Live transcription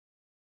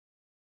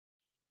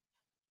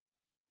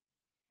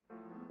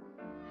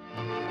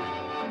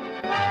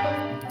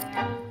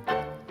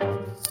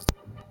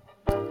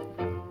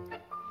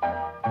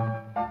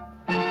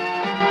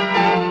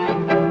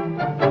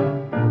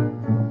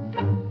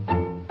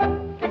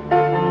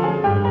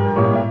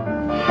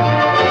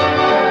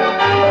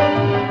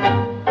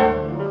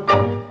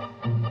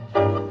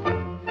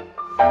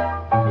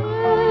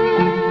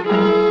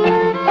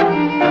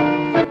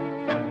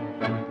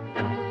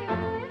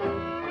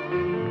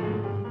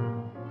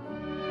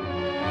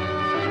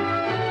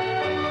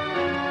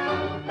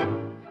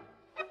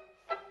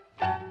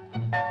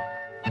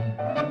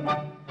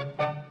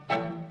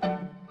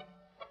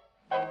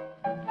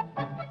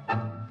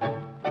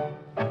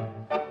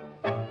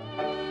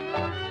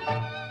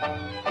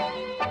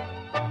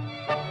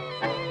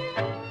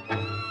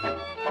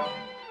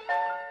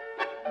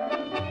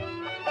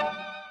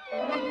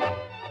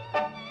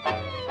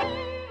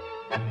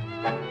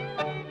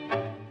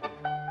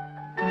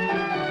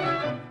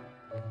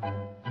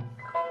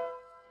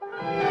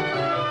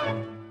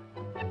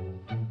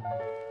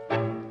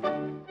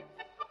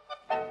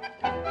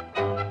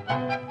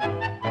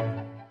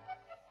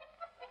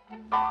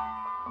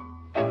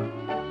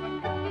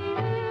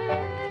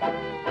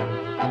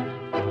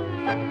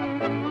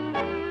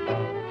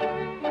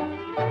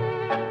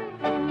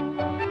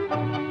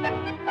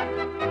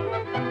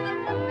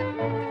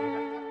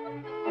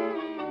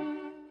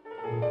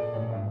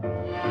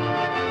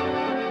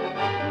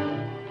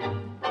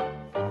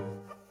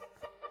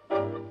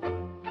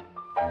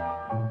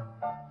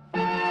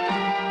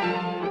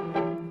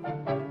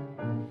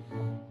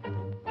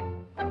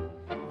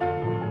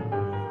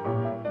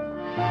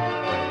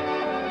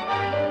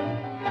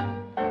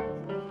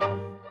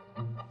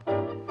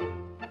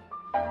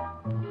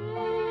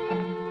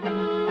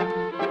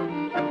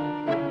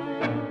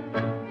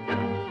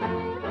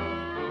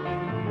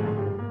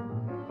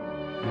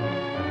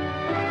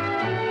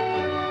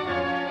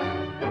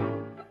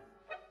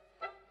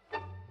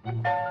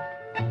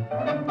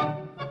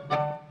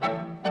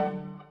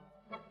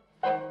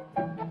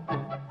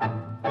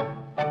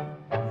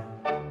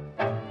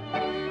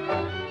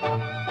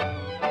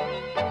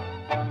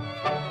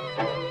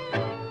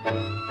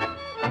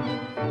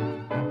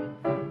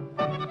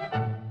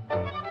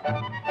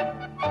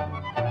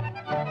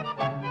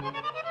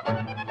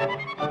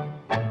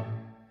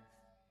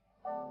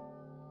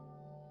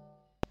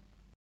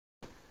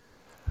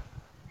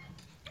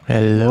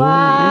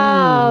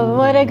Wow,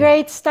 what a Hello.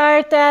 great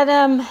start,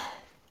 Adam.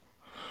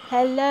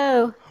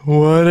 Hello.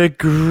 What a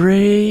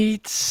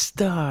great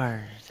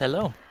start.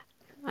 Hello.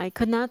 I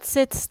could not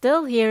sit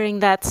still hearing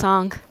that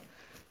song.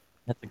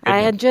 That's a good I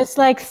one. had just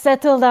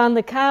settled on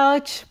the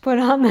couch, put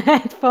on the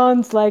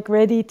headphones,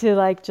 ready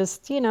to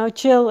just,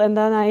 chill. And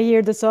then I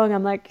hear the song.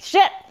 I'm like,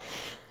 shit.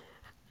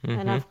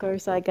 And Mm-hmm. of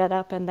course, I got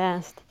up and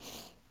danced.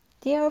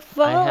 Your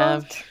I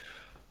have. fault.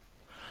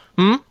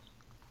 Hmm?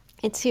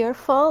 It's your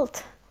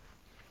fault.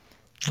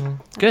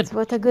 Good. That's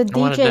what a good I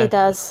wanted DJ to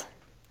does.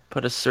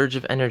 put a surge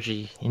of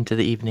energy into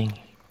the evening.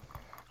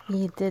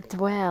 You did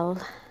well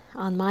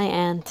on my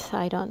end.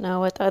 I don't know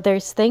what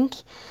others think.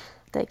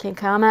 They can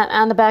comment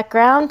on the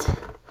background.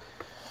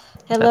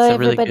 Hello, That's a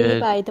really everybody, good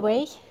by the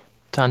way.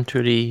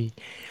 Tanturi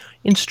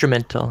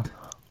instrumental.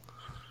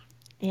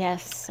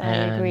 Yes, I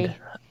And agree.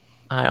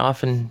 I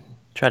often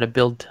try to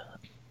build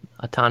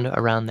a tanda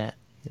around that.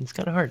 It's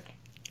kind of hard.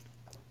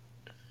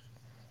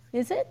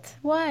 Is it?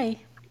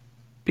 Why?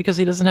 Because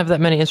he doesn't have that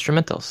many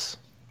instrumentals.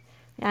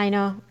 I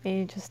know.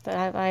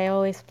 I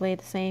always play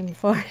the same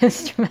four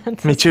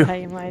instruments. Me That's too. why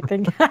you might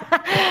think.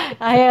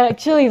 I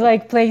actually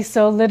play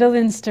so little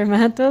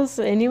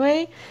instrumentals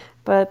anyway,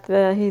 but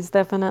he's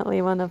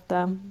definitely one of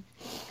them.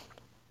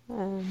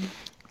 Um,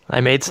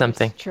 I of made course,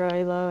 something.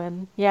 Troilo,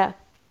 and yeah.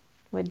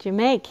 What'd you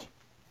make?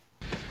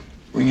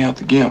 Bring out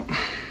the gimp.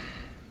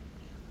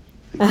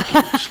 Leave the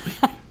kid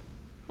sleeping.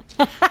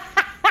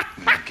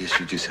 I guess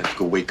you just have to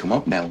go wake him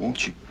up now,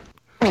 won't you?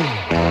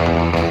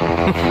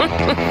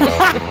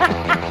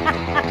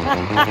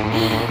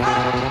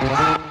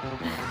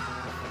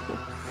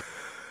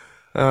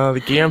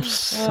 The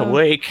Gimp's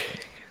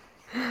awake.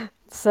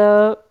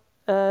 So,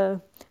 uh,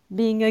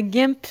 being a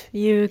gimp,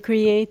 you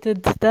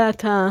created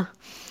that,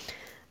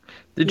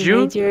 Did you you?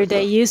 made your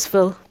day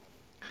useful.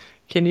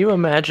 Can you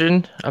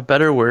imagine a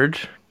better word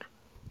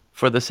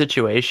for the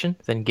situation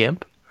than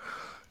gimp?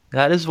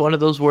 That is one of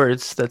those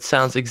words that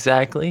sounds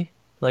exactly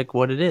like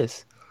what it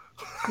is.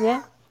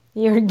 Yeah,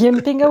 you're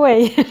gimping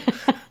away.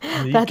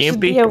 The That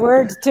should be gimpy. a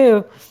word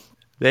too.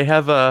 They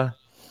have a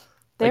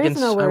There's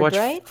no I word, watch.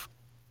 right?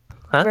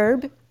 Huh?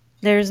 Verb?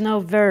 There's no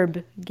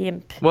verb,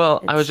 gimp.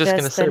 Well, I was It's just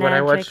gonna just say an when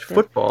I watch adjective.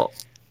 football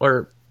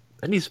or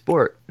any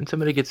sport and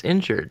somebody gets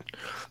injured,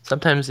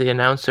 sometimes the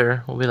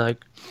announcer will be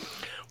like,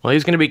 "Well,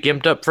 he's gonna be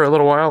gimped up for a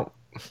little while,"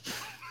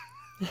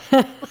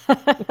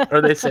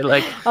 or they say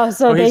like, Oh,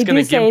 so "Oh, he's they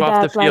gonna do gimp say off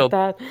the that like field."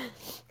 that.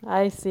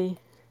 I see.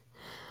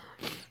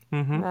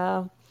 Mm-hmm.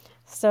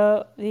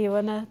 So, do you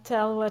want to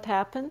tell what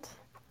happened?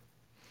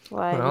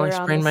 Why Well, I we're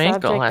on the sprained my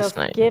ankle subject last of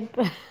night. gimp.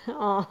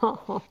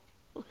 Oh,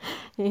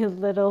 you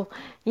little,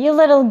 you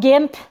little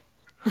gimp.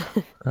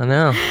 I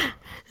know.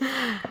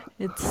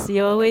 It's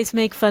you always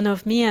make fun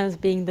of me as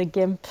being the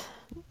gimp,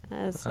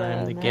 as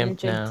I'm the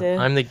gimp managing now. to.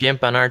 I'm the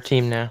gimp on our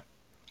team now.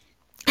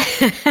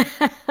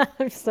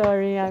 I'm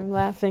sorry, I'm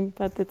laughing,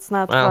 but it's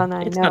not Well, fun.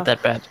 I it's not know.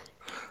 that bad.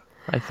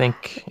 I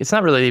think it's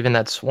not really even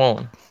that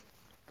swollen.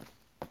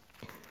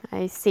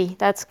 I see.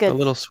 That's It's a good.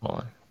 little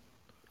swollen.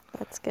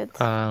 That's good.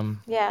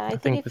 Um, Yeah, I I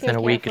think think if you're within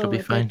a week it'll careful be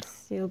with fine. it,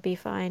 you'll be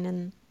fine.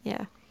 And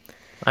yeah,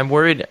 I'm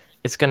worried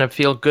it's gonna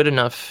feel good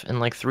enough in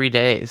like 3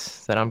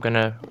 days that I'm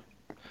gonna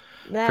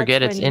that's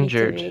forget it's when you need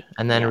to injured be.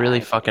 and then really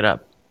Yeah. fuck it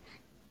up.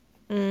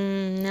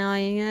 No,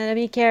 you gotta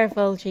be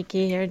careful,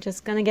 Cheeky. You're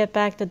just gonna get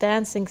back to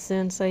dancing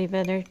soon, so you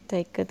better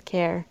take good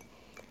care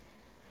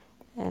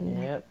and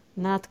Yep.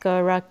 not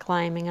go rock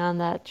climbing on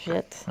that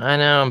shit. I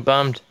know, I'm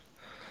bummed.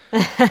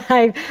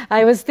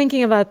 I was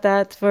thinking about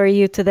that for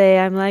you today.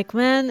 I'm like,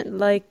 man,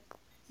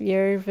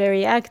 you're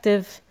very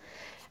active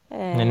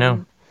I know.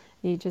 and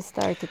you just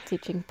started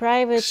teaching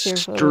privates, you're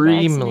fully Extremely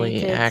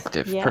vaccinated.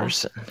 active Yeah,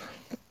 person.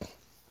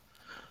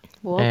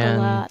 walk a And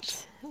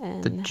lot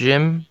the and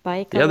gym,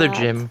 bike the a other lot.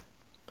 gym,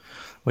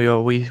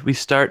 we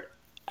start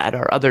at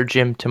our other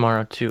gym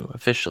tomorrow too,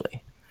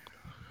 officially.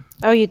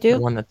 Oh, you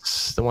do?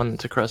 The one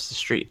that's across the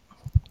street.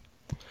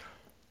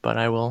 But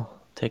I will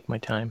take my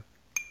time.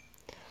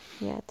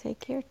 Yeah,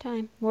 take your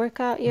time. Work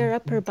out your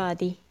upper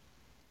body.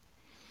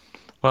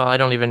 Well, I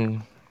don't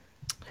even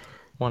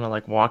want to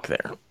like walk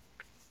there.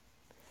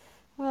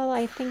 Well,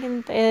 I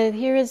think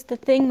here is the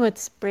thing with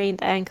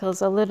sprained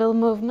ankles. A little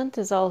movement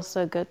is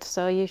also good.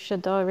 So you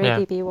should Yeah.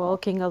 already be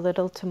walking a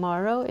little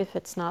tomorrow if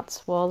it's not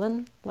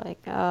swollen.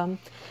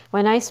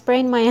 When I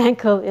sprained my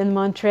ankle in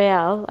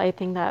Montreal, I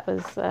think that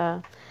was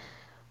the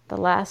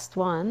last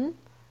one.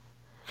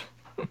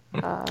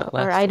 The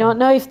Or I last don't one.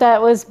 know if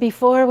that was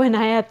before when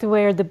I had to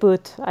wear the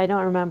boot. I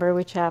don't remember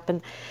which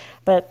happened.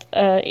 But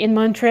in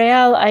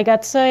Montreal, I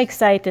got so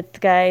excited,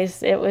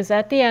 guys. It was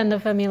at the end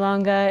of a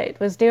Milonga. It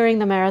was during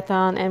the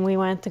marathon, and we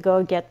went to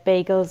go get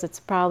bagels. It's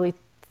probably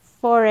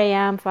 4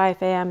 a.m.,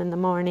 5 a.m. in the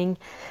morning.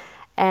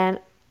 And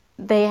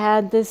they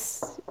had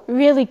this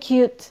really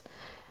cute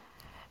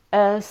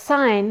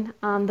sign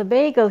on the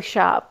bagel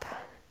shop.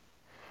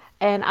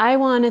 And I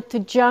wanted to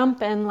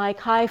jump and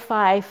high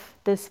five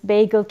this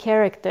bagel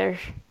character,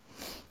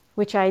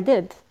 which I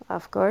did,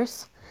 of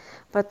course.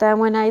 But then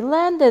when I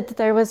landed,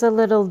 there was a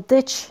little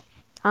ditch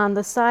on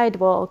the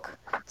sidewalk.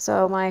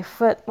 So my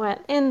foot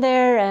went in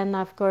there, and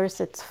of course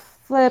it's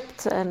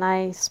flipped, and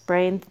I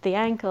sprained the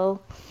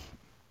ankle.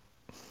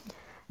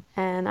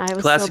 And I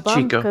was so Classic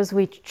bummed Chico. because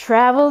we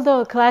traveled,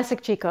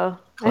 classic Chico.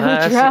 And we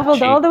Classic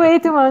traveled all the Chico. way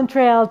to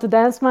Montreal to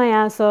dance my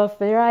ass off.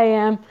 There I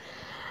am,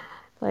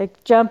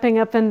 like jumping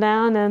up and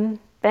down, and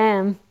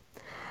bam.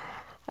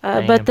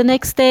 But Bam. the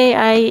next day,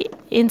 I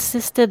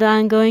insisted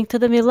on going to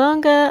the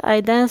Milonga. I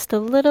danced a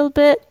little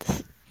bit,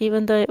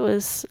 even though it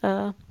was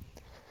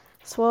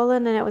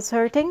swollen and it was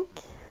hurting.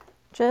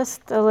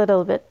 Just a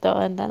little bit, though.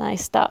 And then I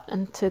stopped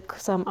and took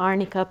some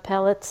arnica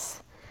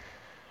pellets.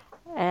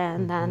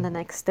 And then the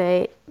next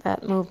day,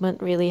 that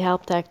movement really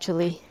helped,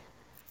 actually.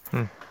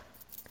 Hmm.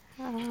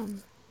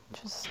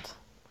 Just,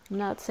 I'm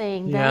not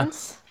saying Yeah.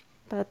 dance,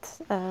 but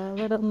a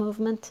little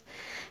movement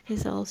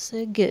is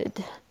also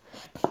good.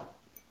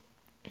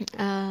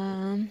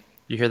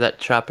 You hear that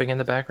chopping in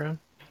the background?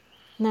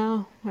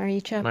 Now, are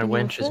you chopping My your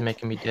wench is foot?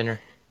 making me dinner.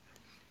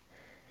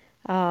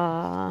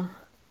 Ah.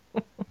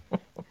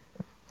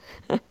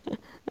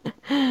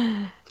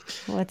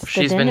 What's the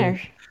She's dinner?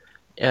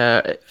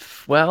 been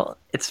well,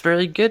 it's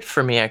very good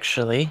for me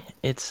actually.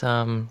 It's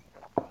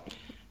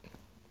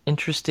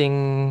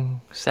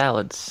interesting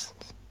salads.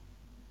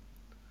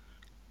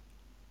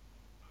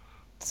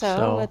 So,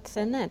 So, what's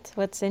in it?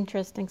 What's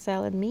interesting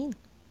salad mean?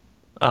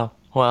 oh,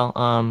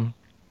 well,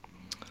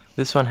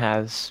 this one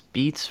has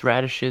beets,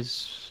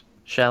 radishes,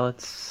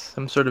 shallots,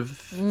 some sort of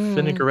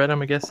vinaigrette,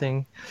 I'm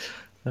guessing,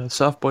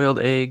 soft-boiled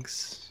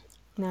eggs.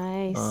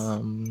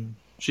 Nice.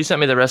 She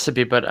sent me the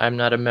recipe, but I'm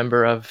not a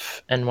member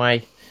of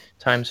NY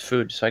Times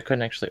Food, so I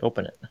couldn't actually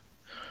open it.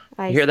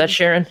 I You hear that, see.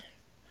 Sharon?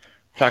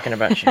 Talking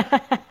about you.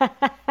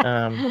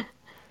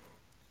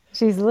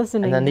 She's And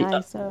listening. then the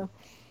Hi, so.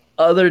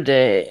 other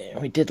day,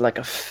 we did like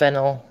a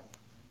fennel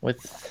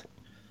with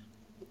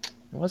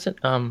it wasn't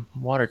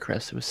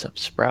watercress. It was some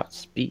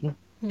sprouts, beaten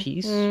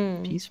pea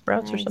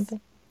sprouts or Nice.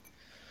 something.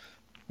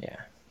 Yeah,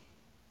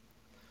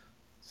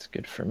 it's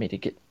good for me to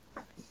get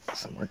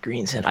some more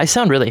greens in. I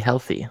sound really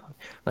healthy.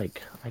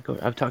 Like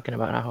I'm talking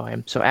about how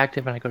I'm so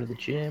active and I go to the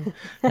gym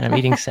and I'm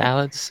eating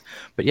salads,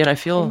 but yet I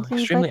feel Thank you,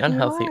 extremely but you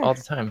unhealthy are. all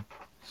the time.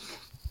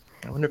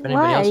 I wonder if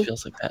anybody else Why?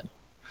 feels like that.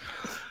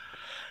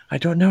 I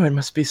don't know. It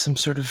must be some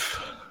sort of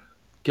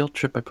guilt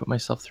trip I put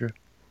myself through.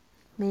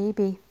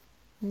 Maybe.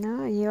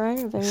 No, you are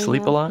I very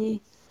sleep a lot.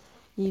 healthy.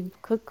 You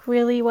cook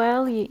really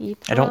well. You eat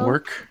I don't well.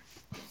 work.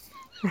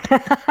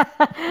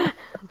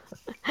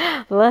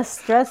 Less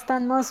stressed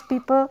than most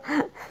people.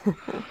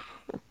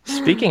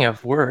 Speaking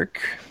of work,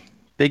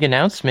 big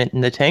announcement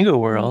in the tango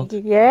world.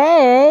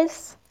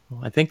 Yes.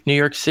 I think New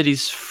York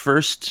City's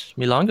first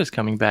Milonga's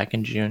coming back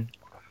in June.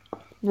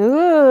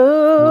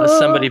 Unless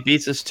somebody Ooh.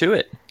 beats us to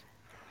it.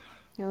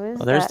 Who is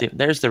Well, that?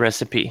 there's the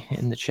recipe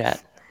in the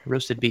chat.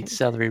 Roasted beets,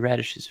 celery,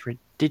 radishes,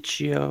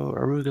 radicchio,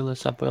 arugula,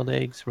 soft-boiled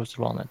eggs, roasted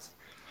walnuts.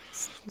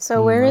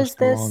 So where is Roasted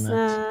this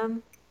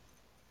walnuts.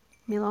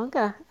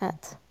 Milonga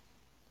at?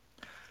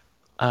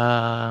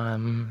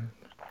 Um,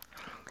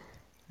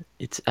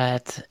 it's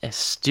at a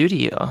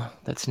studio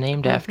that's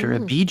named after a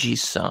Bee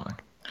Gees song.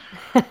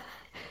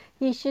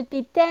 You should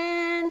be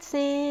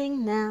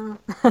dancing now.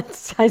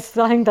 I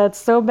sang that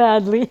so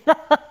badly.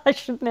 I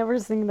should never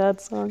sing that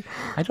song.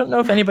 I don't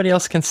know if anybody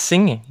else can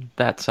sing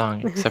that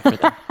song except for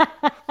them.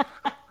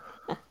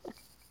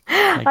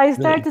 Like, I really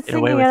started get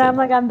away singing and with I'm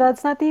it. like,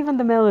 that's not even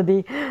the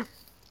melody.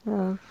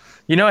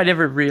 You know, I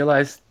never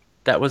realized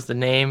that was the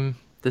name.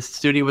 The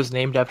studio was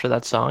named after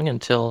that song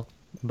until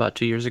about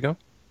 2 years ago.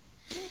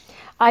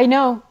 I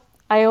know.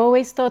 I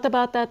always thought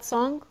about that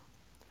song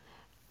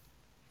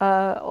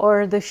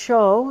or the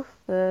show,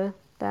 the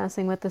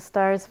Dancing with the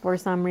Stars, for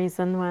some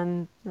reason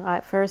when I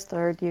first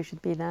heard You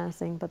Should Be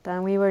Dancing. But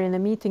then we were in a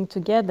meeting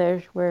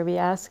together where we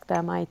asked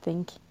them, I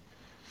think.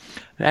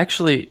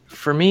 Actually,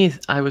 for me,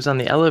 I was on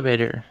the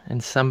elevator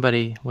and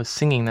somebody was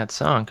singing that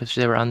song because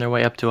they were on their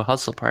way up to a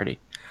hustle party.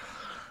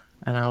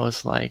 And I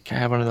was like, I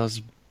had one of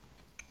those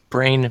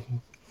brain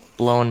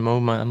blown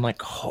moments. I'm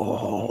like,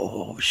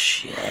 oh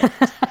shit.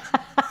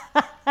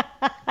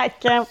 I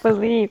can't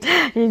believe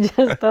you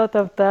just thought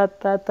of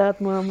that at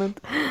that moment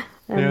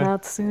and Yeah.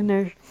 not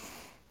sooner.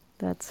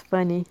 That's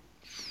funny.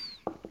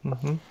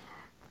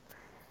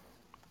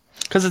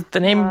 Because the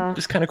name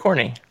is kind of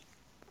corny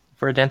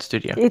for a dance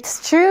studio.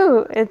 It's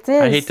true. It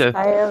I hate is.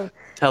 to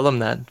tell them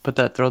that,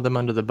 throw them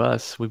under the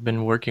bus. We've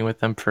been working with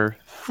them for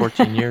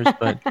 14 years,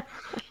 but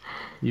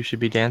You Should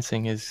Be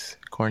Dancing is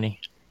corny.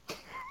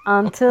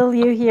 Until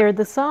you hear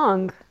the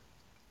song.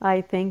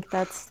 I think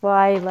that's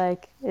why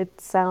like it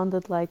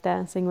sounded like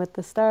Dancing with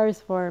the Stars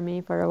for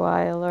me for a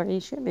while, or You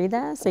Should Be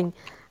Dancing.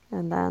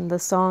 And then the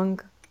song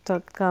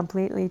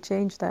completely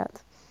changed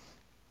that.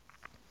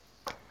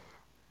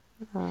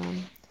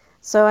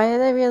 So I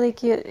had a really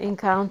cute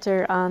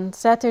encounter on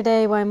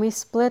Saturday when we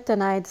split,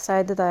 and I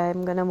decided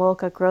I'm gonna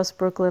walk across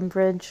Brooklyn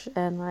Bridge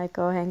and like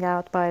go hang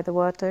out by the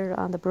water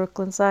on the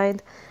Brooklyn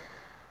side.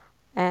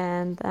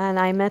 And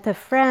I met a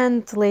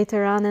friend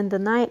later on in the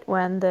night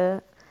when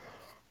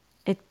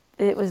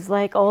it was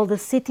like all the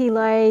city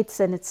lights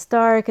and it's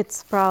dark.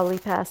 It's probably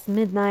past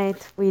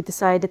midnight. We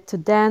decided to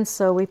dance,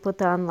 so we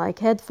put on like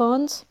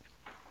headphones,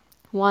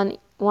 one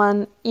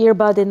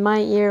earbud in my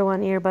ear,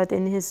 one earbud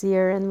in his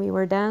ear, and we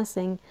were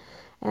dancing.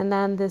 And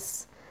then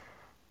this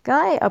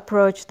guy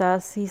approached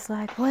us. He's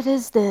like, "What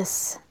is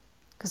this?"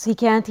 Because he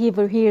can't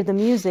even hear the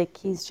music.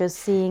 He's just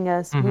seeing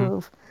us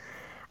move.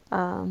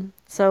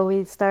 So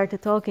we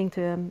started talking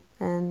to him,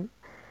 and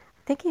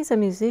I think he's a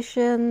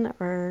musician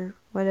or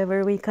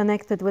whatever. We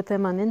connected with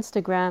him on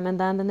Instagram, and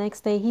then the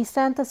next day he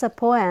sent us a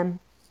poem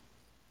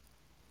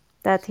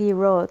that he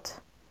wrote.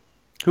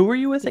 Who were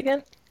you with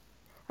again?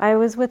 I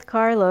was with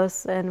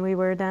Carlos, and we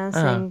were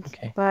dancing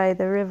okay. by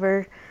the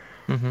river.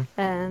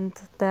 And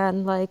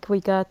then like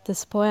we got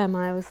this poem.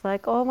 I was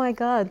like, oh my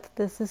God,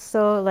 this is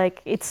so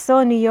like, it's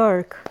so New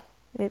York.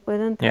 It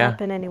wouldn't Yeah.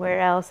 happen anywhere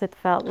else, it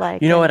felt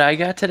like. You know And- what I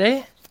got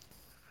today?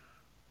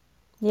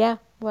 Yeah,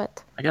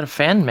 what? I got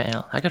fan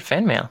mail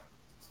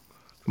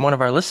from one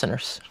of our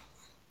listeners.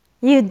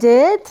 You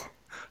did?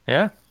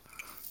 Yeah.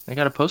 I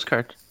got a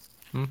postcard.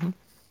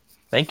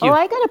 Thank you. Oh,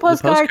 I got a for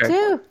the postcard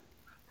too.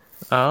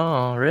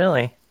 Oh,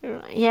 really?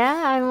 Yeah,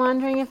 I'm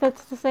wondering if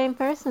it's the same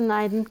person.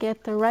 I didn't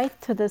get the right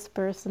to this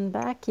person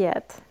back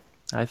yet.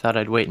 I thought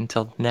I'd wait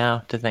until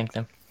now to thank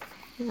them.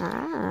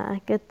 Ah,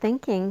 good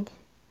thinking.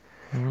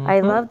 I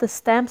love the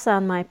stamps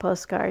on my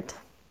postcard.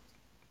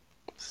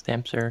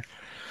 Stamps are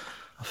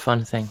a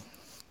fun thing.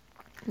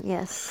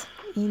 Yes,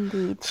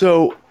 indeed.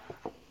 So,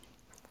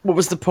 what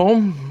was the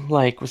poem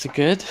like? Was it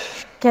good?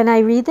 Can I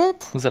read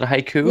it? Was it a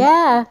haiku?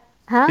 Yeah.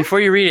 Huh? Before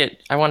you read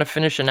it, I want to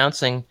finish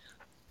announcing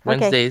Okay.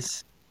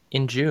 Wednesdays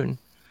in June,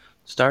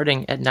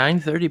 starting at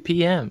 9:30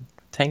 p.m.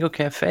 Tango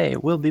Cafe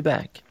will be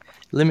back,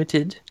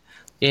 limited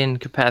in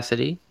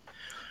capacity,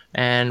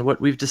 and what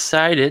we've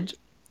decided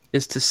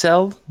is to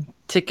sell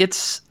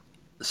tickets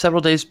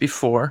several days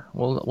before.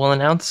 We'll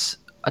announce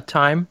a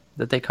time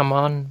that they come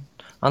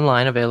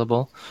online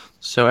available,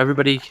 so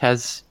everybody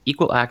has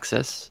equal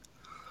access.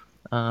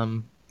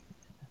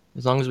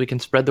 As long as we can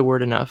spread the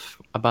word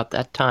enough about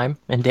that time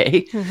and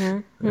day.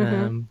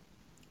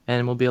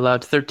 And we'll be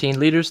allowed 13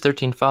 leaders,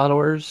 13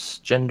 followers.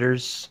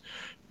 Genders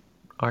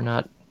are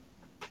not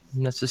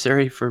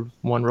necessary for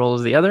one role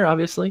or the other,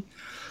 obviously.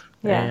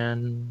 Yeah.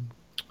 And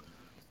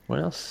what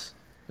else?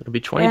 It'll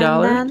be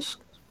 $20.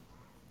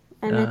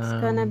 And it's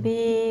gonna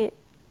be,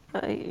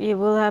 you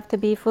will have to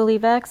be fully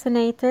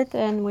vaccinated,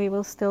 and we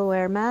will still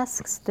wear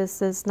masks.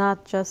 This is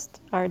not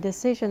just our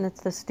decision;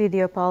 it's the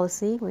studio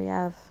policy.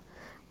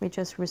 We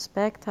just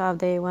respect how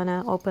they want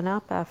to open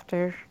up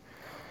after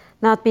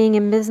not being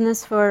in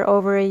business for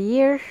over a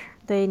year.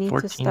 They need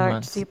to 14 start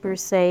months. super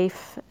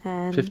safe,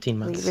 and 15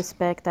 months. we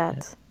respect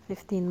that.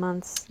 15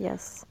 months,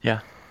 yes. Yeah.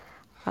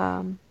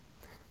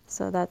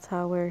 So that's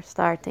how we're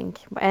starting.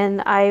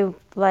 And I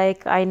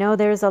know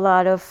there's a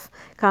lot of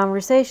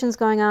conversations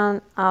going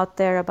on out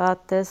there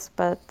about this,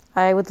 but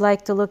I would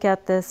like to look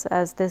at this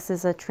as this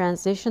is a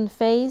transition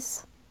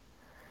phase.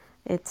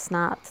 It's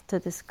not to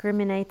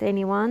discriminate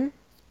anyone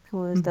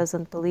who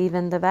doesn't believe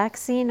in the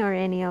vaccine or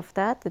any of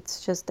that.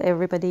 It's just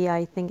everybody,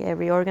 I think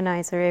every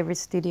organizer, every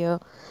studio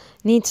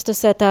needs to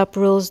set up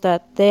rules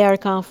that they are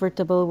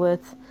comfortable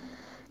with.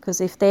 Because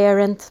if they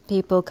aren't,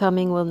 people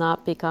coming will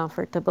not be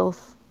comfortable.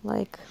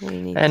 Like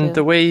we need And to.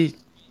 the way,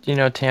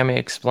 Tammy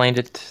explained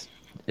it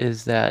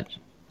is that,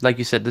 like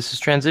you said, this is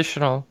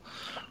transitional.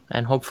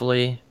 And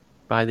hopefully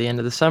by the end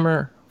of the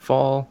summer,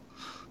 fall,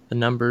 the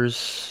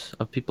numbers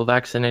of people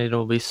vaccinated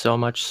will be so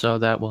much so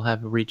that we'll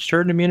have reached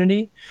herd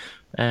immunity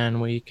and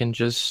we can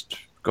just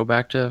go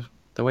back to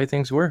the way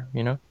things were,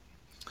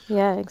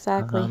 Yeah,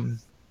 exactly.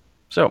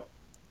 So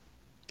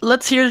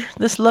let's hear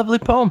this lovely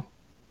poem.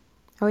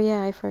 Oh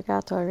yeah, I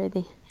forgot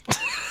already.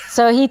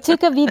 So he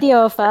took a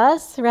video of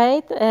us,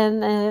 right?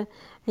 And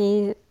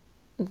he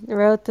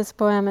wrote this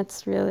poem. I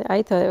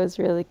thought it was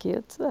really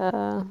cute.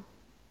 All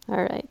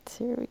right,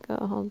 here we go.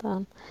 Hold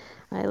on.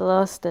 I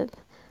lost it.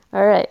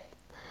 All right.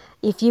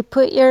 If you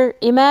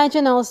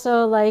imagine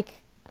also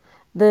like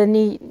the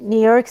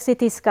New York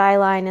City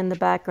skyline in the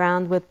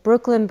background with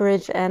Brooklyn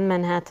Bridge and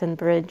Manhattan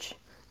Bridge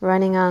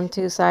running on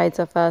two sides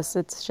of us.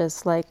 It's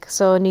just like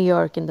so New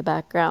York in the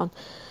background.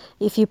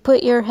 If you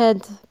put your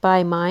head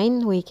by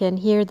mine, we can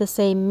hear the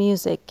same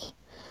music.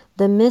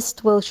 The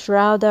mist will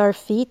shroud our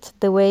feet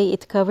the way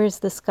it covers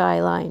the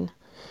skyline,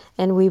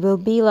 and we will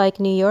be like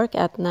New York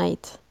at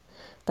night.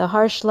 The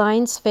harsh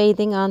lines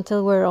fading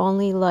until we're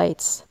only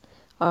lights.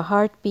 A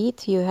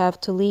heartbeat you have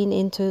to lean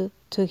into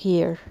to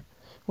hear.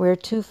 We're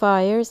two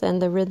fires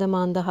and the rhythm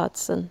on the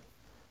Hudson.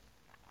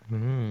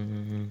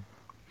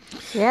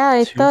 Yeah,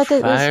 I thought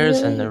it was Fires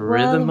really and the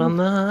rhythm well. on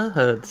the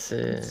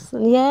Hudson.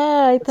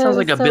 Yeah, I thought Sounds it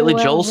like was a so Billy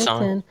well Joel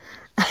written.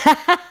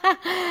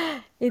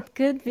 song. It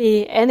could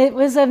be, and it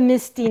was a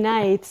misty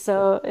night,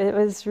 so it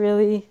was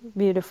really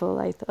beautiful,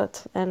 I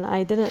thought. And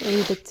I didn't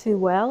read it too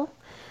well,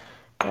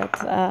 but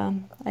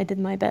I did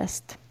my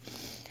best.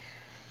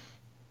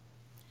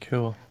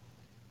 Cool.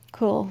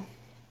 Cool.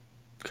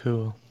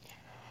 Cool.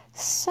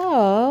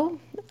 So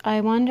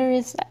I wonder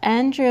if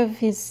Andrew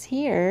is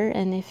here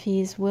and if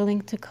he's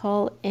willing to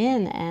call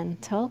in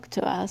and talk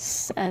to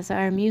us as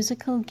our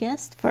musical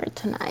guest for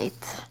tonight.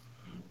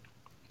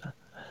 Oh, here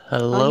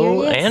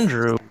Hello, he is.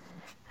 Andrew.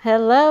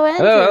 Hello,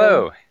 Andrew.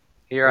 Hello.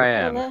 Here I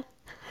am. Hello.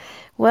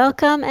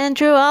 Welcome,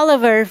 Andrew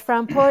Oliver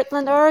from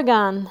Portland,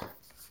 Oregon.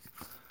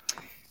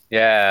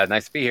 Yeah,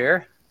 nice to be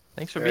here.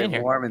 Thanks for Very being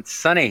here. warm and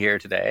sunny here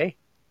today.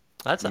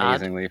 That's odd.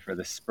 Amazingly for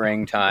the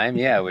springtime.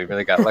 Yeah, we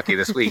really got lucky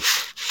this week.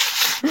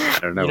 I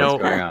don't know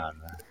what's going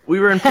on. We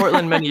were in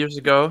Portland many years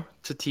ago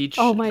to teach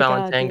Oh my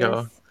God,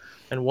 Valentango. yes.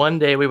 And one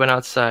day we went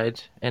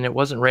outside and it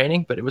wasn't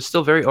raining, but it was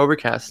still very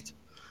overcast.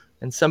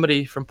 And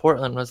somebody from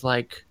Portland was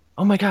like,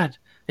 "Oh my God,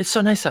 it's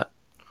so nice out."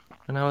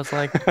 And I was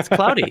like, "It's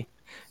cloudy."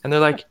 And they're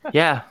like,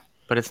 "Yeah,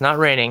 but it's not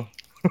raining."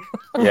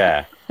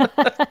 Yeah.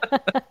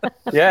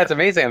 Yeah, it's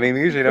amazing. I mean,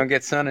 we usually don't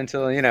get sun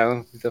until,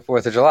 the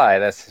 4th of July.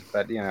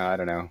 But, I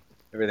don't know.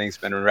 Everything's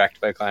been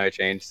wrecked by climate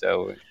change,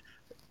 so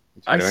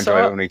we try to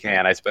enjoy it when we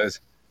can, I suppose.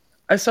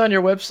 I saw on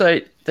your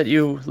website that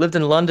you lived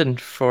in London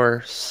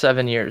for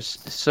 7 years.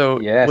 So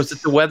Yes. Was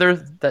it the weather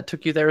that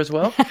took you there as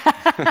well?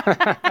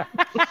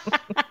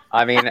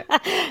 I mean,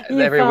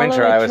 every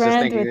winter I was just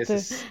thinking this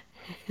is...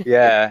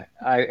 Yeah,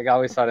 I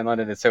always thought in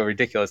London it's so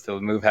ridiculous to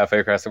move halfway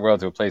across the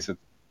world to a place with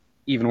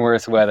even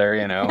worse weather,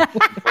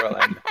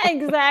 Portland.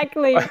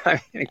 Exactly.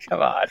 I mean,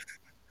 come on.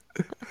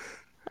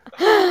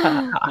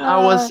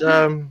 How was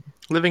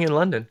living in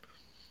London?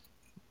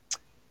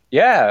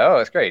 Yeah,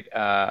 it's great.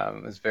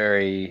 It was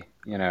very,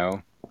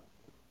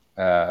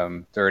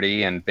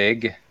 dirty and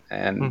big,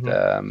 and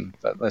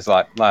but there's a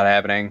lot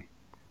happening.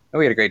 And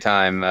we had a great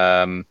time.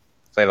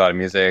 Played a lot of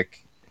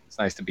music. It's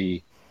nice to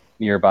be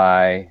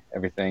nearby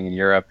everything in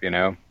Europe,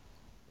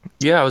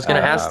 Yeah, I was going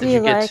to ask, did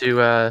you get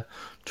to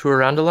tour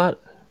around a lot?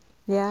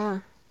 Yeah.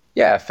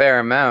 Yeah, a fair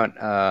amount.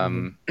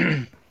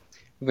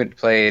 We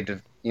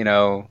played,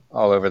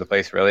 all over the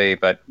place, really,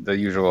 but the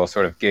usual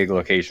sort of gig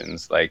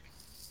locations like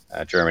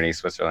Germany,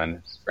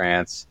 Switzerland,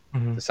 France,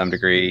 to some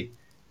degree.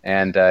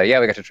 And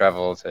we got to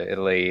travel to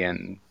Italy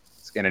and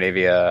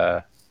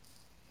Scandinavia.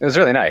 It was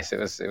really nice. It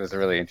was a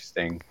really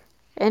interesting.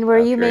 And were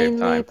you period of mainly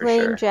time, for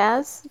playing sure.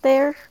 jazz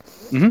there?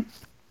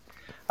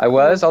 I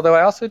was, although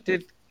I also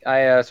did.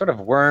 I sort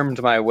of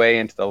wormed my way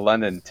into the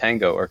London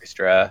Tango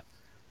Orchestra.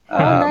 Oh,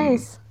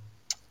 nice.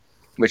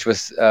 Which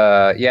was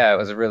it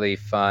was a really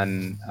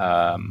fun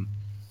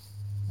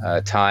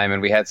time,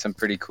 and we had some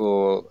pretty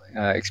cool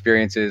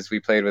experiences. We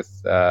played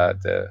with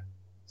the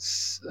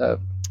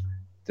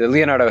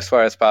Leonardo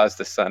Suarez Paz,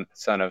 the son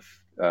of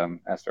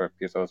Astor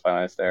Piazzolla's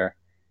violinist there,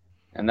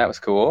 and that was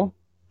cool.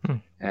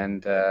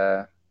 And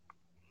so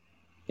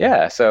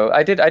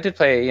I did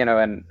play, and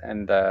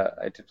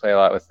I did play a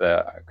lot with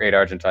a great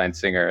Argentine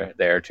singer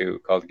there too,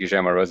 called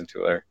Guillermo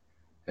Rosentuler,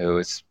 who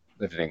was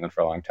lived in England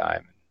for a long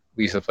time.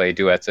 We used to play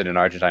duets at an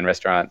Argentine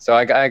restaurant. So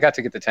I got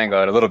to get the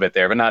tango out a little bit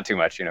there, but not too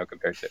much,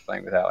 compared to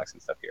playing with Alex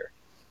and stuff here.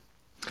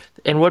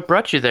 And what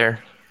brought you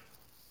there?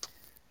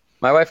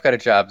 My wife got a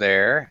job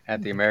there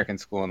at the American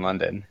School in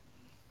London.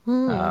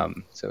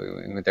 So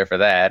we went there for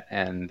that.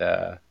 And,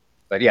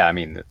 but yeah, I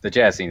mean, the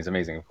jazz scene is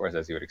amazing, of course,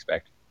 as you would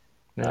expect.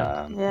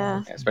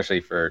 Yeah.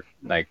 Especially for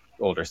like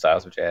older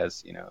styles of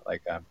jazz,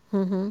 like I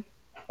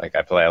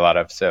play a lot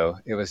of. So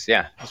it was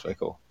really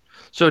cool.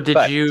 So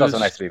it's also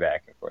nice to be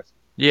back, of course.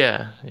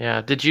 Yeah.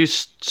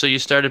 So you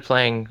started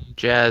playing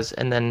jazz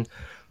and then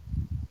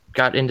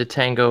got into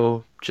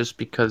tango just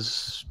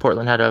because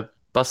Portland had a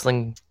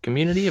bustling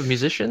community of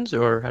musicians,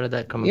 or how did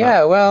that come about?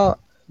 Yeah, well,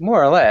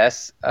 more or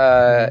less.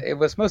 It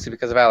was mostly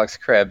because of Alex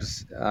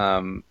Krebs.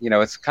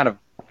 It's kind of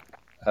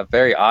a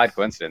very odd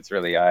coincidence,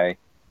 really. I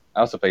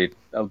also played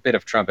a bit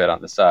of trumpet on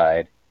the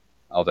side,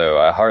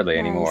 although hardly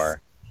anymore.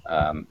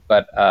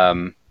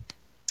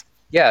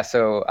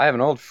 So I have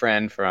an old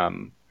friend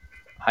from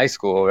high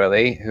school,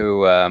 really,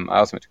 who I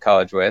also went to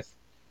college with,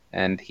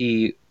 and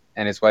he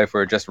and his wife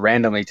were just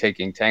randomly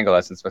taking tango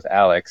lessons with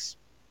Alex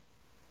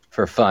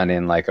for fun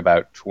in like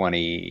about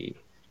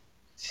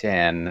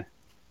 2010,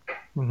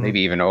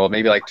 maybe even old,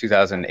 maybe like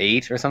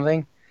 2008 or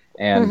something.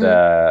 And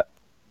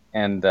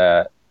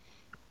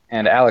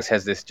and Alex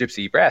has this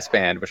gypsy brass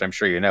band, which I'm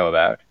sure you know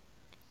about.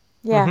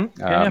 Yeah.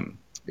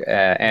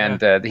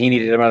 He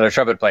needed another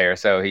trumpet player,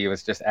 so he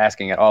was just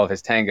asking at all of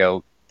his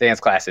tango dance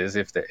classes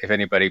if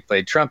anybody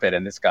played trumpet,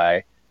 and this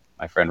guy,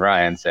 my friend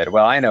Ryan, said,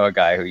 "Well, I know a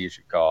guy who you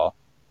should call."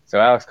 So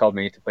Alex called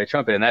me to play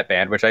trumpet in that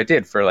band, which I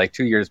did for like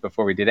 2 years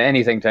before we did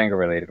anything tango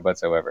related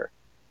whatsoever.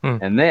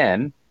 And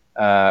then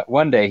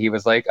one day he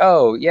was like,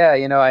 "Oh yeah,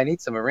 I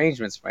need some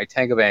arrangements for my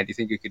tango band. Do you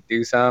think you could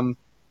do some?"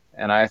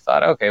 And I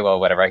thought, okay,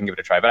 well, whatever, I can give it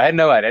a try. But I didn't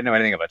know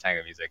anything about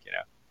tango music,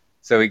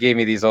 So he gave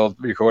me these old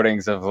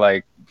recordings of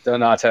like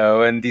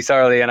Donato and Di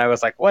Sarli, and I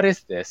was like, "What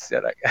is this?"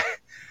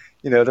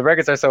 And the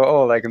records are so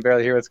old, I can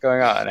barely hear what's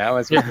going on. How am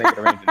I supposed to make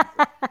an arrangement?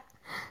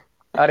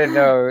 I didn't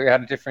know how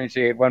to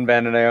differentiate one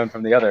band and I own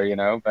from the other,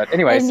 But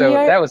anyway,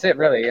 that was it,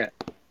 really. Yeah.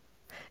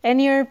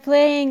 And you're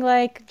playing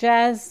like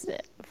jazz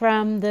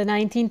from the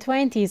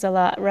 1920s a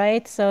lot,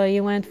 right? So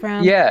you went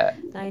from Yeah.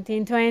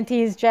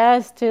 1920s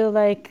jazz to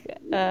like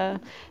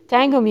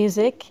tango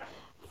music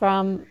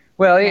from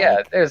Well, yeah,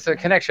 like there's a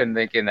connection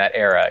like in that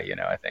era,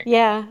 I think.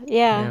 yeah,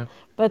 yeah. Yeah.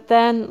 But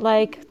then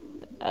like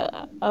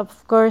of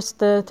course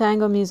the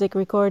tango music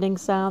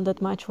recordings sounded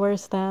much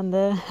worse than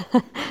the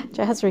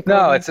jazz No,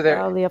 recordings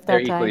probably of they're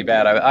that equally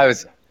time. bad. I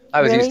was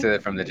used Really? to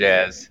it from the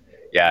jazz.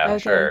 Yeah, Okay.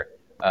 sure.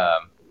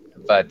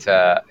 But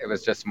it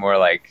was just more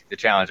like the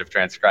challenge of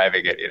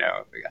transcribing it.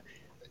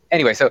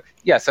 Anyway, so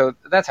yeah, so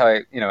that's how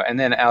and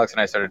then Alex and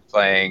I started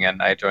playing,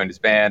 and I joined his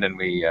band, and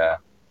we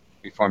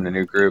formed a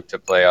new group to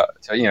play,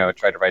 to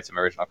try to write some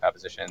original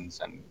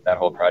compositions and that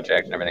whole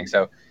project and everything.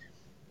 So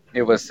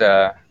it was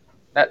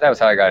that was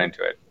how I got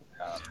into it.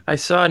 I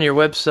saw on your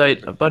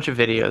website a bunch of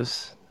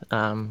videos.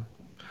 Um,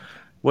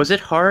 was it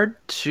hard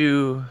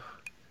to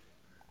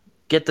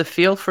get the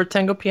feel for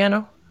tango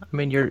piano? I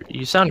mean,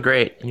 you sound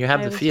great and you have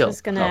I the was feel.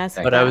 just gonna Oh,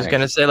 ask But I was that.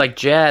 gonna thanks. say like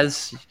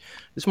jazz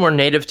is more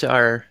native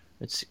to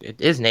it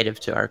is native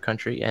to our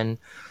country, and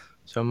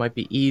so it might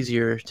be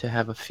easier to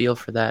have a feel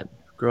for that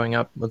growing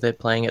up with it,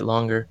 playing it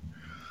longer.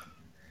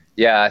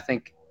 Yeah, I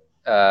think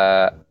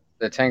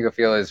the tango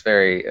feel is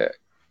very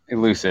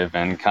elusive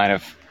and kind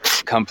of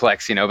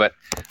complex, but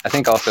I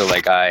think also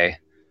like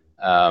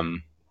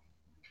um,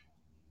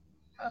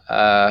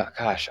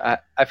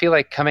 I feel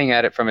like coming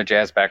at it from a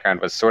jazz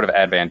background was sort of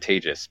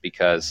advantageous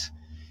because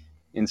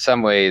in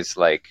some ways,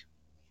 like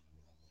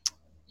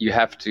you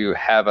have to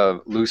have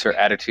a looser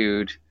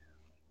attitude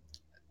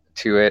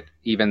to it,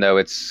 even though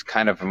it's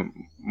kind of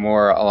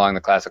more along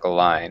the classical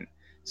line.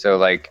 So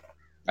like,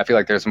 I feel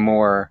like there's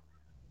more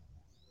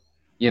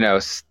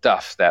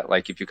stuff that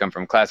like if you come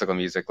from classical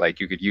music, like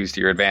you could use to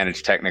your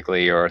advantage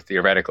technically or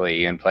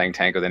theoretically in playing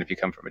tango than if you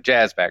come from a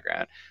jazz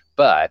background.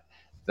 But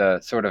the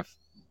sort of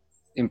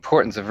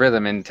importance of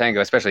rhythm in tango,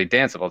 especially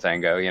danceable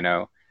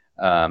tango,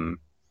 um,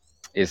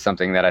 is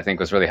something that I think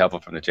was really helpful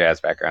from the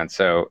jazz background.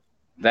 So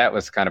that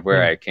was kind of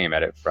where I came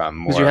at it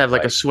from, Because you more of have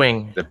like a like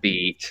swing. the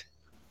beat.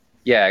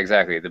 Yeah,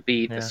 exactly. The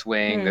beat, the Yeah.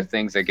 swing, the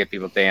things that get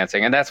people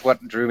dancing. And that's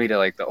what drew me to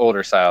like the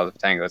older styles of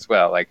tango as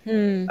well. Like,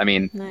 I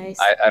mean, Nice.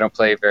 I don't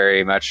play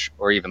very much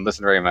or even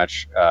listen very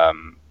much,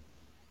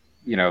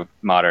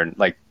 modern,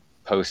 like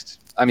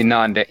I mean,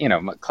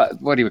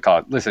 what do you call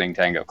it? Listening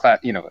tango,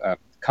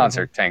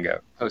 concert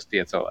tango, post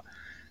Piazzolla.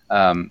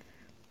 Um,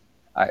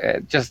 I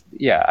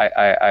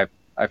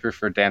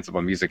prefer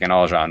danceable music in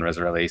all genres,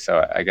 really.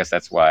 So I guess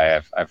that's why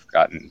I've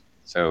gotten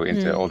so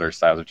into older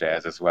styles of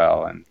jazz as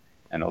well, and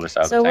older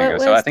styles of So what tango.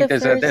 So I was think the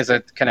there's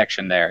first? a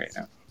connection there.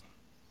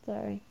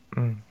 Sorry.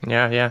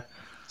 Yeah, yeah.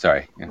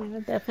 Sorry. Yeah. Yeah,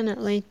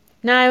 definitely.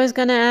 No, I was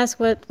gonna ask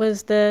what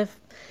was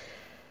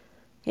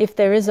if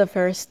there is a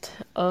first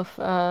of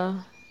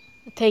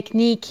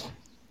technique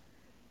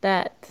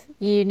that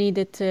you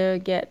needed to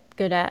get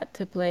good at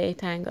to play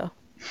tango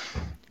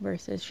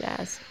versus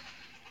jazz.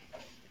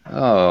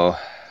 Oh,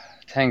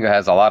 tango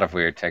has a lot of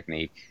weird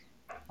technique.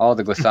 All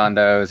the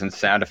glissandos and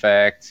sound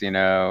effects, the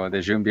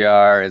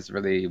jumbiar is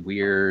really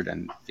weird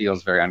and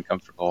feels very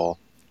uncomfortable.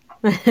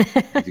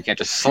 You can't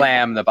just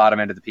slam the bottom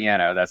end of the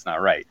piano. That's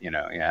not right.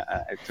 Yeah,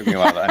 it took me a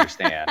while to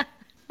understand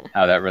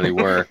how that really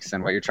works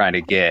and what you're trying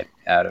to get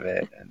out of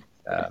it.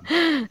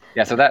 And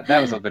yeah, so that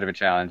was a bit of a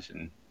challenge.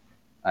 And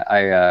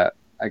I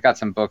got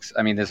some books.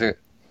 I mean,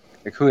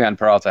 like Julian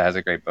Peralta has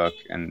a great book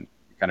and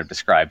kind of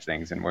describes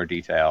things in more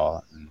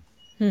detail. And,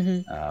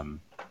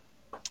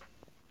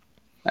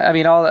 I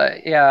mean,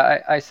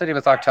 I studied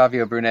with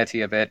Octavio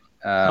Brunetti a bit.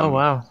 Oh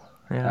wow.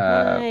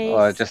 Yeah.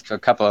 Nice. Just a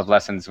couple of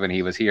lessons when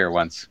he was here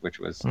once, which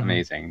was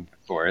amazing.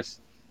 Of course,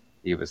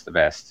 he was the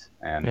best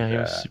and Yeah, he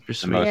was super the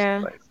sweet. most Yeah.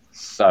 like,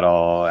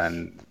 subtle,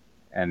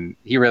 and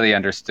he really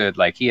understood.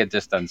 Like he had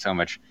just done so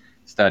much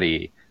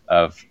study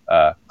of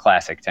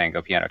classic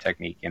tango piano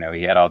technique.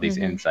 He had all these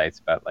insights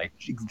about like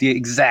the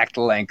exact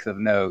length of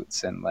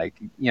notes and like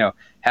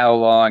how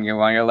long you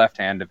want your left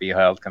hand to be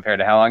held compared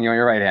to how long you want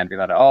your right hand to be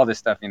held. All this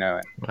stuff. And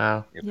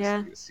Wow.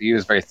 Yeah. he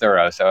was very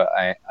thorough. So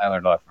I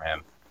learned a lot from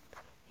him.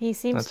 He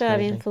seems That's to have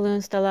amazing.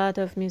 influenced a lot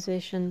of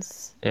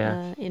musicians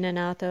Yeah. in and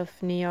out of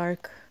New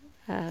York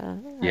as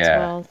Yeah.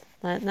 well.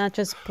 Not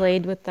just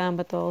played with them,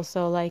 but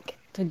also like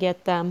to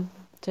get them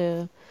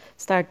to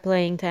start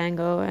playing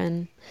tango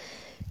and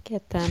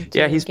get them to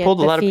Yeah, he's get pulled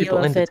a the lot of feel people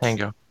of into it.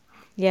 tango.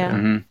 Yeah.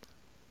 Mm-hmm.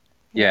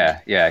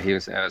 Yeah, he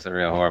was. That was a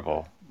real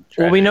horrible.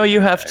 Well, we know tragedy.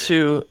 you have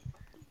to,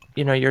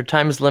 your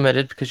time is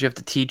limited because you have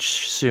to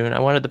teach soon. I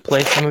wanted to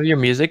play some of your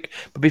music,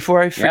 but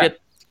before I forget,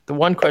 the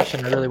one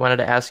question I really wanted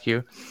to ask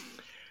you,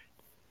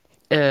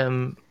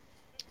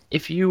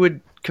 if you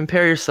would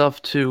compare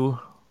yourself to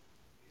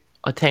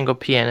a tango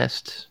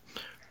pianist,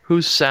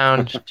 whose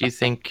sound do you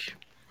think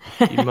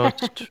you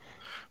most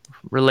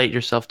relate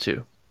yourself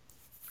to?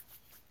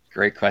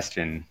 Great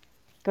question.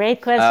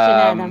 Great question,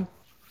 Adam.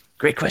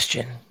 Great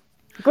question.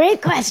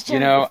 Great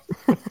question.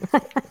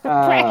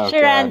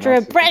 Pressure,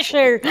 Andrew.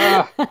 Pressure.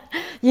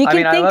 You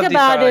can I think love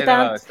about DiSarli it. the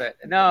most.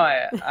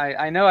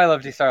 I know I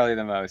love DiSarli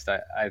the most.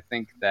 I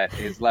think that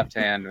his left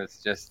hand was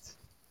just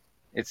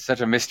it's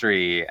such a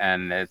mystery,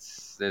 and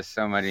there's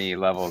so many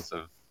levels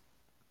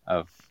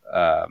of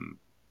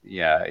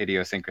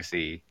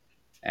idiosyncrasy,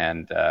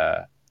 and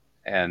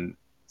and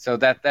so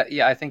that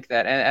yeah, I think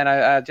that, and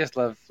I just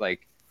love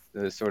like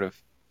the sort of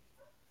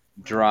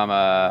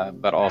drama,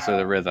 but also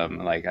the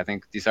rhythm. Like I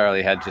think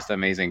DiSarli had just an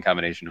amazing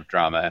combination of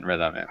drama and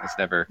rhythm. It was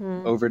never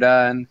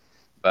overdone,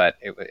 but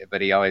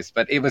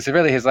it was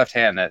really his left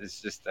hand that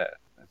is just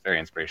very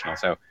inspirational.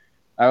 So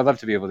I would love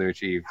to be able to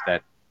achieve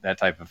that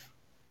type of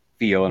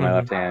feel in my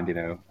left hand.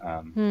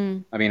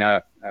 I mean,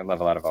 I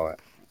love a lot of all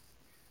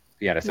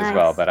pianists as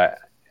well, but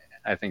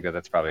I think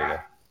that's probably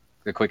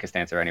the quickest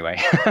answer anyway.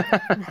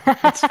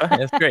 That's fine.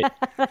 That's great.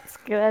 That's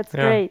good. That's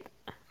great.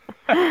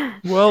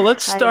 Well,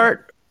 let's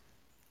start.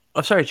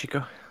 Oh, sorry,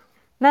 Chico.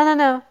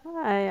 No.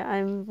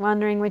 I'm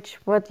wondering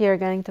what you're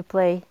going to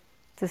play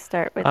to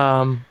start with.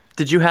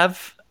 Did you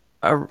have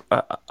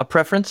a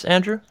preference,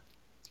 Andrew?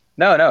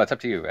 No, it's up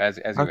to you as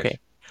you wish.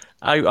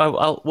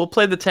 We'll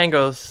play the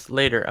tangos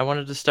later. I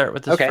wanted to start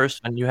with this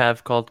first one you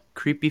have called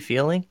 "Creepy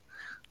Feeling."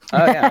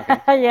 Oh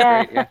yeah, okay.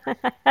 Yeah. Great,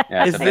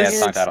 yeah. It's a bad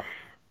song title.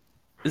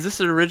 Is this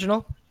an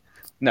original?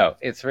 No,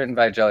 it's written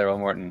by Jelly Roll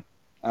Morton.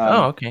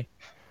 Okay.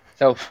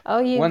 So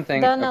you've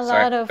done a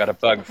lot of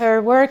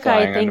her work.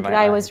 I think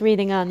I was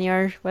reading on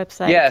your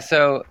website. Yeah.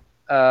 So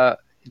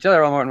Jelly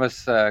Roll Morton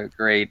was a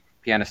great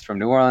pianist from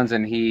New Orleans,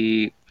 and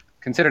he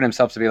considered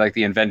himself to be like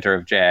the inventor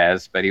of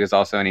jazz, but he was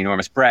also an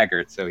enormous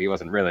braggart, so he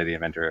wasn't really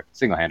the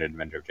single-handed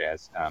inventor of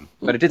jazz.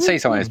 But it did say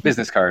so on his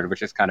business card,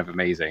 which is kind of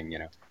amazing,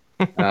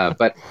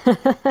 But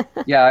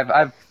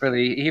yeah,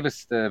 he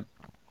was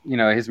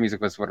his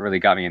music was what really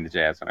got me into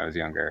jazz when I was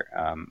younger,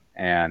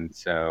 and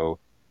so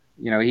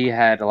he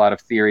had a lot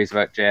of theories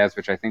about jazz,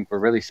 which I think were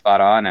really spot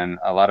on, and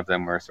a lot of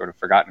them were sort of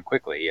forgotten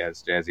quickly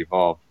as jazz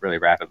evolved really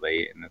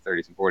rapidly in the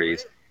 30s and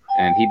 40s,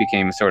 and he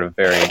became sort of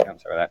very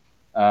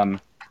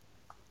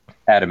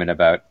adamant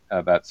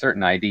about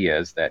certain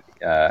ideas that,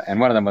 and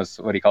one of them was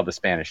what he called the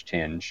Spanish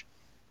tinge.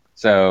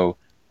 So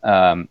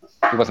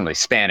it wasn't really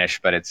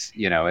Spanish, but it's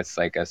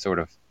like a sort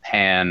of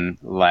pan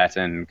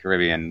Latin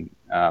Caribbean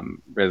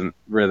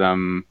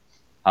rhythm,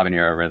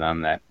 habanero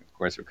rhythm that of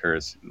course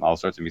occurs in all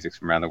sorts of music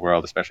from around the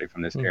world, especially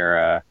from this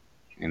era.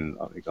 And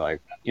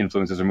like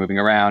influences are moving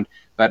around,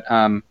 but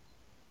I've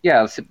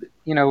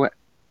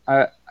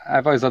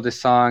always loved this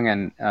song,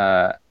 and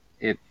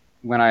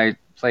when I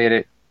played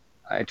it,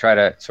 I try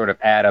to sort of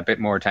add a bit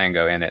more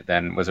tango in it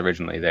than was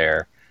originally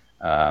there.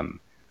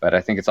 But I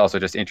think it's also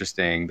just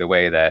interesting the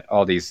way that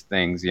all these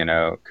things,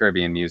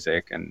 Caribbean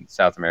music and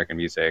South American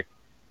music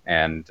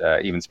and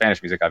even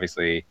Spanish music,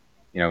 obviously,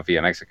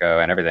 via Mexico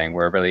and everything,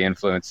 were really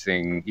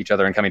influencing each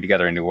other and coming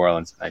together in New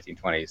Orleans in the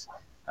 1920s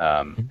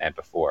and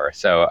before.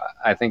 So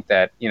I think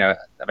that,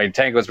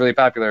 tango was really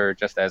popular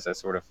just as a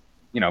sort of,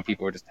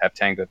 people would just have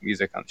tango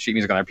music, sheet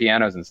music on their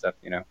pianos and stuff,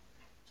 in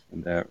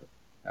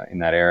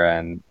that era.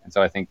 And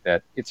so I think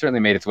that it certainly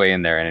made its way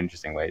in there in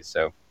interesting ways.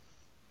 So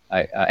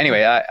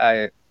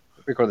I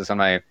recorded this on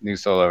my new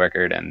solo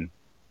record, and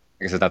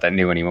I guess it's not that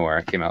new anymore.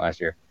 It came out last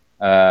year.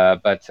 I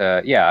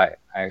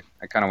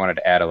kind of wanted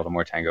to add a little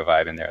more tango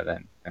vibe in there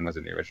than was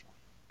in the original.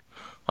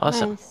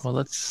 Awesome. Nice. Well,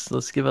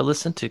 let's give a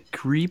listen to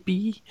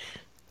 "Creepy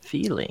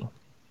Feeling."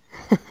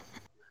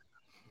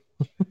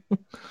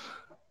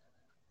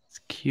 It's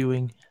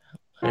queuing.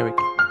 There we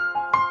go.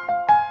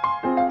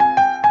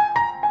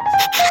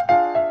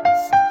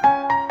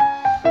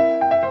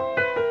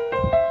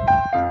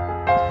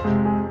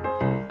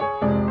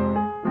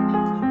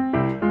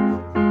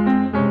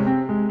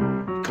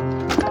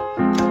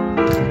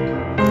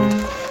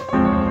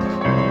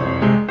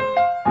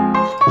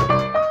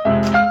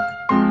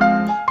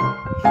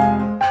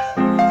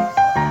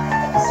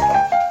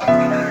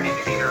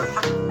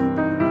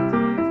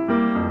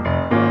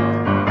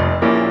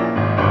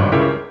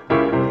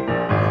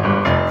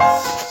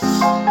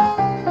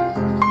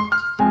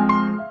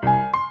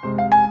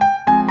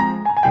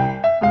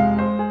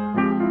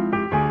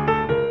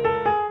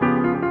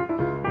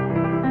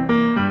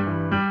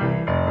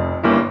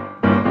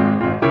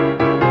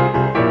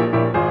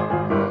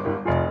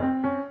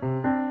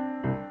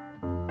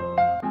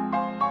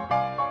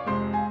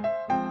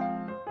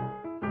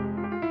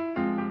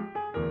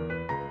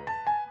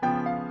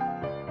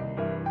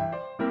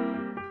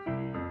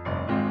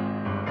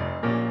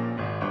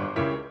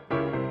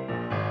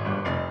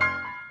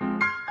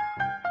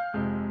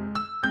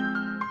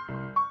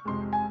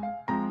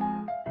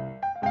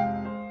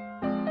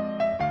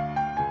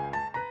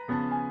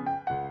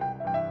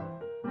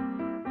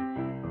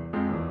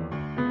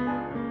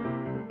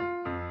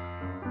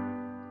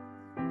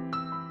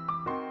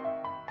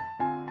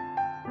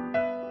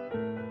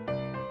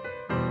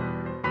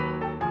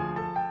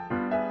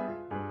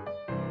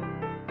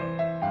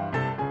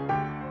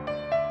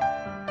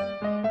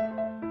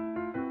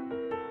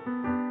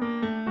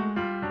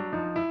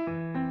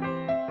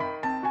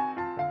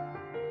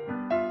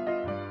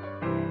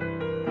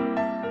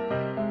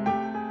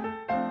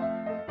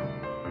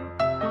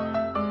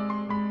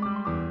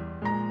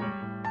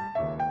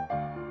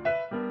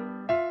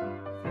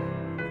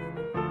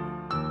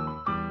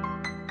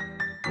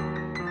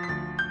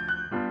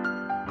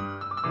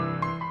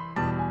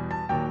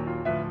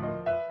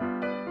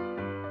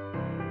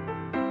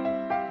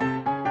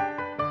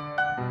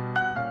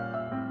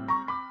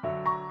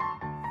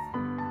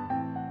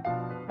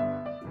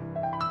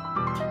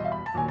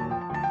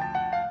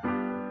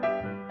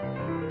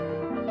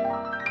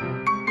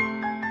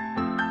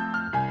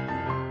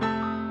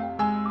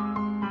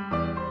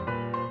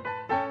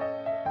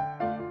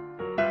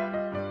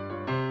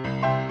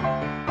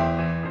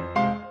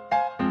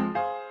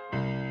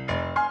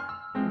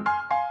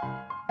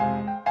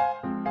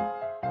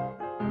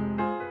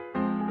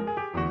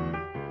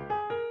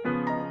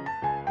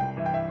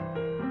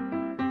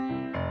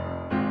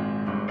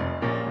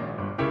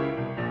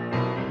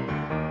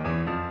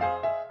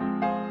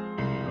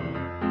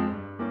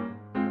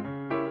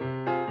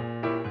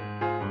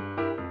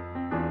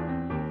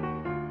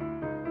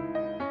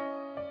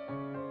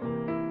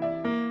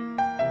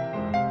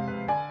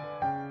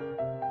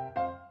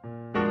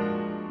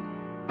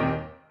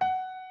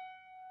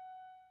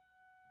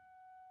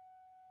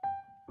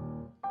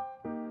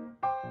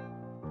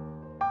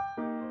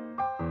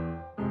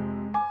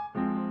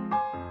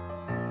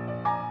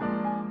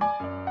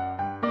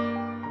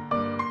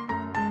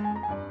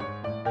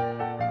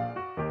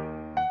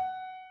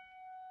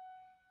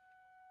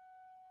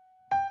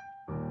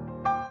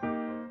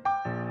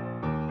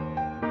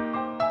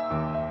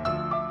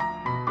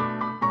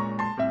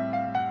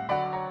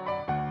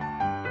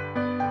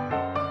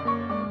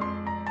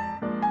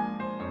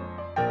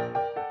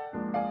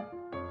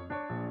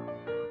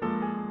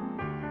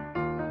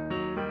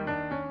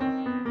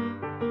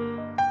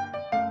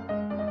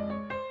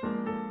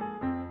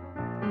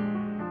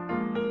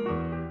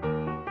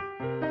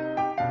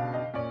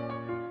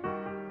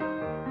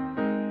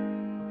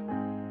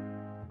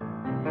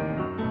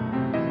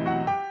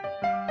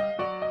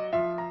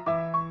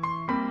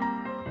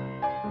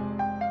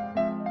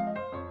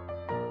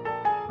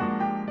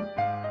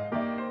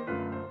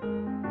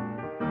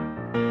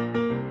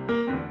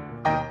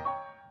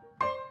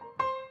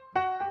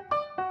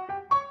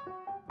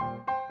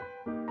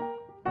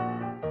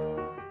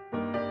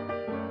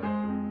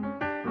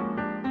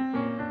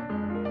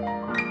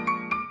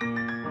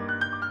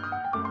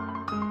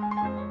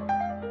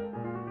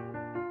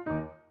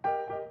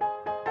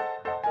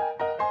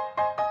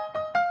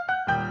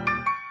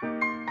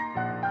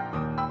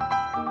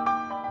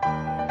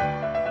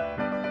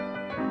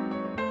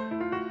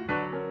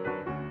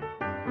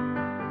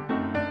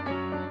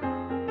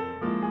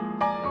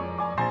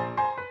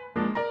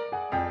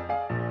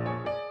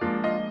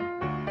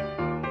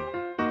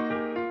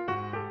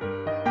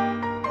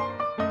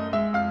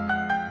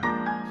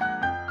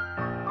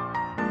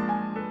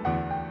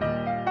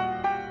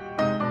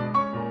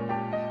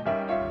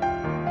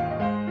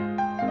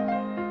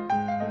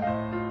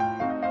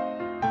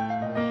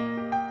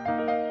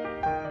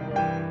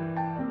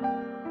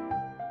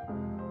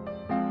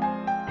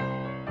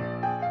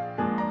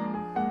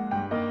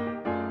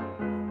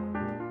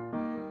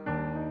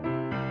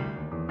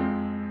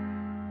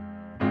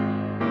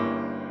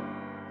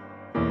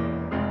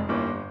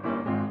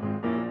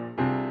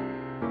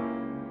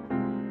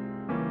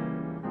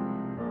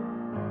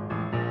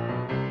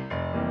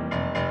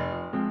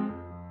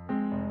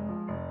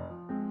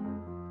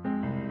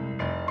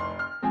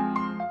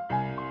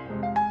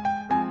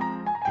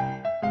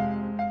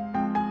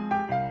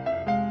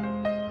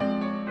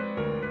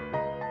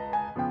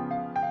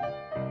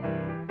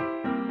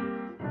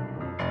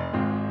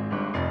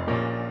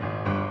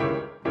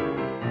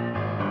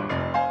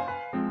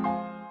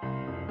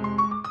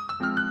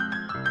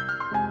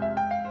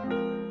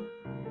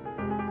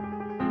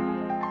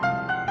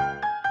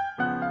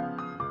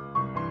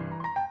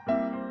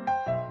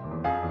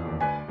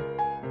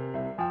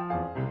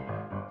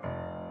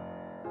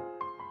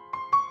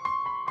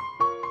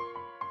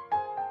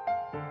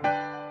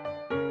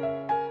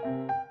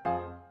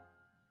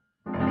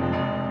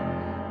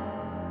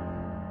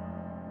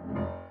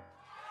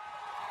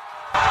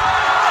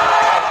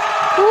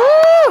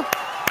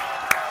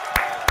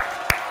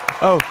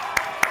 Oh,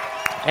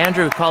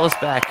 Andrew, call us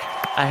back.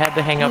 I had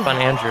to hang up on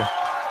Andrew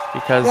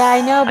because Yeah,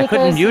 I know, I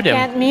couldn't because you mute him.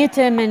 can't mute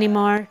him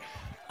anymore.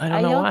 I I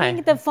don't know don't why.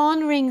 think the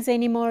phone rings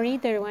anymore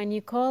either. When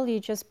you call, you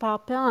just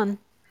pop on.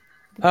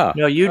 Oh,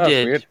 No, you that's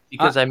did weird.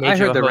 because I made I you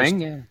heard a the host.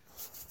 ring. Yeah.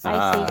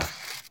 I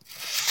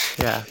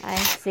see. Yeah. I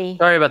see.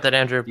 Sorry about that,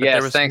 Andrew, but there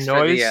Yes, was some thanks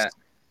noise. for the.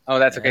 Oh,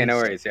 that's okay. and- No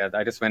worries. Yeah,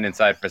 I just went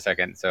inside for a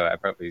second, so I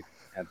probably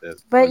had the.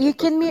 But phone you too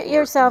close can to the mute door.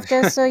 yourself,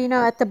 just so you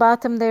know. At the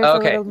bottom, there's Oh, a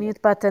okay. little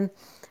mute button.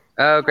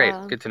 Oh, great.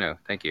 Um, Good to know.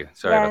 Thank you.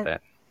 Sorry about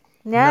that.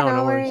 Yeah, No, no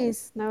no worries.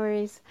 worries. No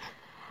worries.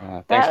 Thanks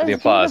for That the was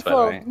applause, by the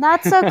beautiful. way.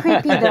 Not so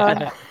creepy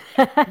though.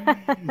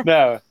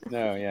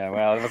 No, yeah.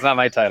 Well, it was not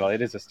my title.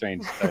 It is a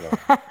strange title.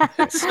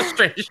 It's a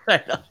strange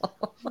title.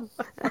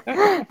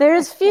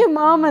 There's few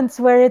moments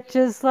where it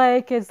just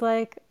like it's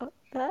like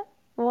that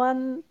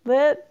one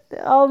bit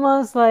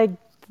almost like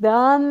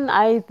done.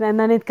 And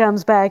then it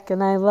comes back,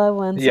 and I love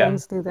when Yeah.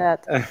 songs do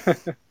that.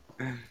 Yeah,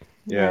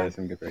 Yeah. there's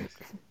some good breaks.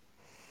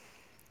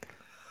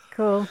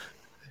 Cool.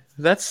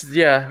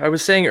 I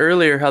was saying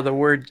earlier how the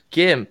word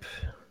GIMP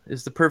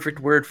is the perfect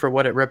word for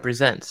what it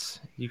represents.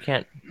 You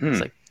can't, it's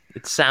like,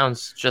 it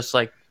sounds just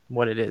like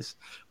what it is.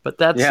 But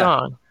that Yeah.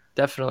 song,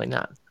 definitely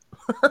not.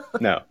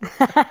 No.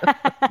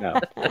 No.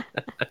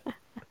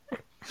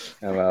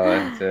 Oh, well,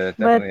 it's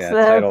definitely But,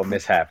 a title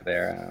mishap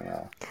there. I don't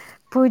know.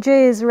 Pooja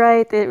is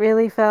right. It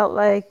really felt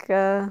like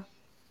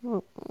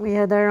we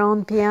had our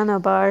own piano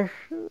bar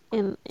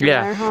in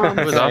Yeah. our home.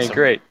 It was Hey, awesome.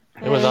 great.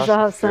 It was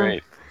awesome.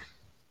 Great.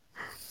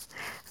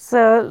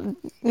 So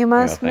you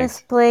must thanks.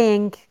 miss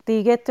playing. Do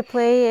you get to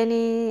play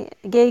any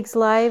gigs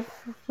live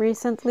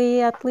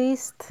recently, at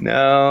least?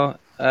 No,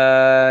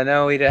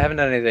 no, we haven't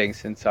done anything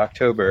since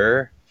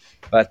October,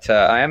 but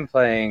I am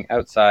playing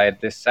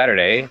outside this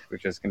Saturday,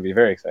 which is going to be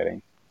very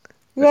exciting.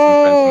 With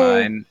some friends of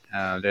Yay!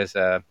 mine. There's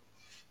a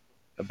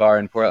bar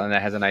in Portland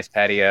that has a nice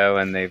patio,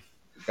 and they've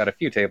got a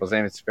few tables,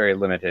 and it's very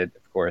limited,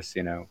 of course,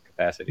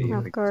 capacity,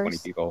 Of like 20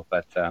 course. people,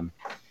 but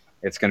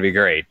it's going to be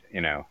great,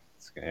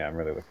 I'm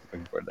really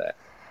looking forward to that.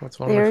 That's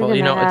They're wonderful.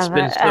 gonna It's have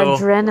been an so.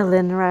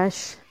 adrenaline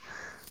rush.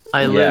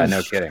 I Yeah, live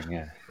no kidding,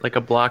 yeah. like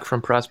a block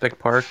from Prospect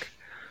Park,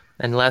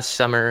 and last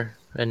summer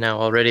and now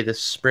already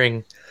this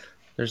spring,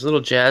 there's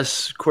little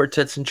jazz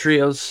quartets and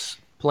trios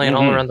playing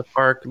all around the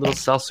park, little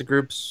salsa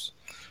groups.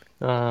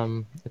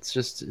 It's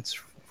this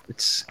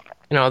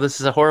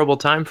is a horrible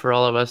time for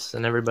all of us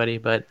and everybody,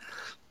 but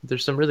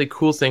there's some really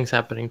cool things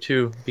happening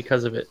too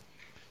because of it.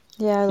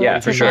 Yeah, Yeah,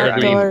 lots for of sure.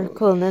 outdoor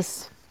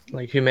coolness.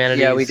 Like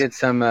humanity. Yeah, we did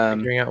some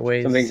figuring out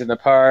ways. things in the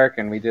park,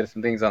 and we did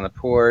some things on the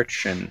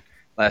porch, and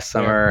last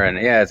summer, and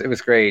it was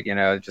great.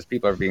 Just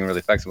people are being really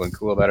flexible and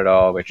cool about it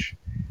all, which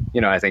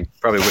I think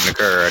probably wouldn't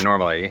occur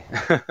normally.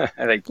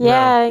 I think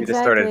Yeah, you just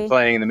started exactly.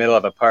 playing in the middle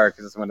of a park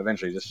because someone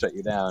eventually just shut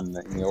you down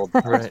in the old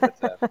parks. Right.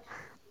 But,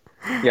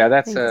 yeah,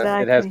 that's it has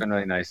Exactly. been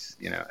really nice.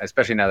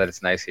 Especially now that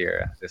it's nice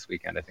here this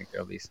weekend. I think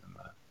there'll be some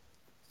probably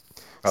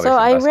So some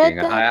I read busking.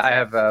 that. I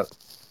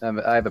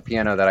have a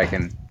piano that I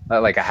can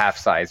like a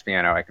half-size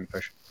piano I can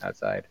push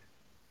outside.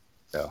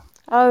 So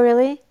Oh,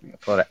 really?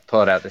 pull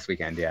it out this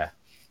weekend. Yeah.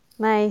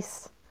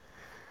 Nice.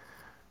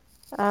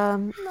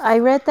 I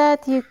read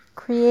that you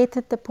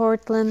created the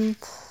Portland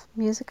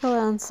Musical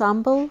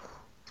Ensemble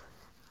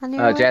on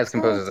your Jazz website.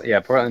 composers. Yeah,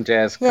 Portland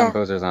Jazz Yeah.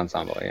 Composers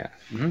Ensemble. Yeah.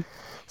 Mm-hmm.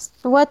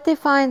 What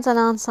defines an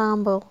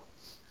ensemble?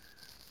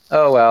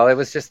 Oh well, it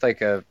was just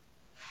like a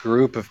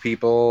group of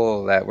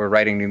people that were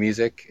writing new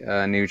music,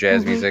 new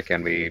jazz music,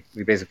 and we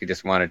basically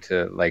just wanted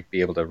to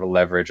be able to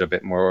leverage a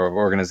bit more of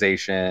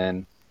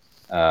organization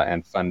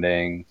and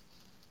funding,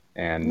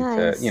 and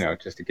Nice.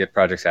 just to get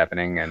projects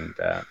happening and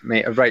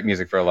write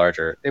music for a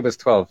larger. It was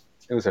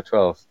a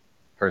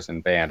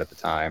 12-person band at the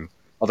time.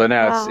 Although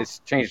now Wow. it's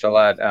changed a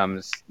lot.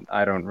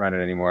 I don't run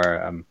it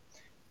anymore.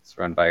 It's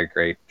run by a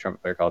great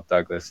trumpet player called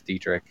Douglas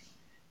Dietrich,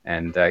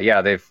 and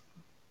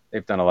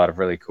they've done a lot of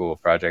really cool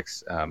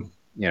projects.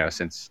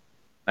 Since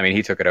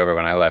he took it over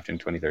when I left in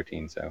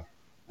 2013. So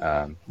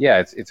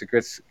it's a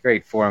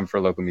great forum for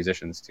local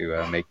musicians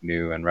to make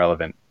new and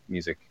relevant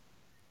music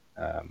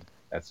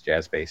that's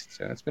jazz based.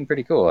 So it's been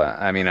pretty cool.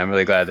 I'm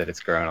really glad that it's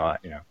grown a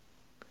lot.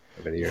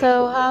 Over the years.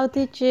 So how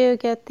did you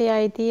get the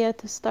idea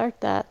to start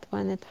that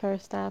when it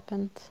first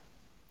happened?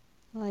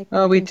 Well,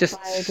 what we just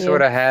inspired you?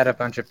 sort of had a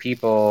bunch of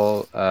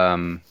people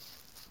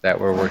that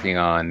were working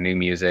on new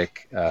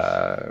music,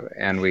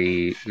 and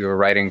we were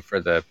writing for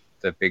the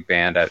big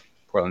band at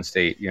Portland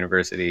State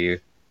University.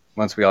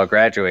 Once we all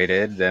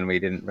graduated, then we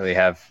didn't really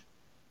have,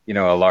 a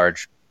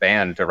large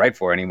band to write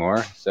for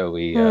anymore. So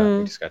we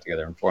just got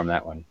together and formed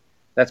that one.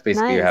 That's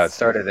basically how it Nice.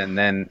 started, and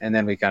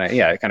then we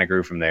it kind of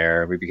grew from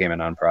there. We became a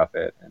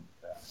nonprofit, and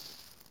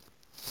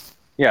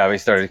we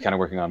started kind of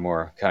working on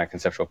more kind of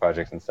conceptual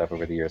projects and stuff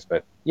over the years.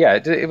 But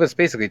it was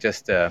basically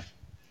just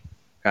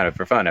kind of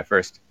for fun at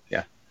first.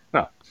 Yeah,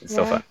 well, it's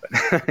still Yeah. fun,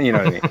 but you know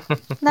what I mean.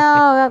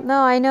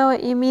 No, I know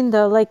what you mean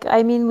though.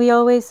 We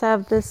always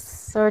have this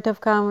sort of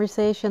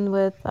conversation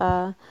with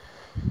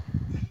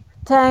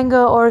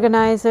tango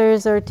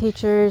organizers or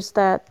teachers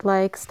that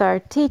like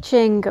start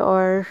teaching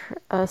or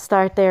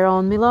start their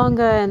own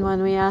milonga, and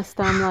when we ask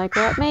them like,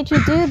 what made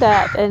you do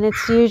that, and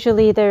it's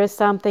usually there's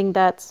something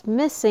that's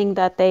missing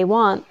that they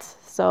want,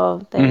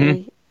 so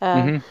they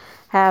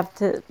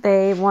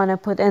they want to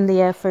put in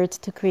the effort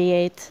to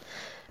create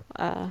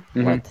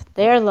what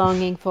they're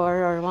longing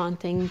for or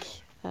wanting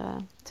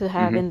to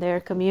have in their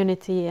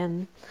community.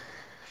 And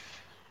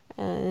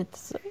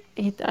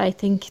I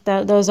think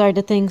that those are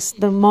the things,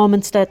 the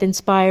moments that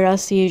inspire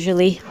us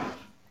usually.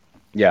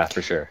 Yeah,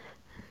 for sure.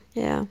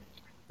 Yeah.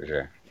 For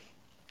sure.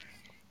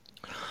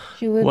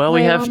 You would Well,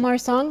 play we have one more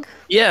song?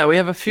 Yeah, we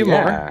have a few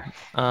Yeah.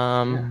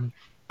 more.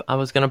 I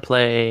was gonna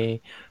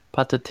play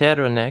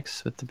Patatero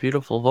next with the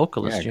beautiful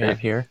vocalist Yeah, you great. have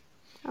here.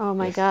 Oh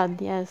my God,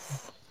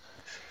 yes.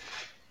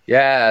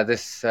 Yeah,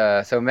 this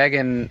so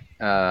Megan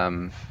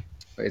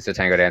is a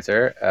tango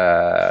dancer,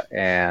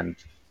 and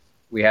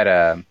we had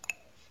a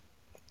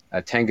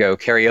tango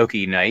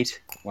karaoke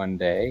night one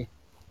day.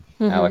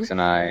 Alex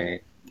and I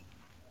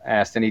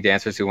asked any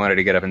dancers who wanted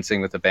to get up and sing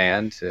with the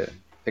band to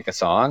pick a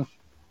song,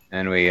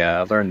 and we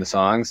learned the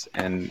songs,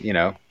 and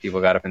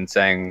people got up and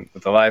sang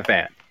with the live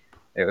band.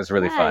 It was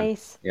really fun.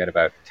 Nice. We had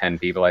about 10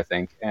 people, I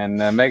think, and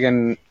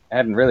Megan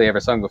hadn't really ever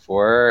sung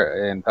before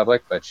in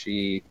public, but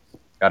she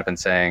got up and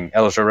sang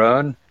El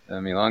Giron, the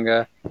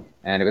milonga,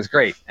 and it was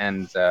great.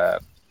 And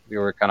we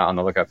were kind of on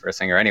the lookout for a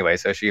singer anyway,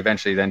 so she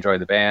eventually then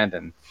joined the band,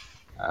 and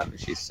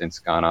she's since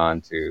gone on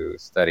to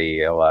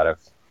study a lot of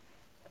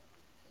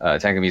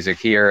tango music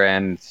here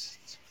and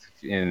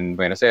in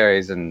Buenos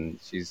Aires, and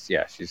she's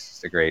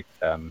just a great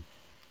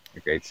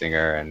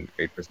singer and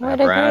great person to What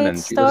have a around. great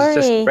And she lives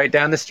just story. right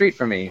down the street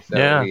from me. So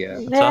Yeah. we,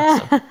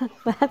 That's awesome.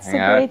 That's a hang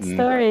out great and-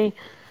 story.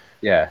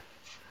 yeah.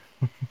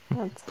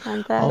 That's All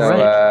fantastic.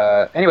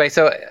 right. Anyway,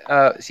 so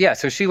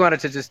she wanted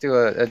to just do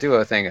a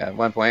duo thing at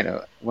one point.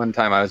 One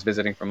time I was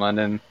visiting from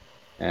London,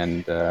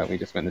 and we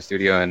just went in the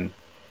studio and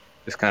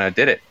just kind of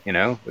did it,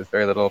 with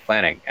very little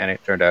planning, and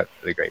it turned out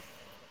really great.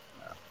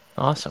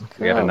 Awesome.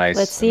 We had a Cool. nice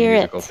Let's hear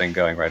musical it. thing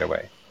going right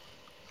away.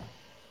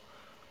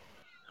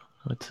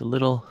 It's a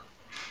little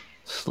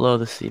slow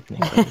this evening,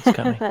 but it's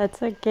coming.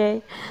 That's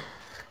okay.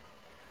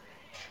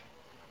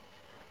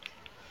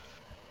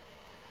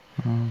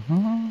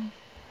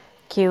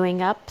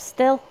 Queuing up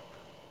still.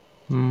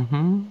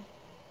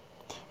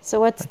 So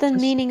what's the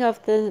meaning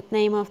of the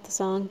name of the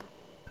song?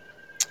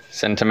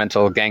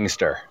 Sentimental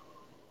Gangster.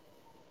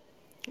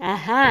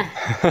 Aha.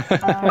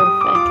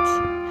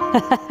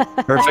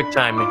 Perfect. Perfect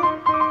timing.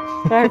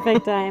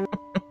 Perfect time.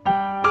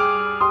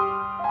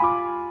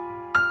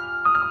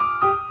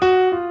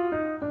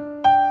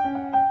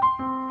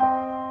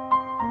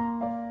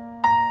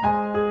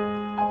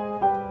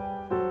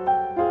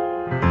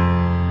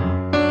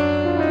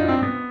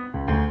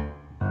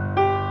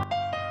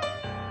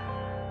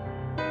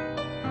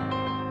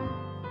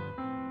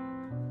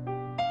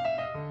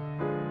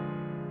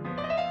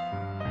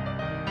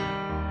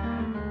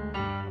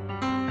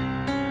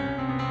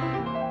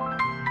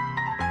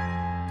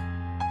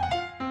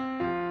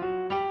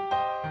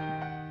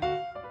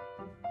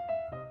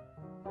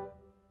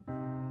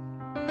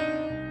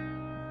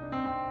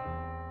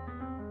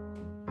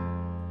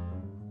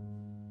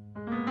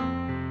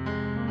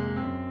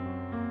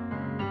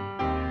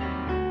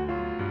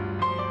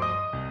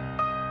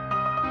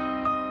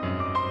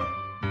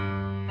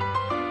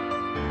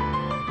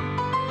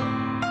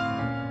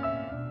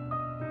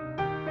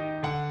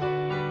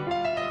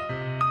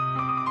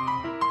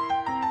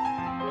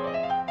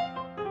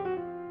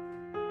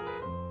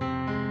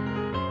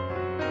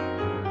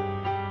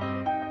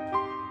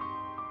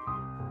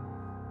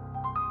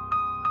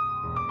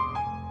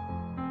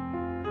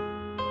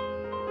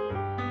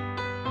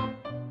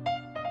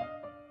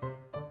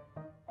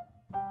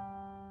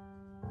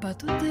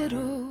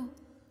 Patutero,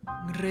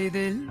 rey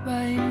del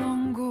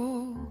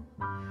bailongo,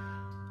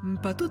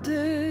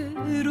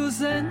 patutero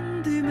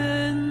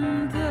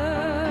sentimental,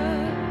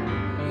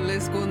 le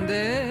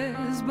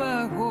escondes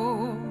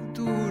bajo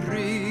tu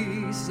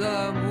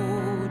risa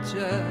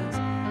muchas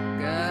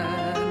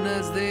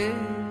ganas de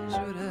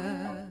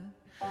llorar.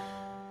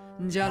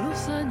 Ya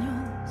los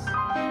años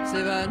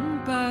se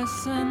van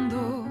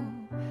pasando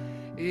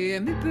y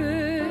en mi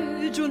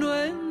pecho no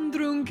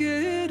entra un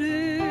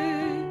querer.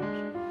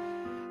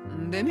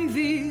 De mi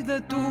vida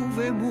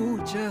tuve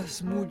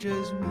muchas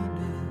minas,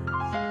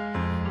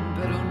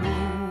 pero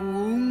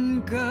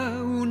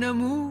nunca una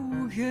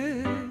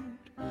mujer.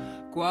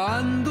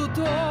 Cuando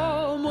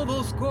tomo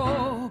 2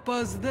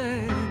 copas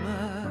de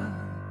más,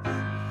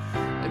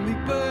 en mi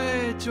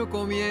pecho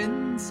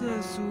comienza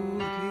a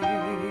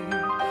surgir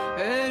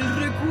el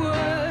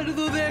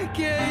recuerdo de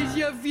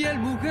aquella fiel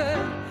mujer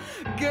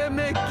que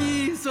me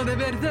quiso de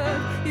verdad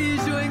y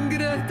yo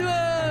ingrato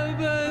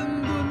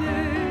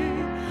abandoné.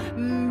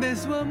 De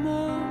su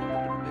amor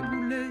me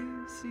burlé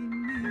sin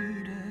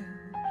mirar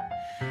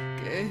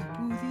que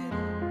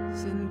pudiera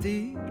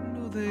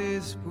sentirlo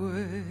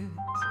después,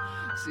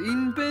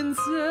 sin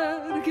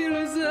pensar que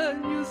los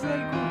años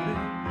al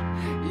correr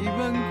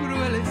iban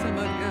crueles a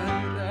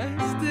amargar a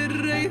este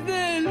rey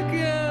del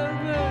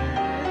cabaret.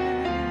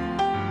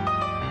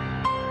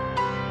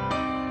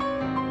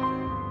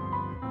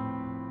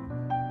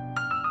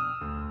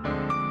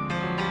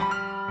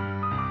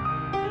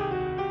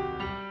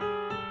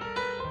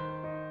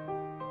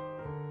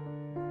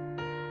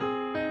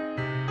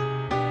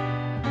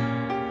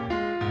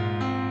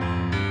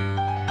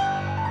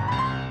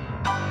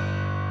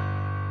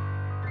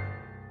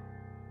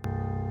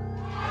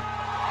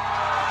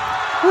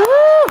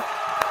 Woo!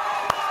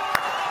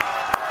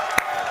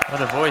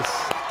 What a voice.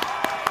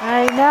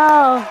 I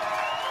know.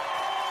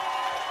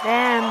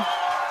 Damn.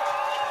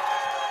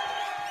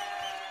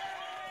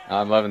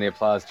 I'm loving the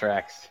applause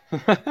tracks.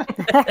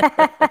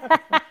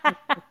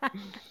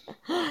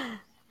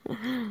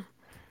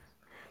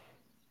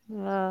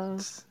 Wow,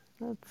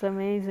 that's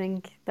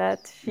amazing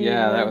that she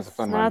Yeah, that was was a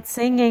fun not one.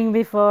 singing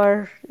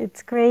before.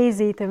 It's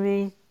crazy to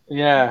me.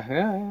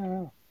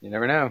 Yeah. You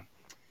never know.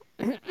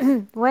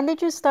 When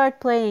did you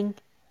start playing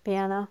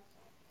piano?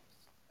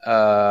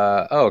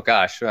 Oh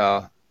gosh,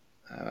 well,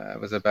 I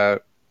was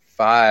about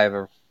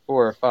 4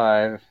 or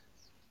 5.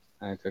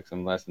 I took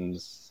some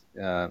lessons,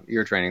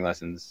 ear training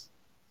lessons.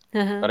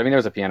 But I mean, there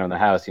was a piano in the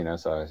house, so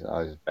I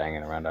was just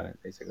banging around on it,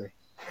 basically.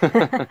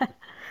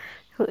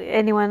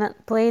 Anyone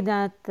played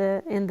that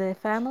in the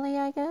family,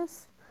 I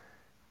guess?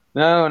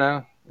 No.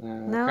 My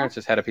No? parents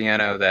just had a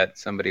piano that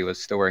somebody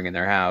was storing in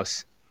their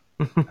house,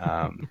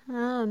 um,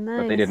 Oh,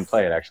 but they didn't nice.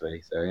 play it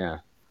actually. So yeah,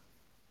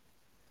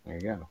 there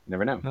you go. You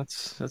never know.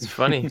 That's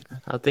funny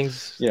how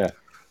things Yeah,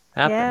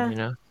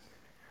 happen.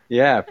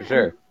 yeah, for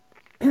sure.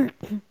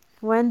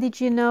 When did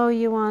you know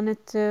you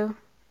wanted to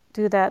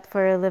do that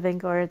for a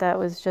living, or that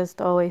was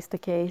just always the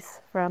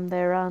case from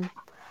there on?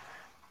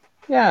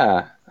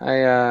 Yeah,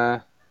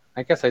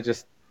 I guess I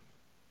just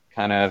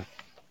kind of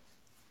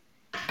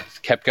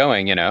kept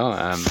going,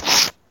 uh,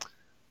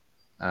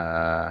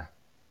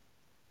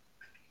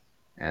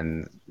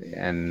 and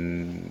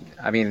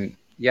I mean,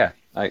 yeah,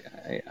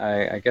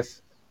 I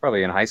guess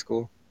probably in high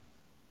school.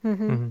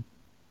 Mm-hmm.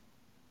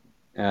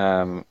 Hmm.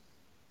 Um,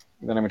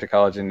 then I went to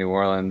college in New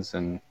Orleans,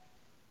 and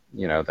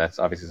that's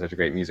obviously such a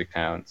great music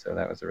town. So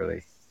that was a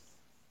really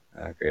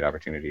great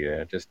opportunity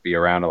to just be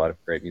around a lot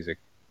of great music.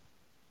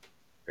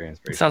 Very It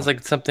inspirational. sounds like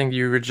it's something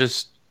you were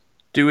just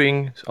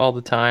doing all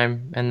the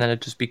time, and then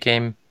it just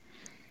became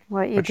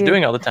What you what you're do.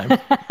 doing all the time.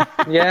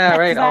 Yeah,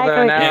 right.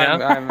 Although Exactly. now You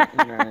know?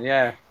 I'm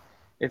yeah,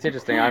 it's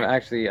interesting.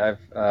 I've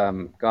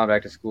gone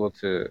back to school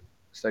to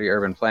study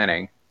urban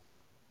planning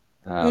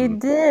You um,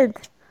 did.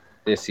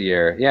 this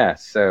year. Yeah,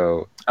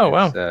 so Oh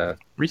it's wow,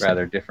 recent.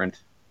 rather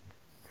different.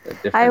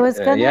 I was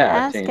gonna Yeah,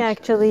 ask change.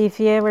 actually if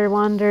you ever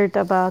wondered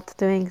about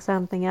doing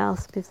something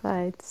else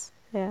besides,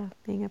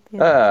 being a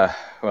pianist.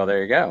 Well,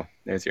 there you go.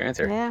 There's your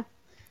answer. Yeah,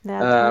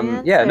 that's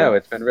my Yeah, answer. no,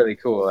 it's been really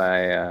cool.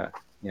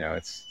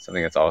 It's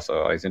something that's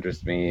also always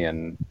interested me,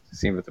 and it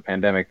seemed with the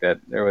pandemic that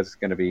there was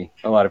going to be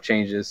a lot of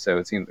changes, so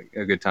it seemed like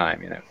a good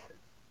time,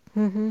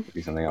 Mm-hmm. to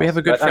do something We have else.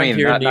 a good But I friend mean,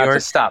 here in not New not to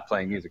York. stop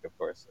playing music, of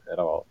course, at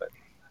all, but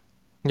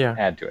Yeah,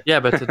 add to it. yeah,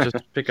 but to just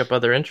pick up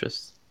other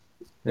interests.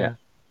 Yeah.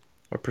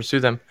 Or pursue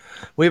them.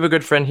 We have a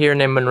good friend here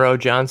named Monroe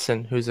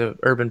Johnson, who's an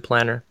urban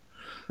planner.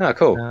 Oh,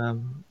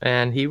 cool.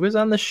 And he was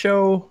on the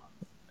show.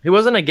 He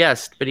wasn't a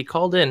guest, but he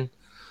called in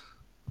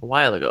a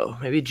while ago,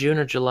 maybe June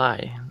or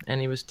July,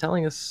 and he was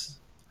telling us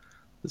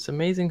this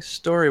amazing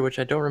story, which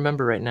I don't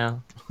remember right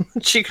now.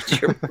 Could you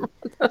remember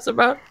what that's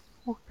about?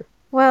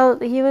 Well,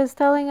 he was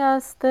telling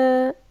us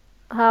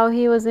how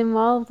he was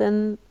involved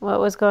in what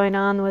was going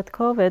on with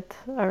COVID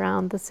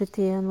around the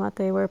city and what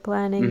they were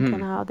planning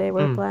and how they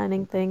were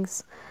planning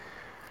things.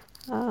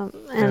 And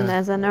Yeah.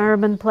 as an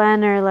urban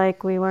planner,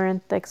 like we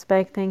weren't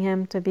expecting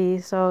him to be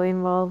so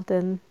involved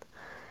in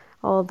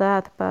all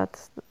that,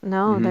 but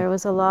no, there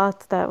was a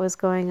lot that was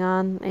going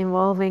on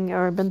involving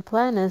urban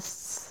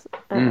planners.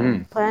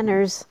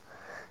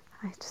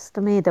 I just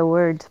made the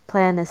word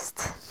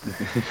planist.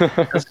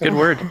 That's a good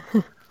word.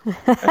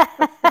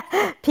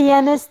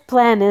 Pianist,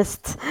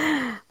 planist.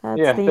 That's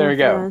Yeah, the there we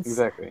go. influence.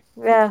 Exactly.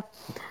 Yeah.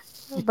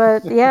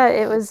 But yeah,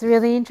 it was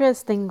really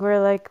interesting.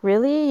 We're like,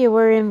 really? You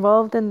were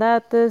involved in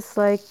that?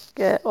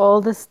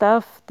 All the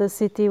stuff the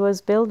city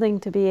was building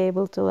to be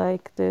able to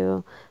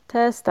do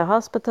tests, the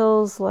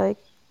hospitals,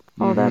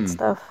 all that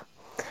stuff.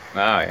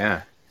 Wow,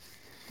 yeah.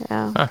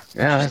 Yeah.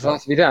 Yeah, there's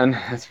lots to be done,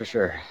 that's for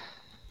sure.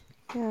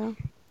 Yeah.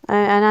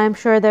 And I'm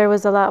sure there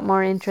was a lot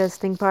more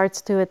interesting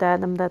parts to it,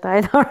 Adam, that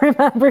I don't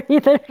remember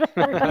either.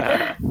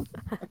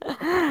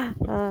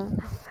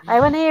 I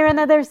want to hear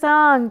another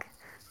song.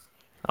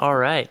 All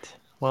right.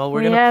 Well, we're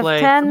We gonna have play.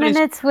 10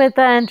 minutes with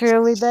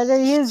Andrew. We better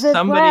use it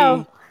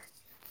well.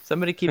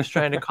 Somebody keeps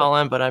trying to call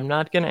in, but I'm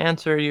not gonna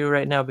answer you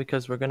right now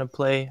because we're gonna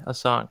play a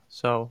song.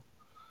 So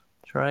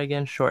try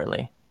again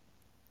shortly.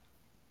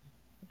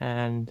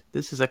 And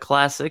this is a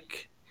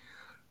classic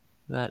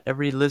that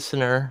every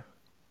listener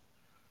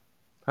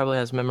probably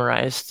has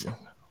memorized.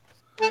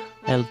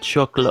 El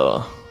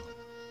Choclo.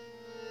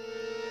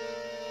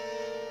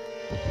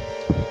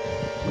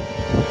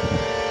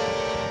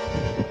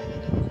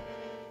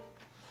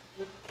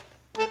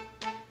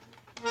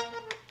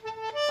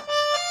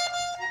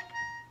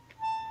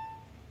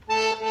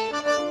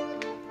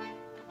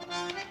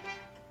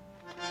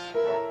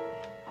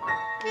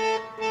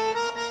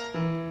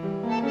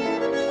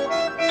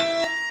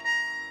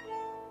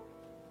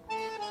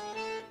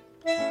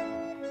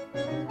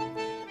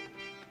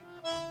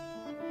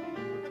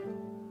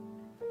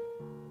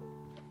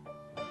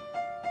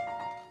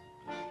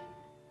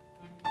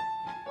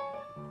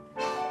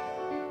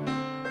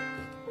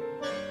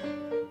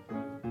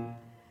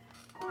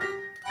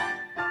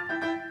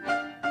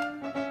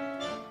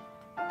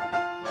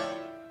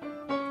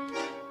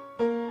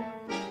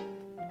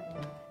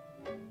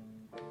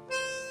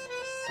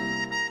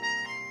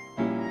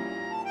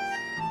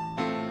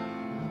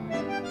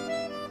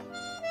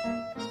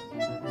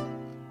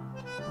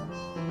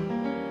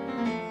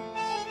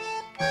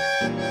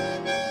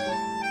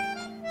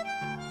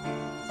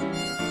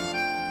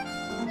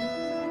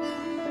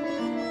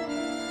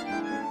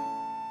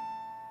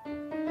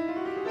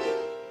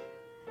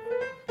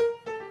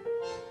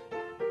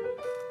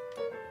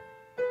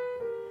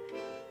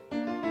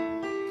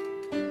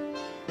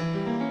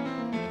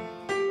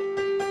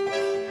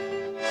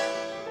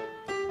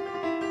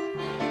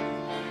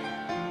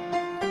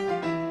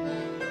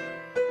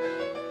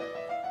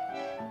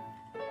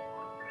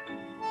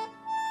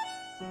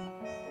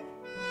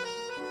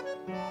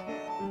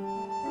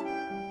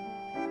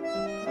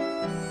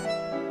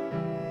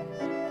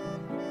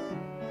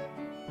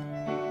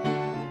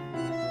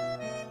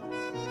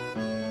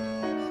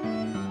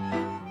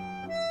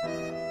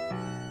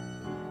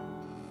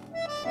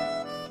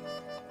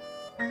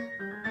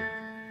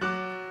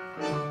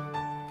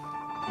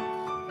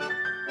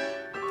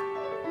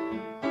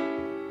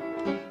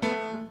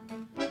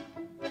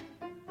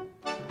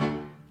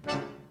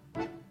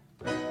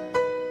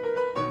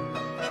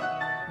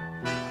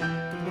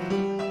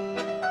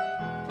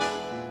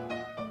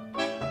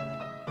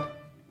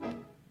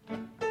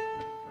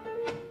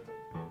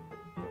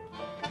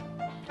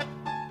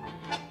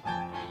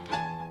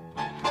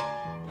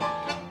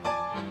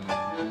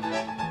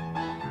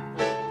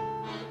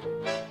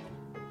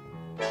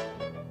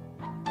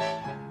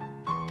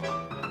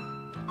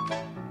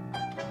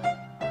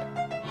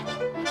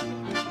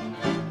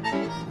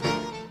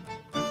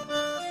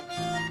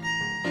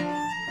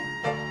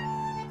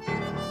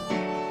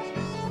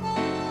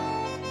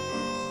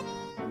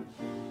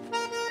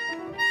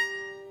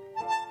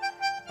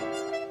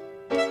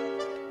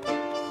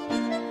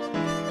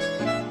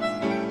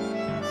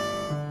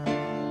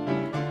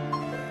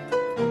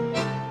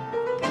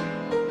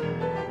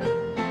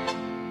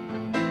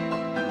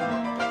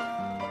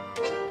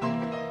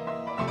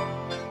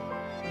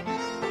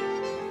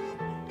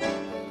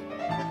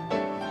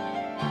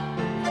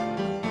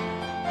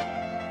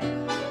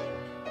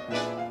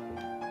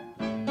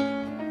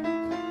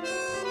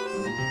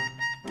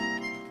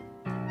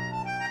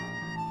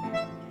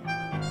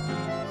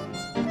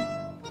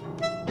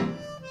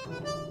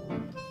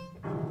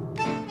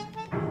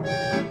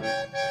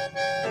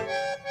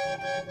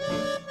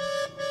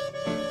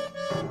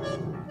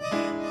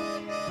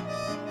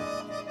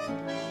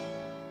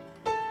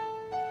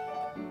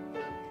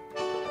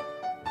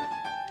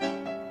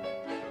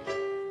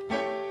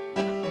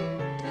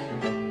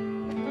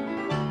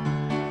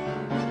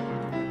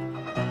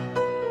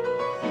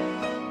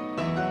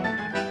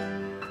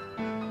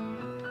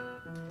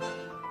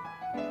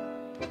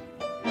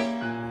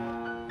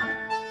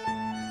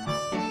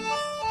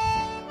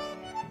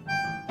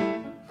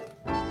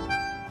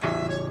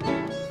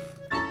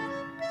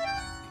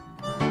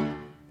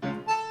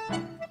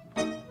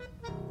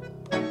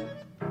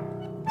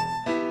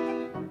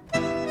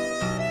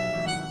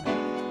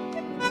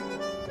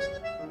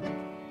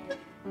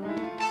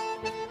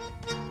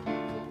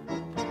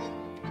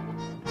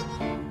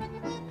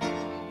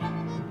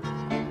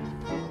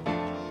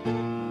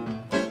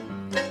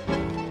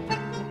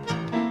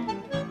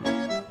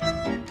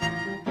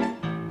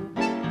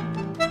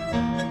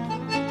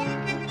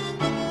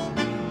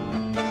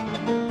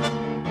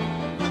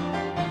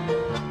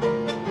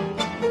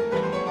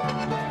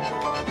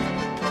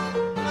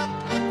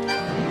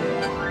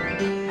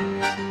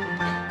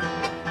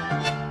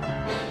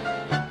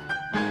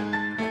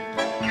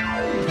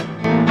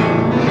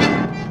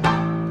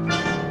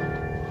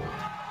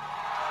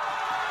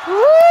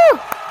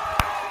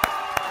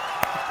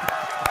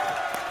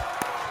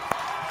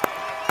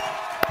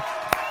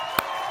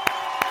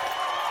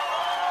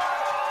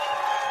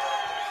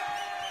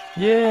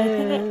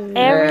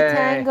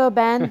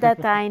 band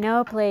that I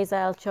know plays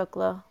El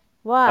Choclo.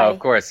 Why? Oh, of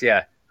course,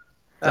 yeah.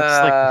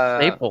 That's like a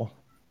staple.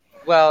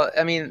 Well,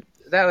 I mean,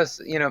 that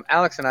was,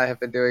 Alex and I have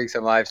been doing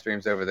some live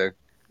streams over the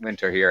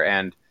winter here,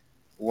 and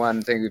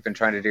one thing we've been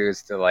trying to do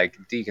is to like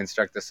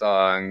deconstruct the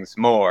songs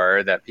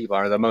more that people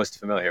are the most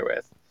familiar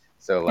with.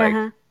 So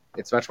like,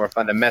 it's much more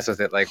fun to mess with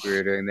it like we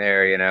were doing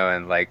there,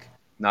 and like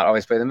not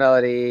always play the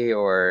melody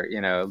or,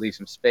 leave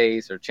some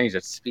space or change the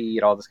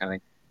speed, all this kind of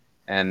thing.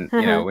 And,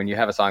 when you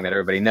have a song that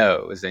everybody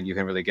knows, then you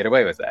can really get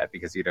away with that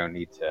because you don't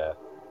need to,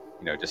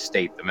 just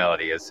state the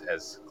melody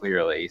as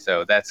clearly.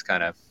 So that's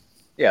kind of,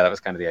 that was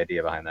kind of the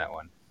idea behind that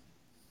one.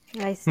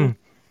 I see.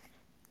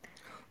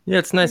 Yeah,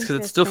 it's nice because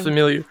it's still Interesting.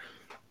 familiar.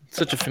 It's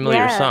such a familiar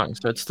Yeah. song,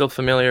 so it's still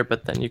familiar,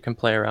 but then you can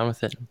play around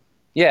with it.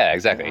 Yeah,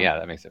 exactly. Yeah,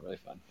 that makes it really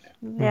fun. Yeah.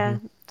 Yeah,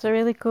 it's a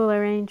really cool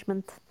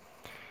arrangement.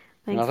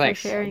 Thanks Well,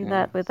 thanks. for sharing Yeah.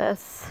 that with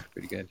us.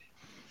 Pretty good.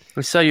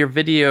 We saw your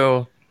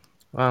video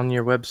on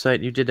your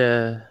website. You did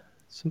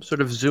some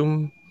sort of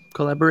Zoom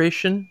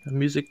collaboration, a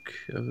music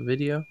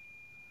video.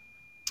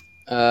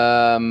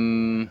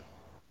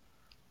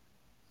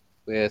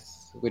 With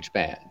which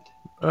band?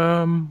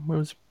 It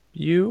was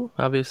you,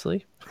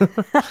 obviously.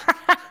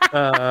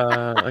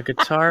 A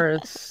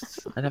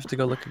guitarist. I'd have to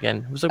go look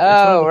again. It was like, it's one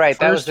of Oh, the right.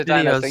 That was first the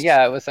Dino videos. thing.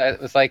 Yeah, it was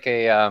like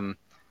a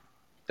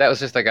that was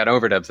just like an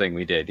overdub thing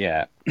we did.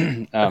 Yeah.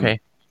 Okay.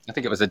 I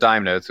think it was the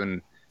Dime Notes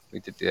when we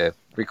did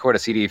record a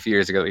CD a few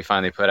years ago that we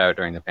finally put out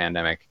during the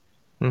pandemic.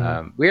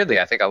 Mhm. Weirdly,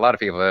 I think a lot of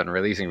people have been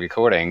releasing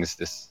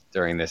recordings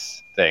during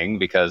this thing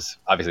because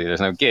obviously there's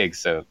no gigs,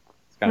 so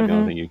it's kind of the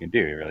only thing you can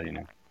do, really.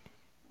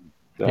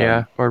 So,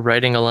 Yeah, or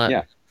writing a lot.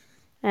 Yeah.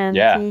 And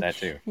Yeah, teach. that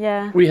too.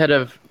 Yeah. We had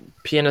a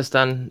pianist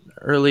on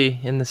early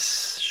in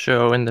this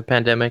show in the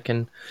pandemic,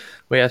 and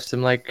we asked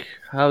him like,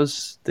 how are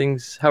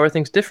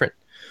things different?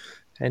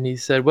 And he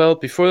said, well,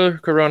 before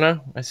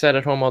Corona, I sat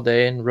at home all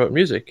day and wrote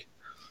music,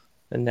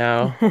 and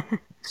now I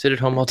sit at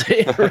home all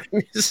day and write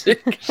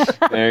music.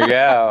 There you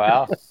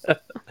go.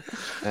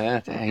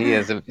 Well, he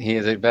is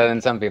better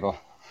than some people.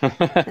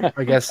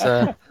 I guess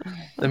the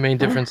main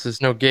difference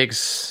is no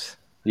gigs.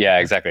 Yeah,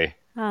 exactly.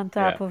 On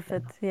top Yeah. of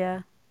it,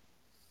 yeah.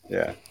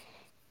 Yeah,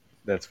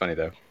 that's funny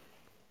though.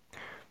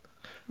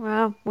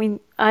 Well,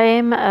 I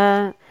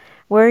am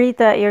worried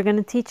that you're going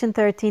to teach in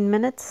 13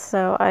 minutes,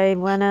 so I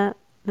want to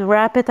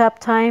wrap it up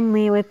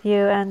timely with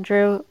you,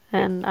 Andrew,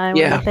 and I want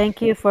Yeah. to thank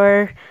you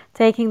for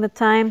taking the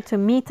time to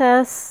meet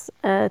us,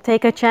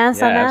 take a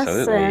chance on us,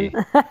 absolutely.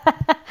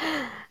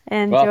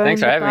 and Well, join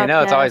thanks for the having me.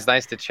 No, it's podcast. always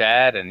nice to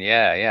chat, and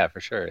yeah, for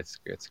sure. It's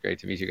great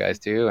to meet you guys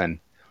too, and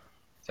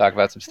talk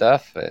about some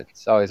stuff.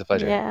 It's always a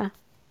pleasure. Yeah.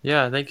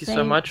 Yeah, thank you so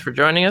Same. much for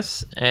joining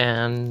us.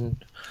 And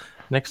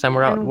next time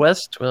we're out And-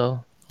 west,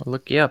 we'll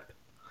look you up.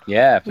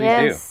 Yeah, please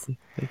Yes.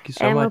 Thank you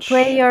so And much.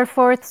 we'll play your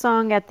fourth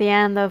song at the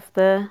end of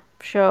the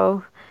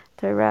show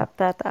to wrap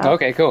that up. do.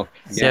 Okay, cool.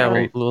 Yeah,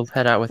 great. we'll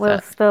head out with We'll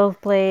that. still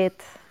play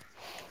it.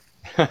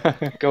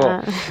 Cool.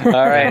 Uh,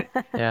 All right.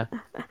 Yeah.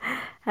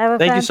 Have a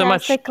Thank you so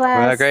much. fantastic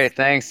class. Well, great.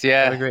 Thanks.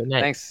 Yeah. Have a great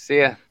night. Thanks. See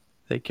ya.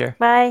 Take care.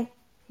 Bye.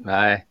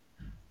 Bye.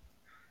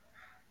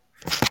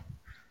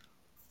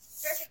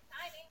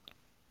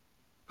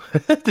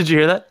 Did you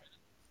hear that?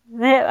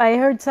 I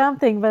heard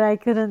something, but I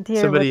couldn't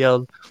hear. Somebody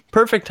yelled,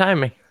 "Perfect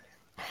timing!"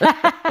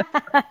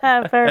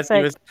 As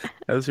he was, Perfect.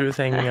 as he was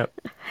hanging up.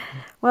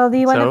 Well, do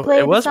you want to So, play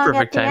it the was song at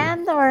perfect the timing.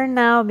 end or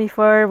now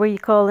before we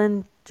call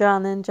in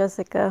John and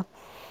Jessica?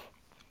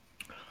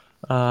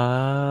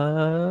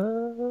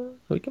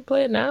 We can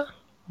play it now.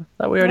 I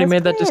thought we already Let's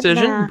made that play it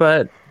decision, now.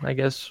 but I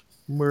guess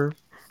we're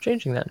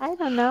changing that. I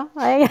don't know.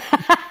 I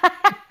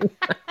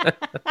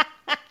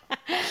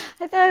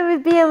thought it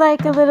would be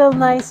like a little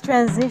nice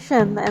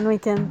transition, and we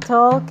can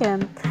talk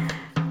and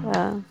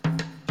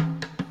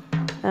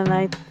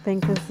I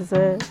think this is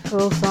a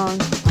cool song.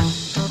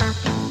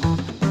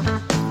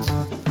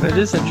 It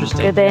is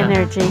interesting. Good yeah.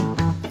 energy.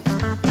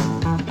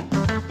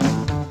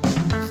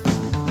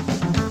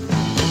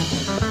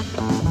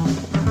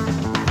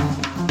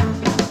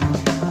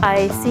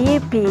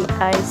 ICUP,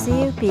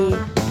 ICUP.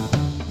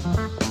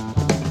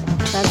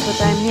 That's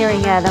what I'm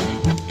hearing, Adam.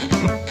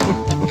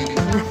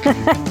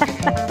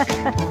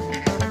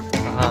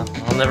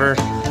 I'll never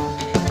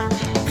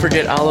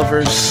forget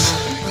Oliver's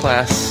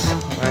class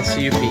on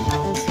ICUP.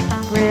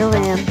 It's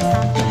brilliant.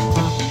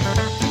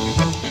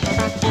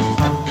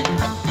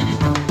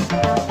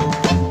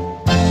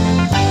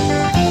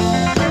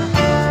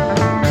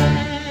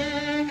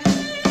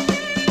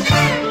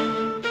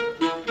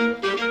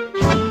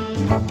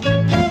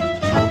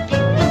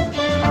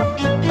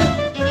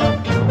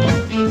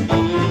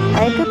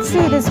 I could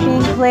see this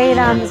being played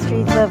on the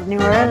streets of New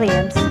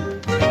Orleans.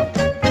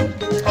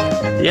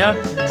 Yeah,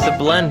 it's a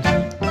blend.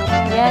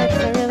 Yeah,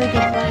 it's a really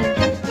good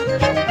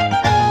blend.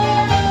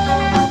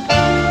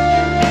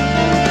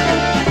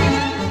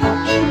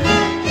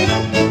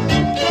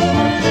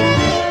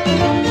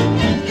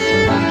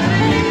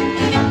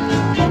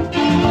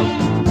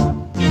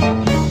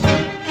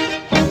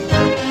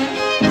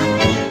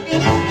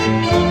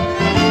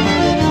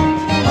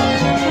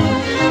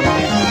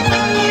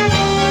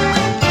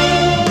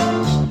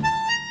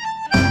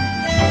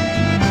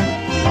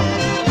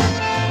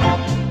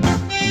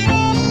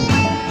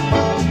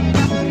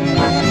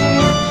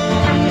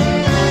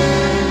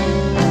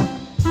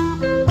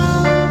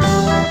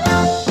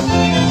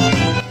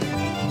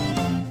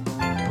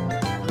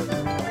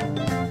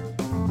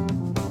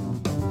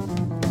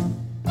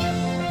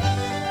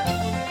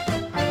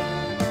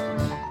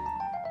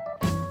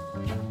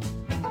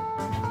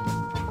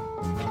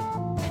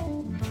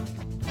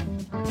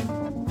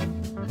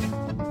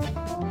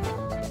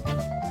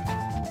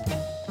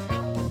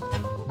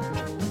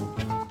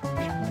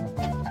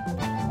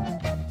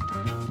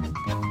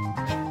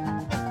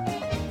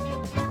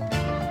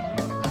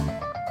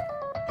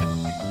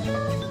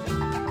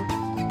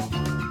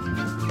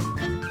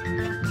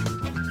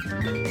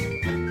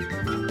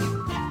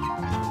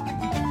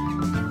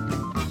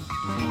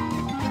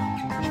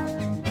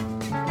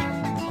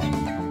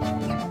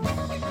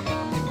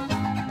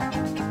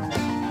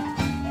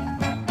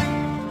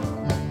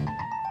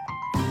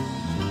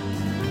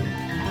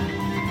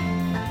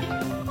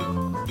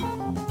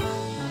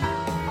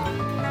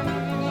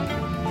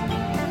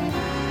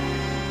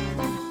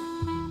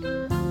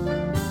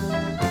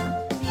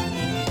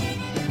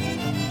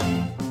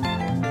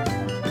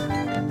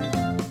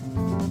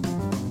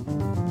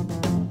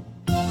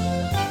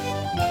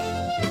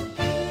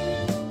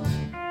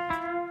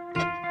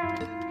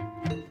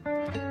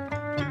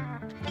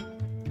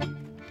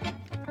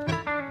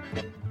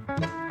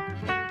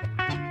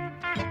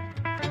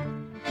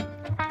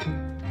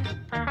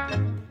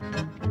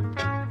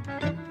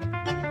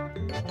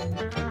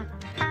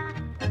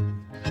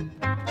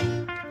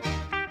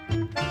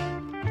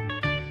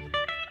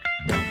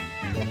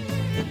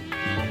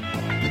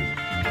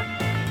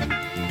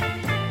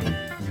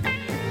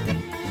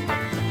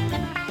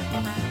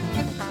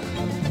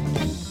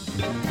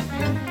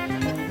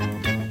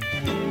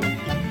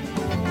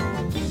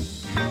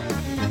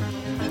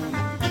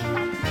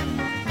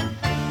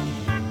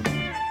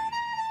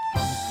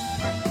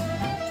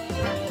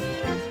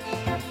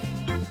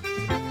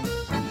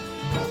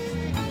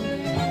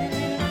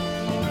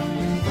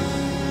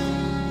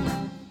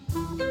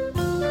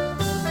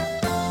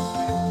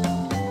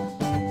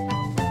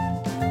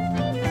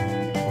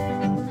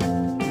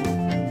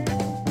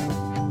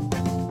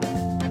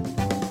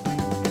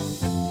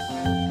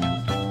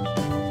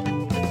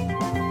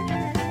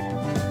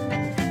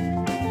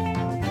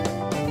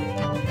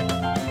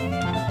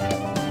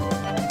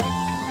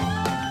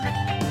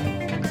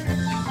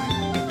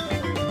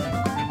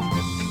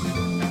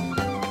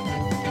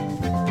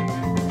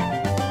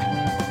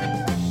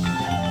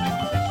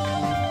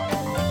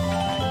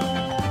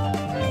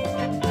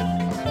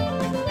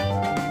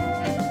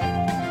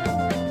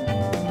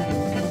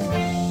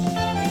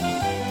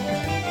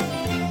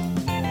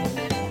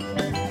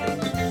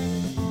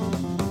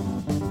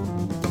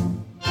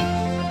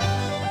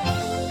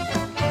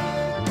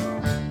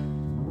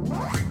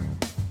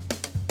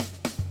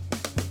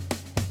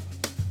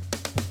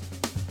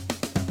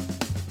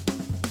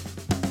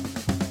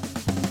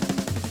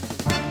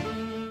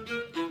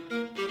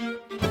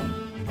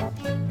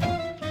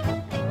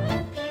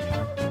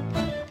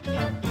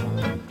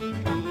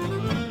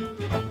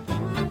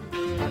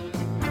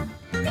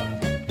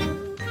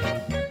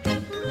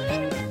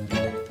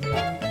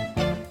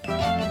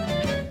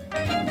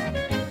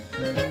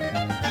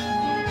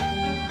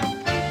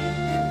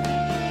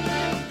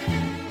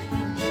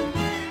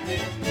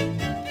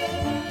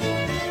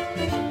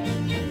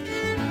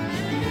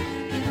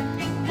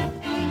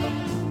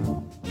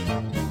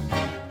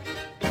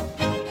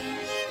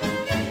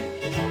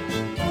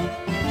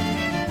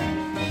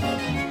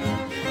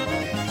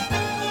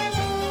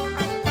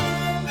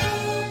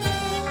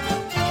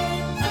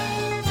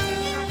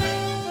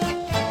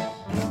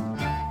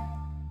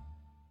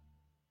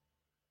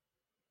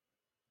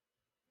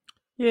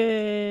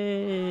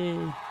 Yay!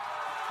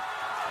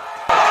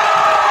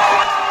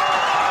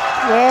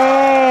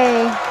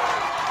 Yay!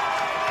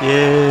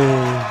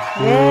 Yay!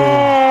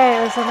 Yay!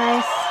 It was a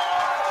nice.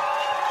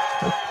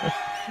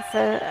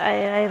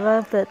 I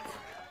loved it.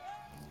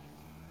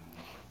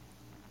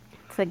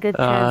 It's a good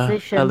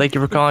transition. Thank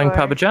you for calling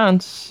before- Papa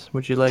John's.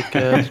 Would you like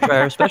to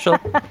try our special?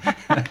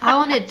 I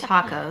wanted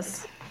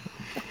tacos.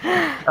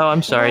 Oh,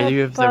 I'm sorry.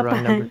 You have the Papa.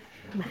 wrong number.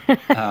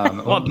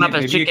 Well,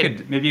 Papa's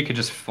chicken. maybe you could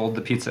just fold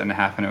the pizza in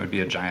half and it would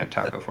be a giant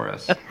taco for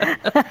us. With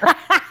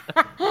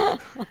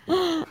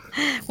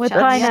Chuck,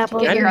 you have to pineapple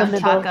get in your the own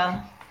middle.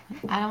 taco.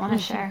 I don't want to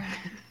share.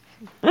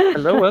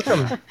 Hello,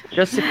 welcome.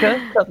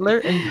 Jessica Cutler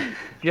and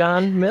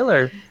John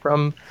Miller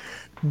from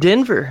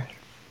Denver.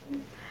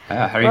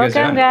 How are you guys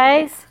Welcome, doing?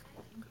 guys.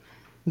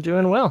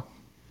 Doing well.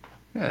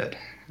 Good.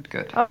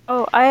 Good.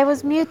 Oh, I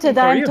was muted.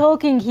 How are I'm you?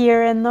 talking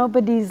here and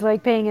nobody's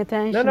like paying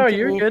attention. No, to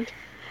you're me. good.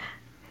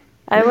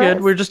 I You're good.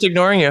 was. We're just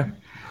ignoring you.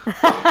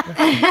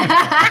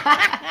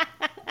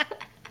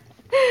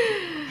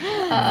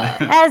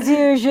 As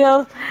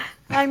usual.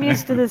 I'm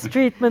used to this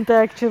treatment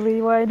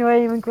actually. Why do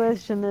I even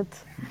question it?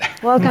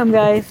 Welcome,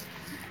 guys.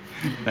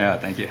 Yeah,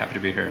 thank you. Happy to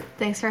be here.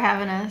 Thanks for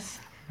having us.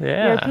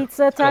 Yeah. Your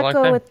pizza It's been a long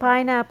taco time. with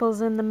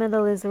pineapples in the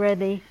middle is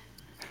ready.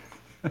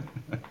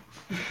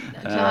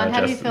 John, how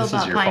do you Jess, feel this is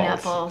about your fault.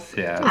 pineapples?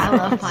 Yeah. I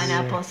love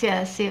pineapples.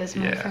 Yes, it was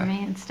meant Yeah. for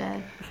me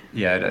instead.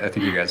 Yeah, I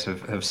think you guys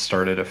have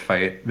started a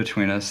fight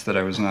between us that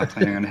I was not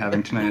planning on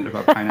having tonight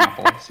about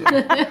pineapple. So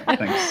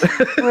thanks.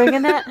 We're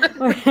gonna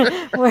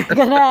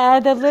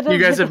add a little. You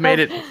guys bit have made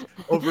of- it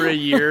over a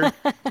year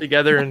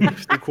together in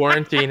the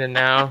quarantine, and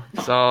now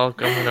it's all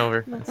coming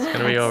over. It's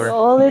gonna be over.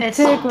 All it It's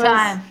took was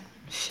time.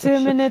 2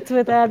 minutes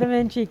with Adam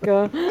and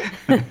Chico.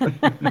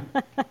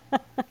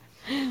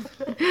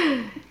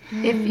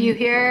 If you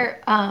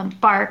hear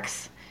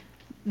barks,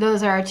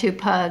 those are our two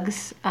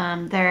pugs.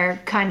 They're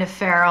kind of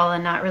feral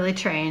and not really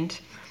trained.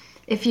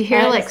 If you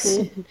hear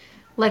Fancy.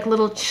 like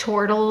little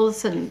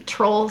chortles and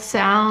troll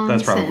sounds,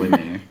 That's probably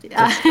and- me.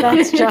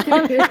 That's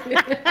John.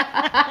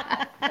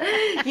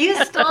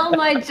 You stole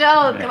my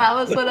joke. That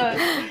was what I.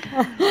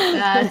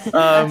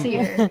 That's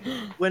here.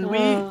 When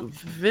we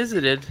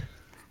visited,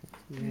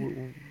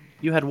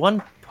 you had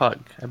one pug,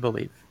 I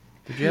believe.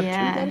 Did you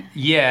have two?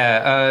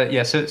 Yeah.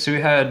 Yeah. So we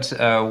had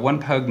one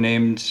pug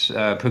named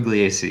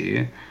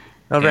Pugliese.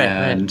 Oh,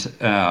 right,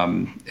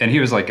 And he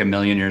was like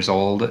 1,000,000 years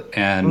old,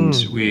 and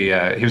he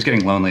was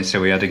getting lonely, so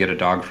we had to get a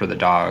dog for the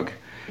dog.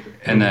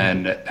 And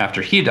then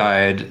after he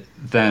died,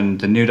 then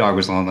the new dog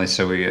was lonely,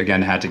 so we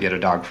again had to get a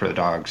dog for the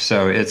dog.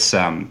 So it's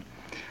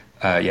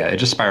it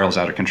just spirals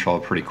out of control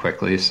pretty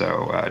quickly.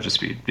 So just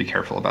be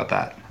careful about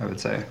that, I would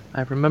say.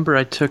 I remember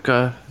I took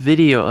a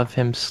video of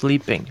him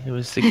sleeping. It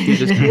was the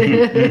cutest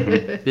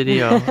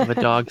video of a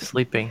dog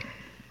sleeping.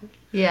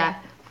 Yeah.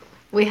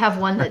 We have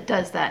one that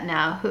does that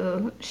now,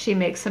 who she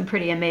makes some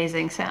pretty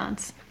amazing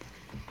sounds.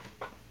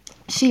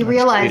 She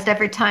realized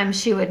every time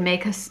she would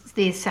make us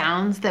these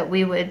sounds that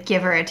we would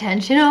give her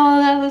attention. Oh,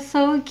 that was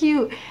so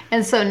cute.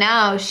 And so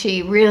now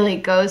she really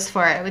goes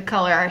for it. We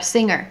call her our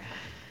singer.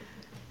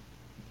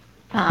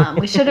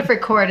 We should have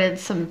recorded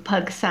some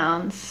pug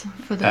sounds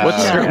for the What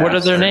show. are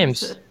their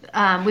names?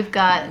 We've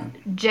got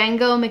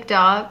Django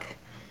McDog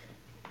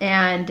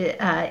and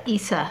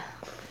Issa.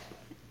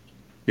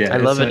 Yeah, I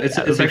love it. It's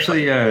It'll be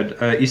actually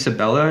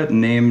Isabella,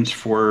 named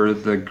for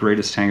the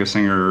greatest tango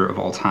singer of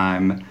all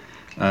time,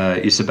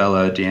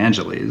 Isabella De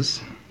Angelis.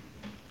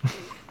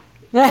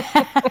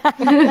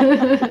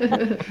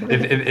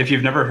 if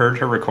you've never heard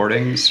her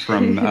recordings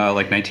from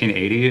like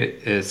 1980,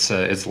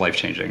 it's life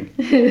changing.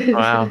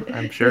 Wow,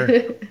 I'm sure.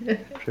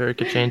 Sure, it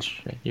could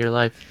change your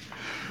life.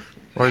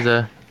 Or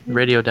the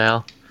radio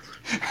dial.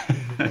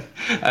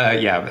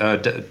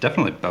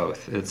 Definitely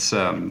both. It's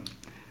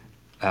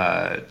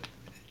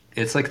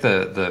like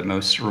the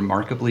most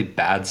remarkably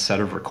bad set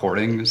of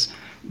recordings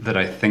that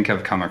I think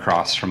I've come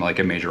across from like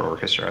a major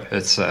orchestra.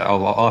 It's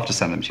I'll have to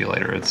send them to you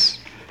later.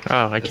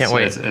 Oh, I can't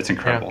wait. It's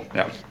incredible.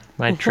 Yeah.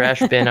 My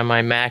trash bin on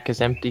my Mac is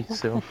empty,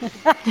 so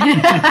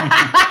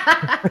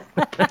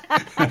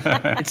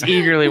it's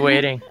eagerly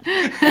waiting.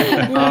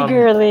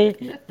 Eagerly.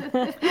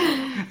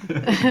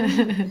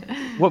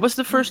 What was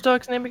the first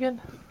dog's name again?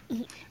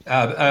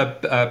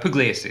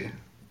 Pugliese.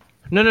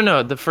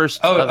 No. The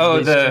first.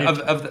 Of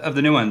these-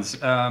 the new ones.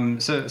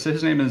 So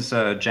his name is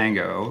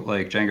Django,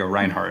 like Django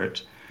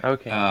Reinhardt.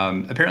 Okay.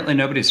 Apparently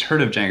nobody's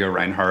heard of Django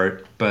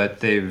Reinhardt, but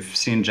they've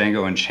seen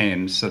Django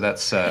Unchained, so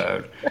that's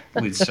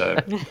leads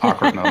to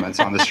awkward moments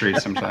on the street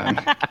sometimes.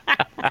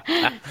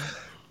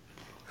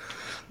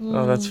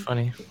 Oh, that's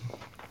funny.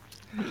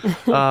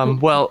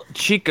 Well,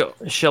 Chico,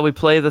 shall we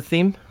play the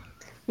theme?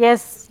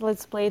 Yes,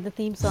 let's play the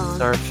theme song.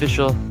 It's our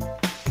official.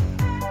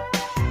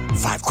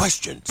 5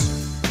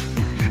 questions.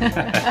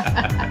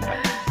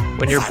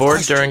 When you're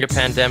bored during a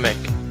pandemic,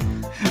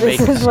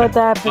 This is what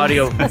happens.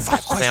 audio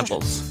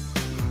samples.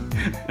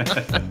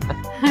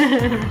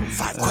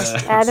 5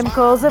 questions. Adam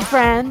calls a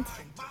friend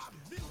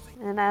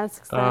and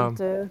asks them Um,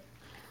 to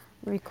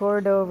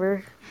record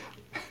over.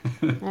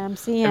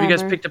 MC Have you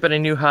guys Hammer. picked up any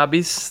new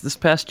hobbies this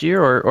past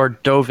year, or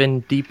dove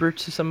in deeper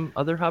to some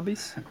other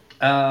hobbies?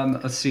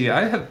 Let's see.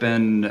 I have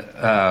been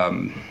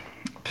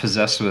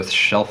possessed with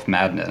shelf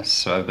madness,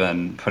 so I've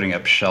been putting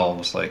up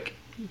shelves like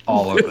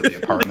all over the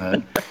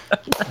apartment.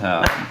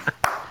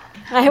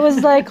 I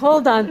was like,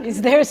 hold on,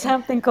 is there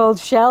something called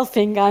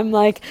shelving? I'm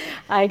like,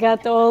 I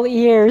got all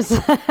ears.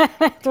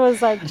 It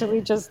was actually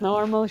just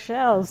normal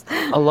shelves.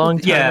 A long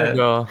time Yeah.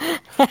 ago,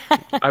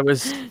 I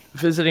was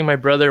visiting my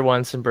brother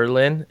once in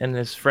Berlin, and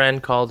his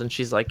friend called, and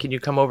she's like, "Can you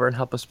come over and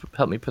help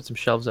me put some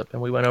shelves up?"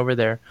 And we went over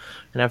there,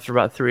 and after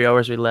about 3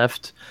 hours, we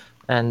left,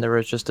 and there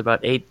was just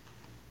about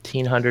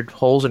 1,800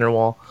 holes in her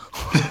wall.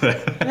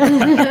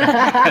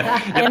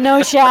 And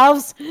no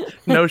shelves.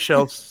 No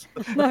shelves.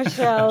 No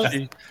shelves.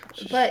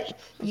 But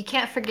you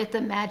can't forget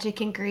the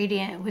magic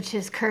ingredient, which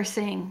is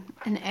cursing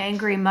and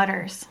angry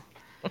mutters.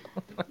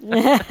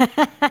 That's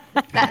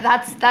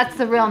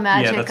the real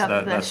magic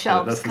of the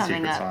shelves that's the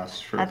coming secret up.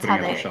 sauce for That's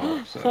putting how up they.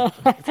 shelves. So.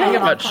 That's how it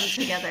all about comes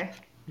together.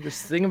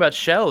 This thing about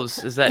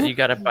shelves is that you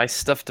gotta buy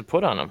stuff to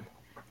put on them.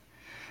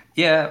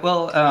 Yeah,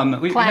 well,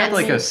 we had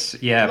like Plants.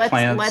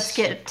 plants. Let's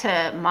get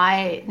to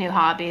my new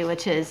hobby,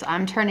 which is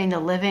I'm turning the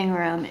living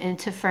room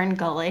into Fern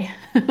Gully.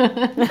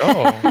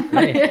 Oh,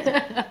 nice.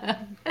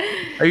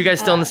 Are you guys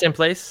still in the same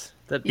place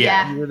that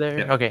Yeah. you were there?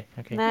 Yeah. Okay.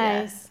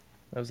 Nice.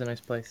 That was a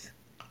nice place.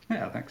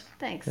 Yeah, thanks.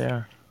 Thanks.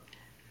 Yeah.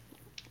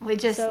 We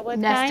just So what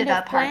nested kind of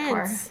up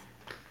hardcore.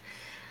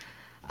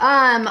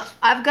 plants?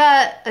 I've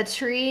got a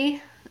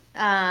tree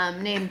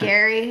named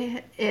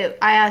Gary.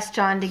 I asked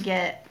John to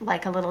get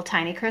like a little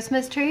tiny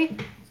Christmas tree,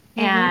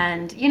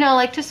 and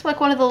like just like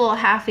one of the little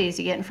halfies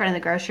you get in front of the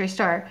grocery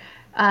store.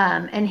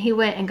 And he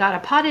went and got a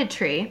potted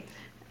tree,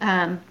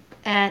 and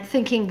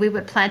thinking we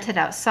would plant it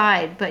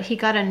outside, but he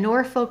got a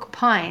Norfolk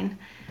pine.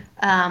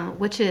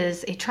 Which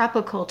is a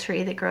tropical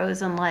tree that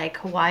grows in like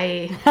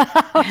Hawaii,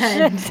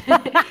 and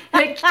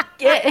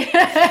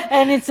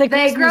And it's a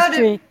They grow Christmas to-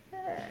 tree.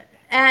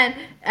 and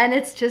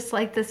it's just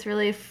like this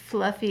really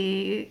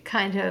fluffy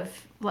kind of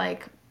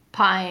like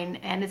pine,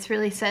 and it's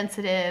really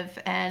sensitive,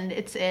 and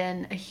it's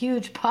in a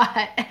huge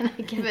pot, and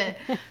I give it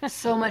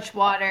so much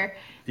water.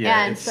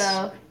 Yeah, And it's-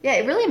 so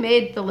it really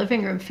made the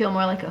living room feel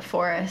more like a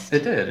forest.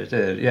 It did.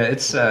 Yeah,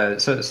 it's so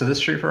this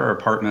tree for our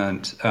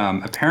apartment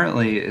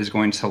apparently is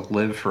going to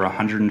live for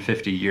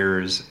 150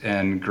 years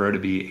and grow to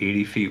be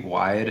 80 feet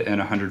wide and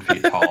 100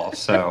 feet tall.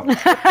 So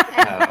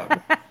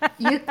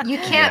You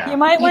can't You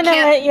might want to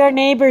can't- let your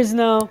neighbors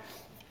know.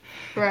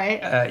 right,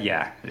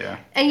 yeah.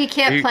 and you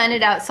can't Are you- plant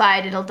it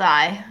outside; it'll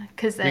die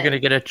because You're gonna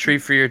get a tree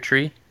for your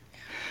tree?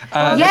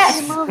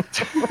 yes.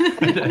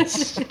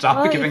 Stop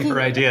Well, giving if you-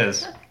 her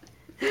ideas.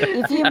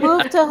 If you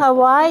move to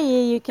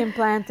Hawaii, you can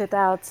plant it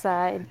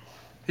outside.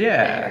 There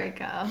Yeah. we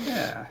go.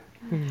 Yeah.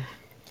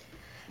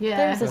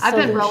 Yeah, There's a I've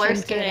been roller solution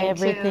to skating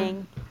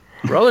everything.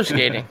 Roller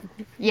skating.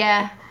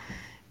 Yeah.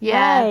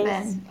 Yeah.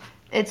 Nice.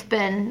 It's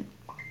been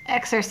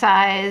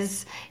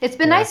exercise. It's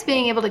been nice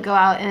being able to go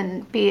out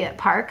and be at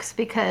parks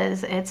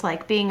because it's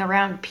like being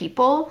around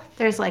people.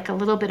 There's like a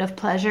little bit of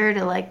pleasure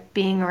to like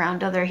being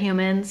around other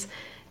humans.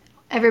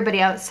 Everybody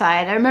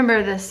outside. I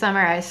remember this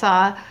summer I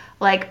saw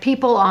like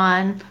people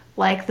on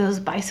like those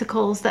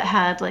bicycles that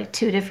had like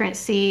 2 different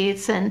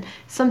seats and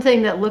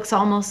something that looks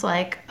almost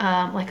like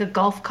a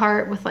golf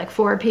cart with like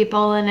 4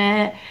 people in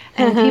it,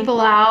 and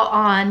people out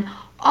on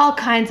all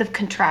kinds of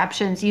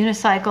contraptions,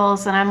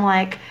 unicycles, and I'm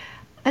like,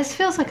 this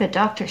feels like a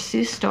Dr.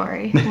 Seuss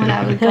story when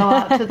I would go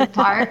out to the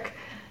park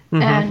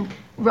and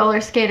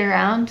roller skate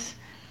around.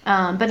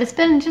 But it's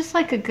been just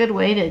like a good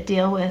way to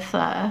deal with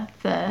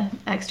the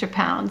extra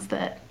pounds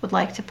that would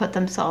like to put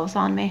themselves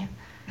on me.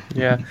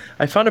 Yeah.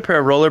 I found a pair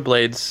of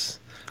rollerblades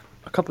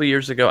a couple of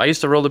years ago. I used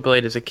to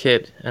rollerblade as a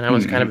kid, and I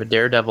was kind of a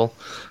daredevil.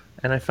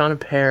 And I found a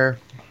pair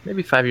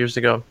maybe 5 years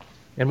ago,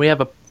 and we have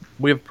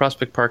a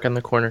Prospect Park on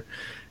the corner,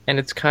 and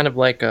it's kind of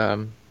like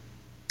a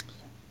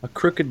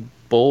crooked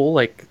bowl.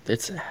 Like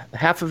it's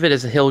half of it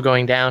is a hill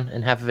going down,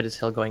 and half of it is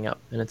hill going up,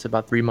 and it's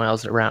about 3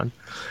 miles around.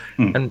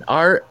 And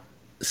our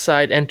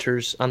side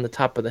enters on the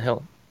top of the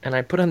hill, and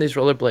I put on these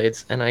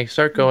rollerblades, and I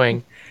start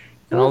going,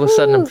 and all of a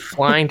sudden I'm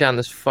flying down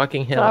this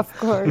fucking hill. Of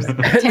course.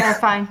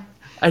 Terrifying.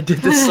 I did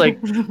this like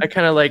I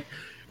kind of like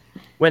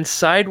went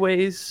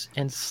sideways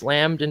and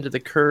slammed into the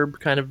curb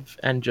kind of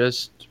and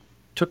just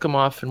took them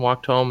off and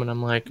walked home, and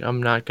I'm like,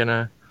 I'm not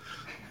gonna.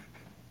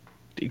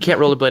 You can't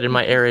rollerblade in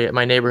my area,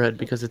 my neighborhood,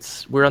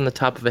 because we're on the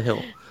top of a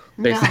hill.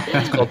 Basically,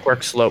 it's called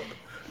Park Slope,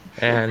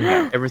 and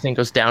everything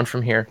goes down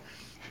from here.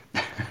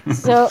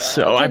 So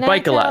I can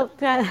bike a lot.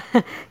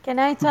 Can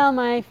I tell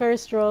my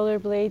first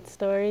rollerblade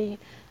story,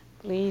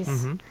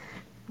 please?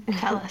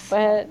 Tell us.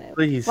 But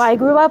Please. well, I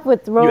grew up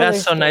with roller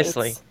asked so skates.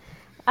 nicely.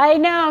 I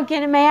know.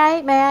 May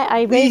I?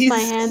 I raised my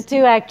Please. hand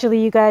too.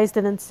 Actually, you guys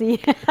didn't see.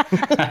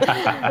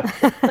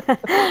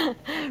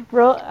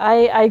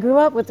 I grew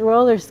up with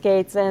roller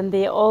skates, and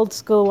the old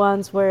school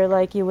ones where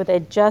like you would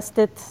adjust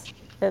it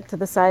to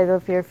the side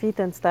of your feet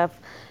and stuff.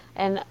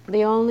 And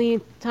the only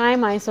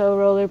time I saw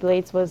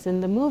rollerblades was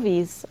in the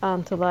movies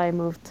until I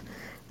moved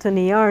to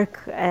New York,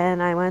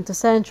 and I went to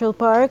Central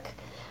Park.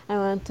 I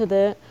went to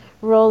the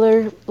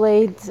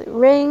rollerblade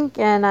rink,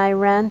 and I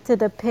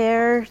rented a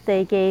pair.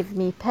 They gave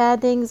me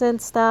paddings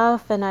and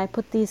stuff, and I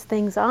put these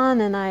things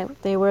on, and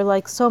they were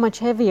like so much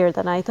heavier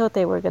than I thought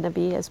they were going to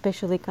be,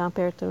 especially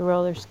compared to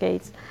roller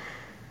skates.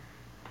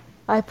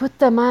 I put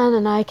them on,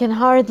 and I can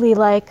hardly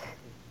like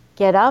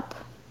get up.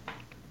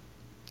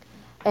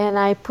 And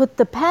I put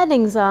the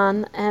paddings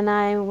on, and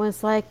I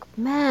was like,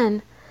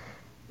 man,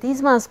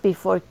 these must be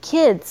for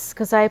kids,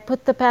 because I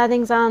put the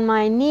paddings on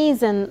my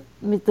knees, and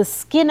the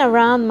skin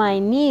around my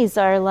knees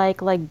are like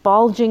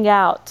bulging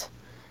out,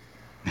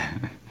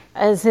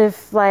 as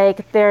if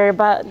like they're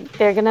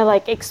gonna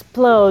like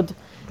explode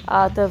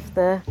out of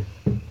the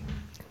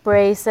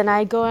brace. And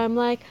I'm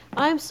like,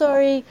 I'm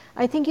sorry,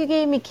 I think you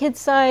gave me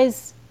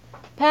kid-size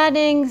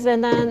paddings.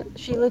 And then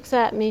she looks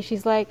at me,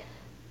 she's like,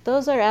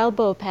 those are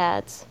elbow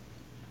pads.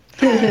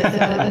 I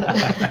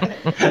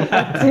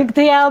took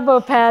the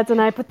elbow pads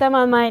and I put them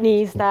on my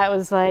knees. That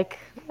was like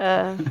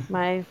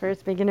my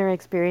first beginner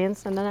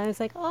experience. And then I was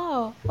like,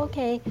 oh,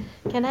 okay,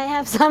 can I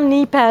have some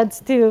knee pads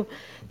too?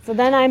 So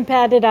then I'm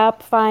padded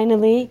up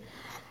finally,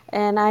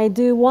 and I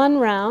do one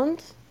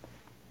round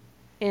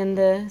in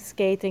the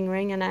skating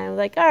ring, and I'm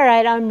like, all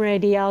right, I'm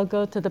ready, I'll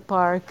go to the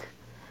park.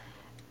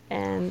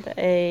 And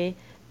a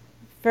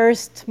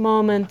first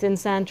moment in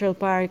Central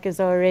Park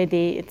is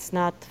already, it's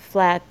not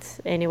flat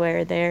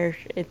anywhere there.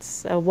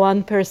 It's a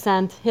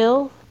 1%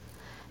 hill,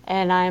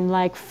 and I'm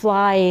like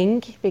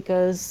flying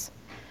because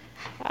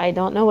I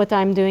don't know what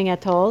I'm doing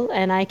at all,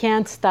 and I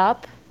can't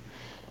stop.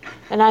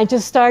 And I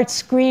just start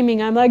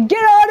screaming. I'm like,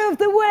 get out of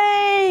the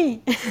way!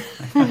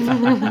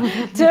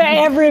 To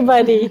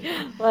everybody.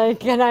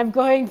 Like, and I'm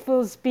going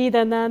full speed,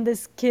 and then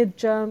this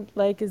kid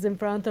is in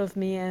front of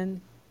me, and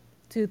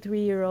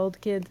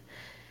 2-3-year-old kid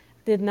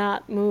did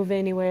not move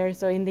anywhere.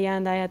 So in the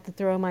end, I had to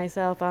throw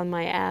myself on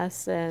my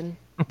ass, and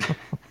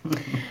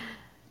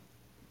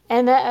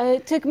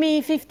it took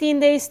me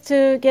 15 days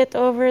to get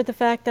over the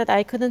fact that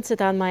I couldn't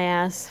sit on my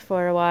ass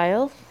for a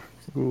while.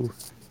 Ooh.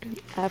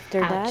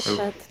 After that,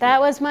 but that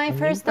was my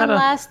first and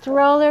last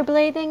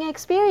rollerblading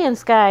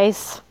experience,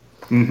 guys.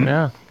 Mm-hmm.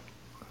 Yeah.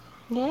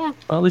 Yeah.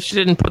 Well, at least you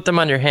didn't put them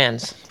on your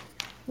hands.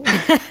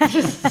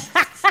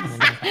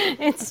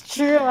 It's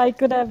true. I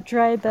could have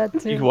tried that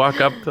too. You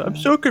walk up. I'm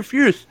so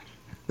confused.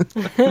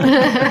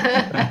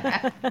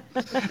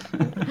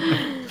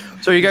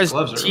 So, are you guys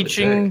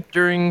teaching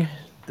during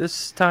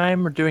this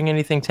time, or doing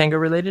anything tango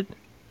related?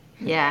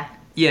 Yeah.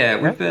 Yeah,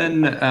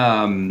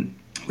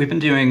 we've been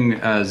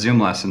doing Zoom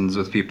lessons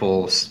with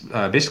people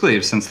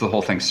basically since the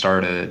whole thing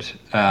started,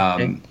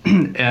 and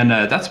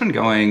that's been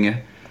going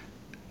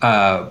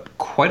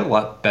quite a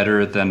lot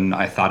better than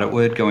I thought it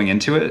would going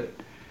into it.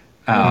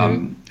 I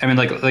mean,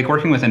 like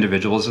working with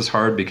individuals is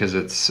hard because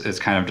it's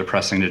kind of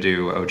depressing to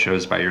do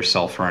ochos by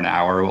yourself for an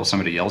hour while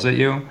somebody yells at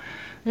you.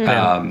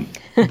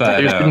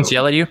 But your students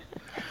yell at you?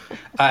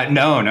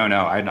 No.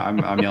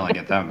 I'm yelling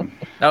at them.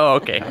 Oh,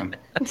 okay.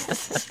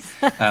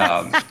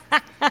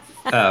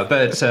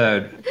 But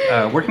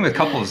working with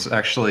couples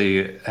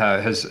actually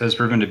has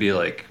proven to be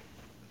like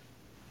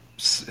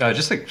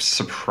just like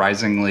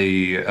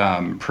surprisingly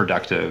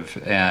productive,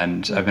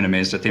 and I've been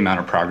amazed at the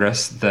amount of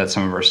progress that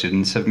some of our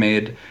students have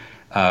made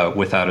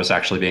without us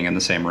actually being in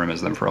the same room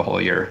as them for a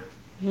whole year.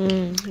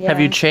 Yeah. Have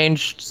you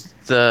changed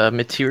the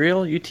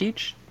material you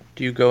teach?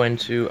 Do you go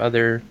into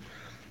other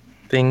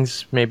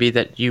things maybe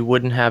that you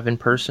wouldn't have in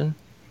person?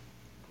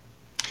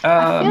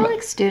 I feel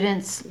like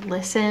students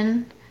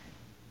listen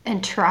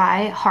and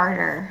try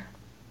harder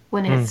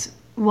when it's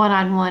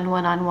one-on-one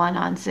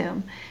on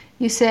Zoom.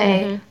 You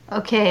say,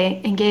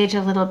 okay, engage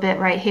a little bit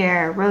right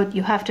here.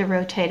 You have to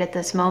rotate at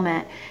this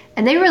moment.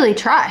 And they really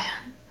try.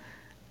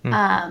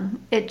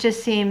 It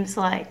just seems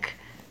like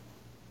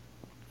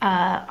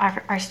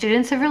our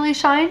students have really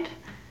shined.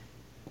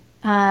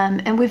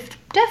 And we've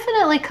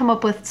definitely come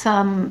up with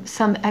some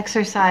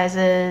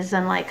exercises,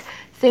 and like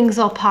things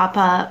will pop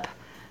up.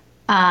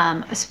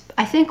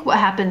 I think what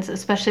happens,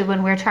 especially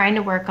when we're trying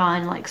to work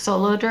on like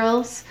solo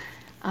drills,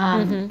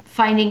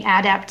 finding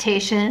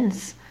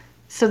adaptations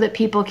so that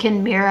people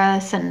can mirror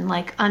us and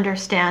like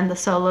understand the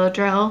solo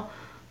drill.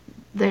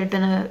 There have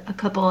been a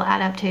couple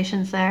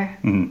adaptations there.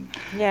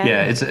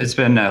 Yeah, it's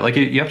been like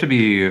you have to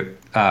be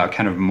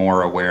kind of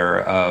more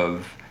aware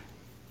of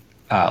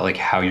like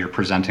how you're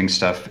presenting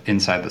stuff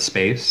inside the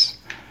space.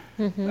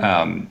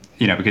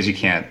 Because you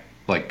can't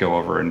like go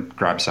over and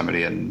grab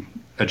somebody and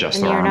adjust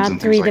and their you're arms not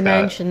and things like that.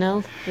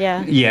 three-dimensional.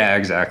 Yeah. Yeah,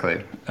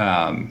 exactly.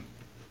 And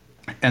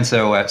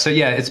so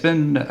yeah, it's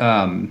been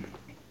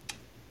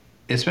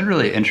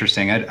really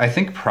interesting. I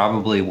think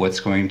probably what's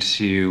going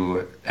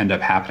to end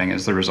up happening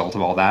as the result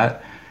of all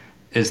that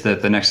is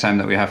that the next time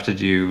that we have to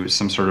do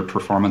some sort of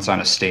performance on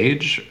a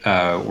stage,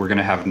 we're going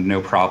to have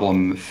no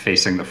problem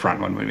facing the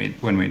front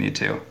when we need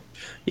to.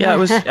 Yeah,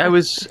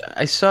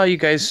 I saw you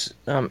guys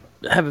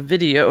have a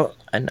video,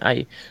 and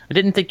I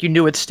didn't think you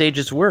knew what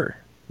stages were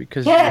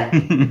because you're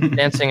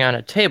dancing on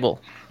a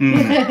table. Oh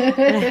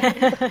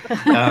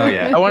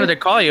yeah. I wanted to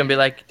call you and be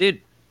like,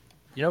 dude,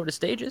 you know what a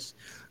stage is?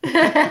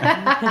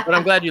 But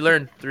I'm glad you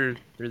learned through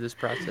this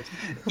process.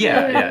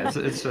 Yeah.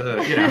 It's you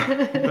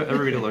know,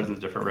 everybody learns in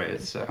different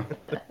ways. So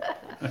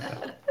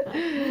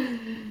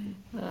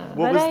What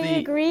But was I the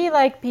agree,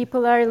 like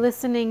people are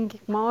listening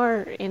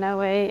more in a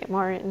way,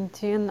 more in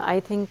tune. I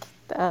think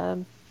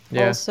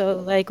Yeah. also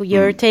like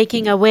you're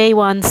taking away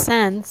one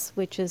sense,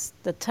 which is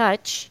the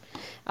touch,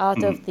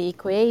 out of the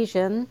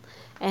equation,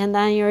 and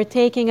then you're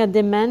taking a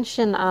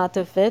dimension out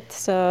of it.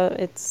 So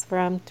it's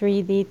from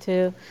 3D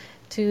to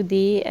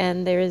 2D,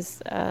 and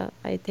there's,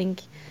 I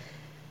think,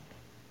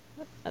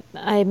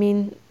 I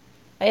mean,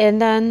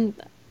 and then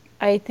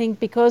I think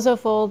because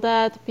of all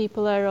that,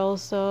 people are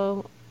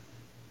also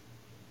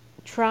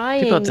People have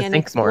trying to and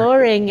think more.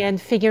 exploring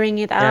and figuring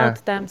it Yeah.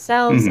 out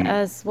themselves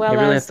as well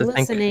really as have to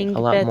think listening a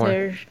lot more.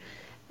 better.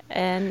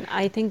 And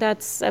I think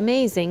that's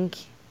amazing.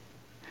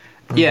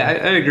 yeah,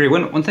 I agree.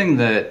 One thing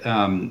that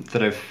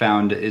that I've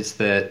found is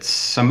that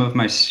some of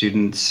my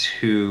students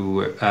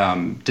who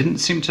didn't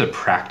seem to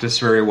practice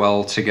very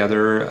well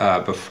together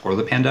before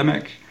the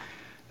pandemic,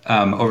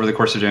 over the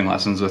course of doing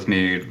lessons with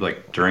me,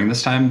 like during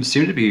this time,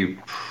 seem to be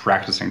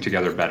practicing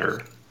together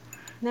better.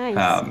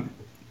 Nice.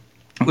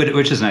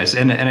 Which is nice,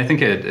 and I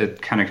think it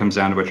kind of comes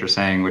down to what you're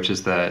saying, which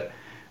is that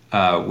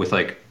with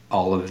like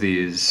all of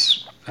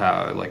these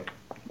like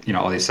you know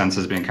all these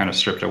senses being kind of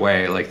stripped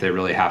away, like they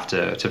really have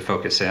to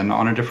focus in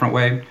on a different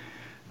way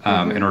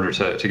in order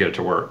to get it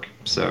to work.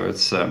 So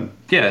it's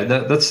yeah,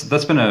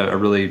 that's been a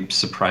really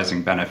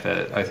surprising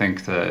benefit. I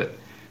think that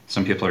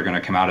some people are going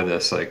to come out of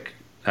this like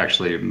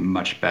actually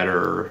much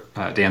better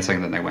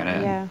dancing than they went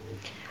in. Yeah.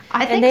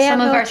 I And think they have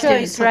some of no our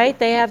students, choice, right?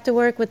 They have to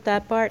work with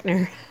that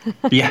partner,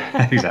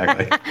 Yeah,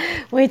 exactly.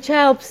 which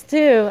helps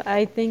too.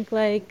 I think,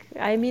 like,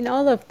 I mean,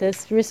 all of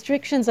this,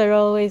 restrictions are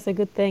always a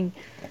good thing.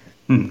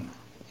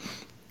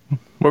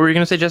 What were you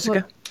going to say,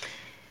 Jessica?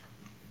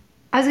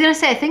 I was going to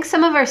say, I think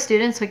some of our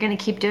students are going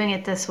to keep doing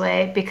it this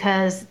way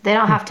because they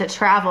don't have to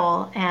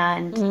travel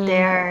and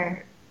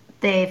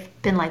they've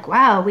been like,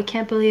 wow, we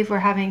can't believe we're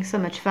having so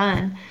much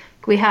fun.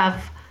 We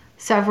have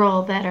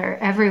several that are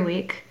every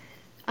week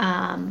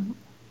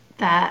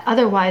that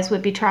otherwise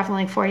would be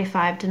traveling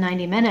 45 to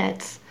 90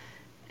 minutes.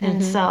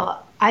 And so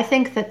I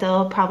think that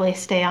they'll probably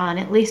stay on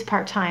at least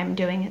part-time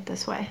doing it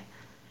this way.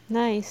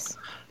 Nice.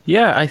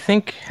 Yeah, I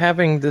think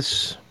having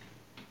this,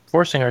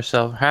 forcing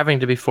ourselves, having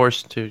to be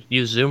forced to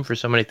use Zoom for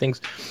so many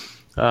things,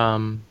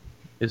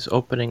 is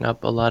opening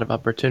up a lot of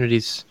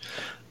opportunities.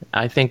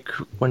 I think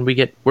when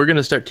we're going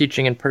to start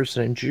teaching in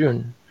person in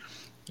June,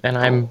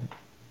 and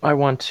I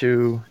want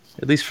to,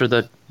 at least for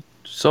the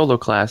solo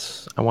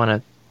class, I want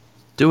to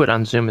do it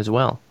on Zoom as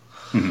well,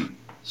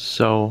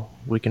 so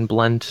we can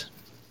blend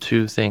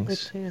two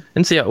things too.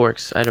 and see how it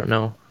works. I don't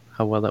know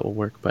how well that will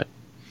work, but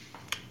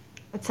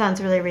That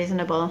sounds really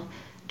reasonable.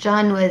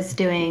 John was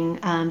doing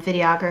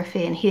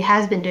videography, and he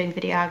has been doing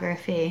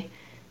videography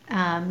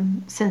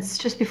since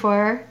just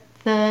before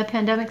the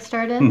pandemic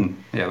started.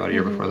 Yeah, about a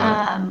year before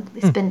that.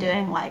 He's been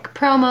doing like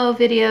promo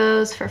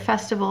videos for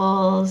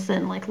festivals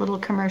and like little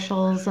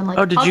commercials and like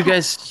oh, did all you ki-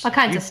 guys? all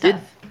kinds you of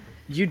stuff.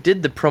 You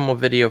did the promo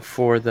video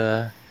for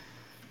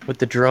with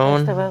the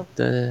drone, Festival.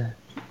 the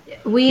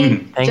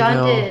John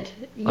Tango did,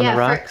 on the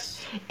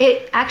rocks.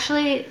 It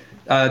actually,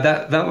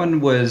 That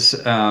one was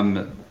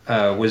done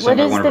What by is one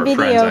the of our friends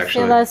video?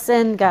 actually. Fill us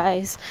in,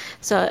 guys.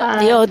 So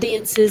the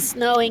audience is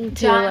knowing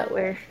too John- what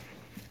we're.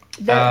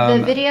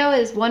 the video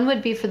is one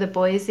would be for the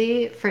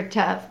Boise for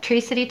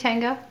Tree City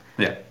Tango.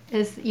 Yeah,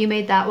 Is you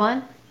made that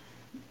one?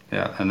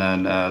 yeah, and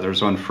then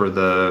there's one for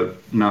the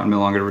Mountain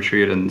Milonga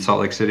retreat in Salt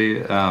Lake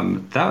City.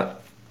 That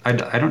I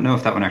don't know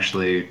if that one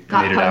actually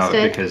Got made it out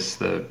posted? because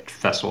the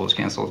festival was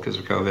canceled because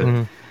of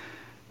COVID.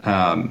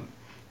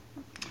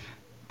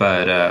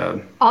 But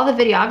All the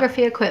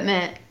videography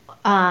equipment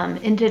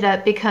ended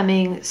up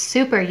becoming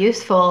super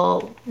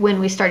useful when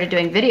we started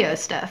doing video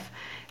stuff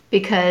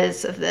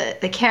because of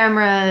the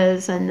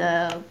cameras and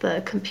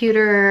the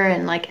computer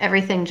and like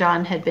everything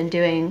John had been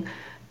doing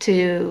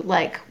to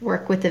like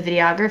work with the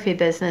videography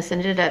business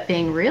ended up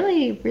being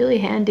really, really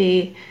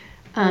handy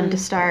to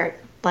start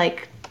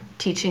like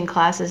teaching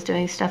classes,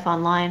 doing stuff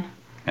online.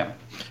 yeah,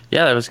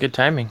 Yeah, that was good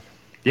timing.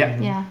 yeah,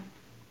 Yeah.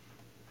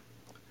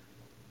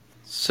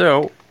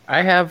 So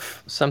I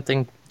have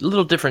something a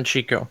little different,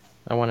 Chico,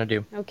 I want to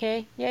do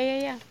Okay.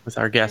 Yeah. with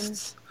our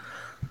guests.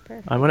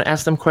 Perfect. I want to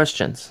ask them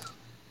questions.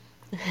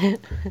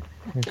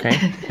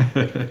 Okay.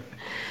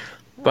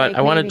 But Like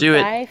I want to maybe do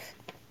it 5?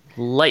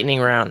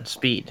 lightning round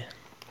speed.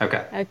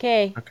 Okay.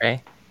 Okay.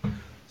 Okay.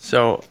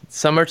 So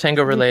some are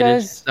tango related,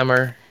 Because- some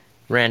are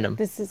random.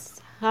 This is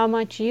how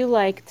much you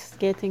liked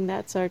getting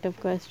that sort of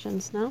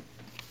questions, no?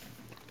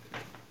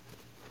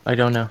 I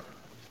don't know.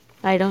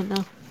 I don't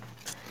know.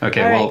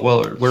 Okay. All right.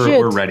 Well, we're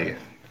Shoot. ready.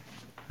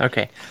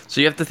 Okay.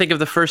 So you have to think of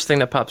the first thing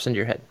that pops into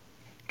your head.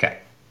 Okay.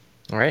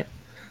 All right.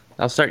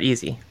 I'll start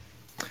easy.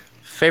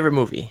 Favorite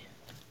movie?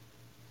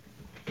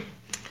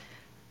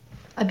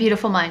 A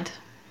Beautiful Mind.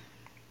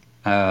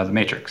 The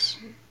Matrix.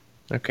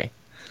 Okay.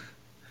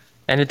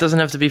 And it doesn't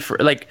have to be for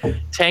like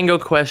tango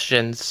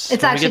questions.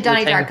 It's When we actually get to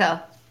the Donnie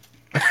tango-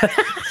 Darko.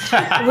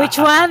 Which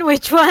one?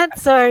 Which one?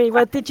 Sorry,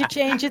 what did you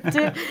change it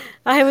to?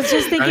 I was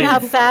just thinking how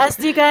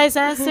fast you guys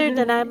answered,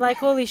 and I'm like,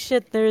 holy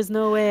shit, there is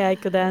no way I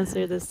could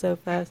answer this so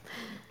fast.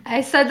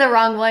 I said the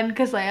wrong one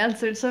because I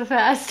answered so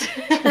fast.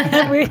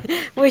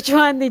 Which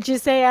one did you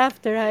say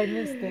after? I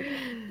missed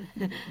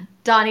it.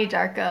 Donnie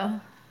Darko.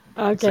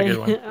 Okay. good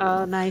one.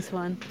 Oh, nice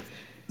one.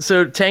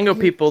 So tango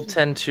people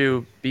tend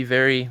to be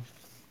very.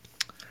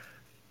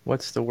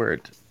 What's the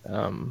word?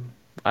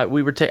 I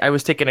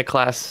was taking a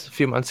class a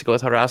few months ago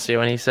with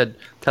Horacio, and he said,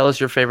 "Tell us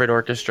your favorite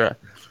orchestra,"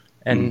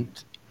 and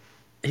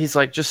he's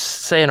like, "Just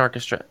say an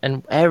orchestra,"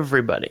 and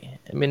everybody.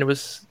 I mean, it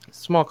was a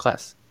small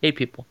class, 8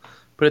 people,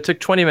 but it took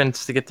 20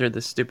 minutes to get through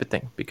this stupid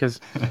thing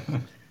because,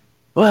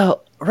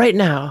 well, right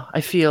now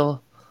I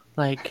feel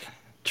like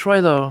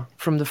Troilo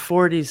from the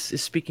 40s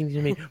is speaking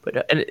to me,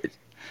 but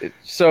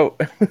so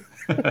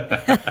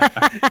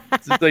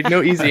it's like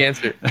no easy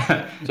answer.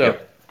 So.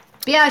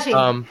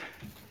 Biaggi.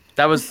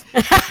 That was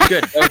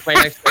good. That was my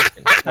next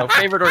question. So,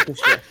 favorite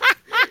orchestra.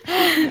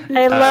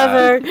 I love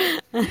her.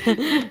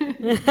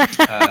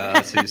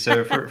 Let's see.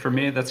 So for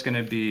me, that's going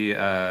to be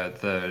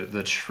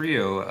the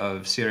trio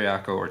of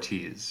Ciriaco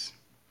Ortiz.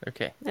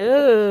 Okay.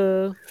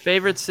 Ooh.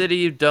 Favorite city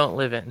you don't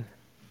live in.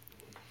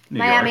 New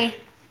Miami. York,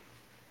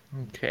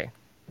 Okay.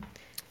 Did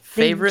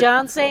Favorite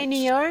John say New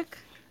York?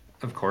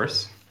 of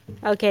course.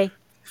 Okay.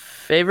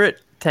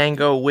 favorite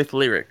tango with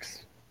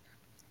lyrics.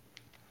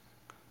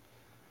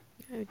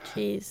 Oh,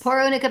 jeez. Por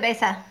una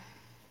cabeza.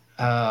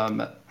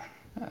 Yeah,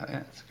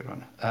 that's a good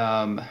one.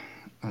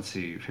 Let's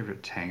see,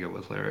 favorite tango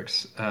with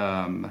lyrics.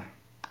 Let's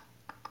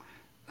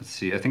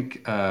see, I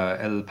think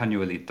El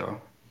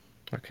Pañuelito.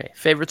 Okay.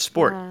 Favorite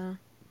sport.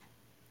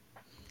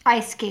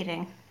 Ice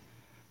skating.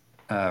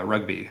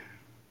 Rugby.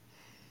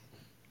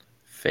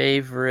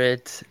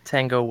 Favorite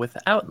tango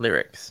without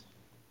lyrics.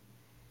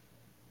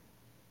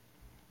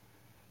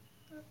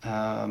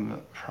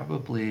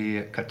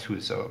 Probably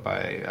Catuzzo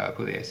by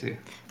Pugliese.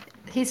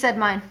 He said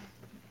mine.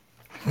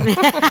 What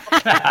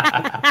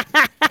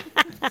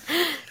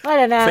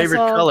an asshole. Favorite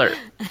color.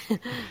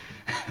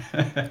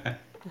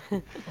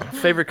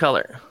 Favorite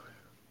color.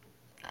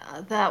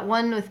 That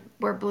one with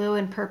where blue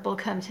and purple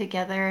come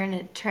together and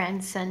a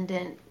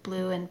transcendent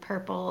blue and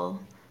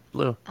purple.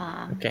 Blue.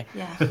 Okay.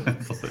 Yeah.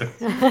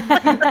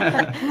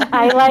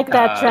 I like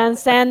that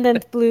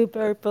transcendent blue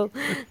purple.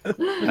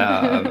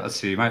 Let's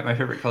see, my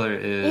favorite color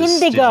is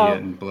Indigo.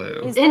 Stygian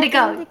blue. Is that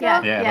Indigo.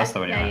 Yeah. Yeah, that's the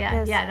one, Yeah, yeah. yeah,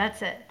 Yes. yeah,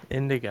 that's it.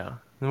 Indigo.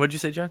 And what'd you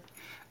say, John?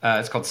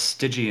 It's called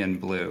Stygian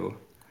blue.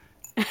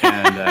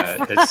 And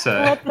it's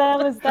What the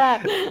hell is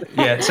that?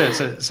 yeah, so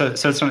it's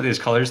one of these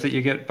colors that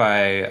you get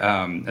by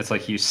it's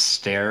like you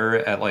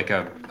stare at like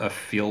a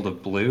field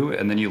of blue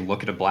and then you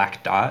look at a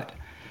black dot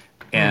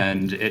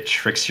and it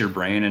tricks your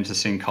brain into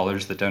seeing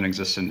colors that don't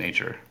exist in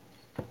nature.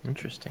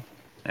 Interesting.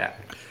 Yeah.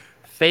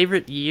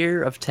 Favorite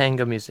year of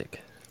tango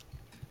music.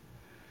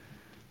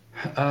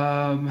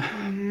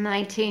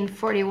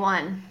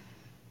 1941.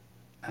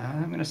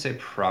 I'm gonna say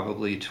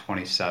probably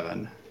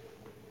 27.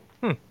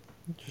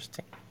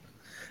 Interesting.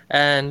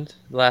 And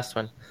the last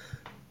one.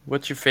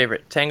 What's your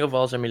favorite? Tango,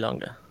 Vals, or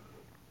Milonga?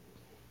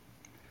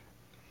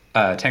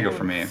 Tango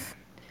for me.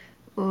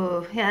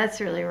 Ooh, yeah, that's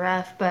really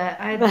rough. But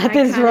That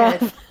is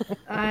rough.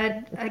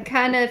 I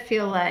kind of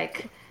feel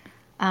like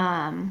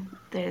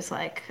there's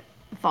like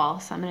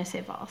valse. I'm gonna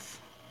say valse.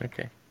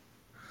 Okay.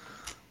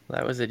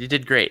 That was it. You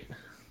did great.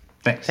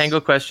 Thanks. Tango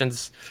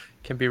questions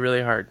can be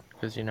really hard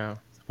because,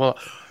 well,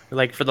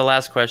 like for the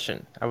last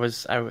question,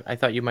 I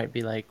thought you might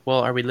be like, well,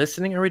 are we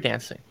listening or are we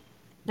dancing?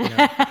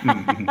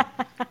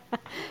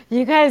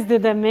 You guys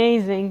did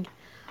amazing.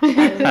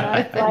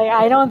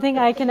 I don't think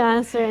I can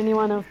answer any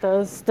one of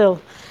those still.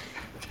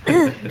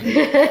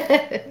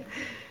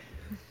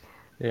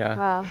 Yeah.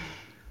 Wow.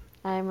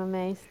 I'm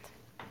amazed.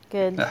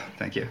 Good.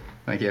 Thank you.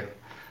 Thank you.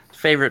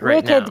 Favorite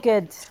right now. Wicked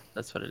good.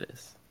 That's what it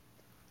is.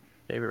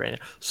 Favorite right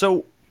now.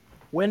 So,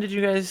 when did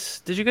you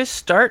guys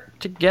start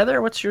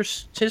together? What's your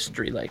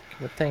history like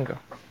with tango?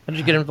 How did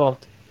you get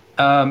involved?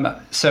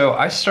 So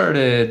I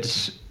started,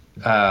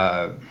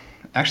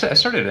 actually, I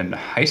started in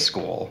high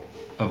school,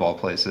 of all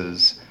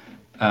places.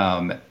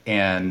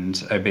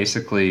 And I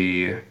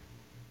basically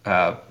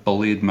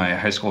bullied my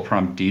high school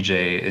prom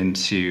DJ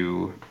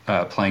into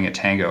playing a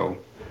tango.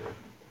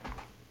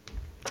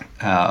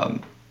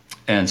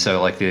 And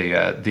so, like,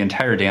 the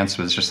entire dance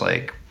was just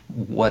like,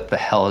 what the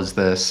hell is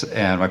this?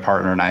 And my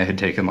partner and I had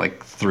taken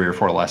like 3 or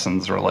 4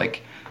 lessons. We're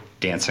like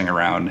dancing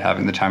around,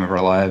 having the time of our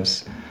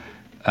lives.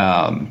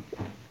 And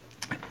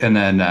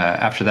then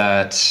after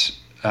that,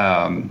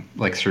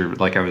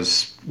 I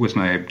was with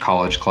my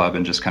college club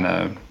and just kind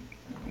of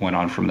went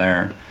on from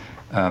there.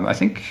 I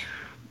think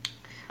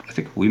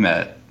we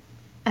met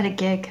At a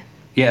gig.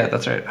 Yeah,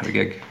 that's right. At a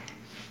gig.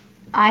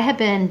 I had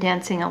been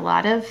dancing a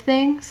lot of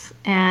things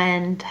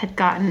and had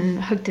gotten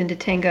hooked into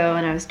tango,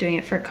 and I was doing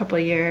it for a couple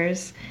of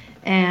years.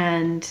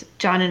 And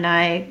John and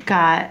I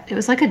it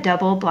was like a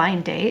double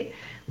blind date.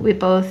 We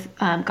both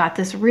got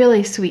this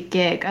really sweet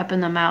gig up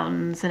in the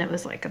mountains, and it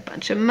was like a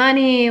bunch of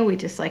money. We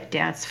just like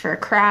danced for a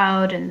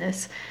crowd in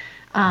this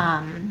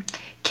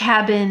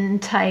cabin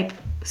type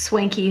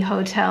swanky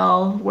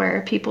hotel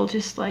where people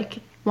just like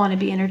want to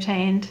be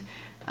entertained.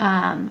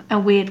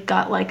 And we had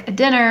got like a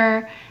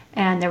dinner,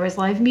 and there was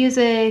live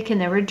music, and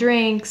there were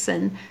drinks,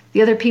 and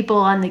the other people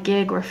on the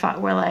gig were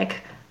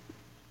like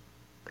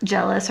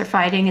jealous or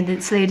fighting,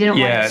 and so they didn't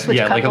want to switch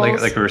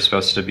couples. Like we were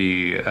supposed to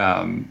be,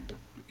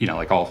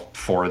 like all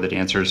four of the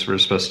dancers were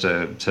supposed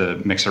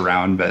to mix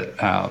around, but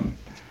that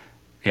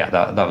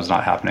was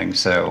not happening.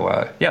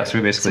 So so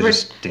we basically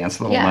just danced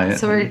the whole night.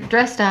 So we're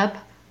dressed up,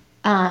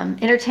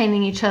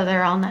 entertaining each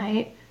other all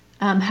night,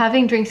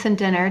 having drinks and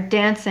dinner,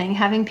 dancing,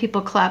 having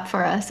people clap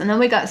for us, and then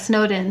we got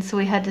snowed in, so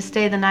we had to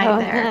stay the night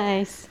there.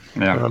 Nice.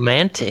 Yeah.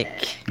 Romantic.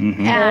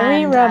 Mm-hmm.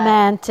 Very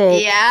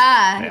romantic.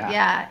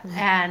 Yeah.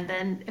 And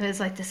then it was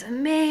like this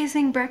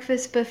amazing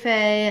breakfast buffet,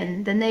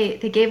 and then they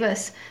gave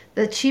us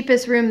the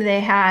cheapest room they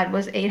had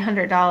was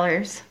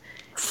 $800.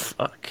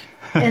 Fuck.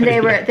 And they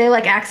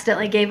like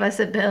accidentally gave us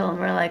a bill, and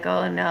we're like,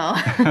 oh no.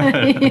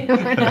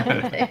 We're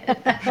not paying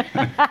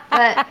that.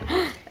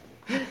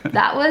 But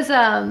that was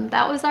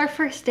our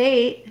first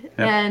date,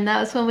 and that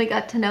was when we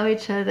got to know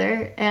each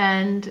other,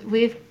 and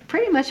we've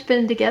pretty much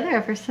been together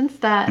ever since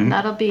that. And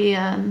that'll be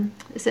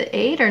is it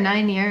 8 or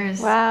 9 years?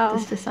 Wow.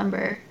 This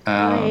December.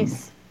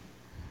 Nice.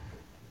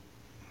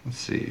 Let's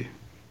see.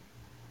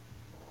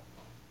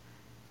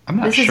 I'm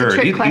not This is a sure.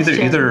 trick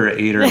question. Either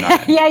 8 or 9.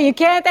 Yeah, you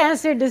can't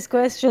answer this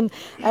question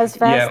as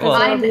fast well-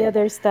 as all the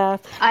other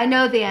stuff. I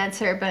know the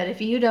answer, but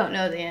if you don't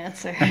know the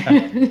answer,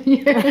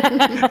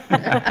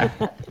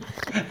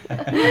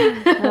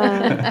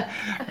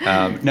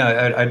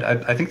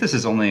 No, I think this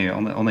is only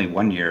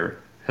 1 year.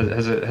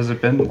 Has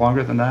it been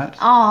longer than that?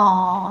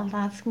 oh,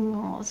 that's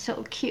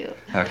so cute.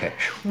 Okay.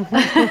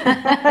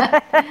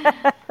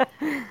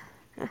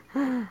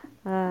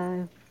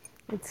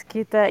 It's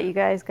cute that you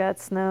guys got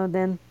snowed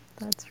in.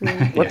 That's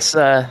really What's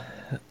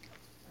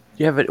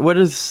you have it? What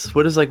is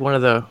like one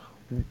of the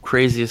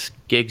craziest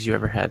gigs you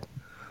ever had?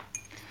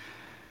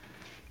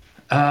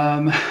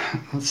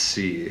 Let's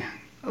see.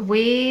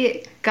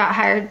 We got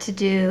hired to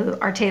do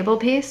our table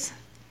piece,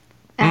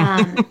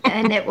 and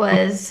it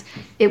was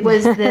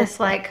this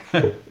like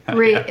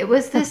it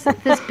was this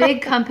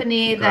big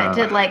company that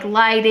did like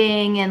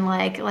lighting and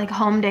like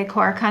home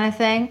decor kind of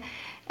thing,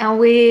 and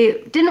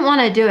we didn't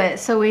want to do it,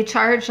 so we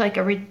charged like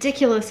a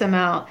ridiculous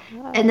amount,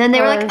 and then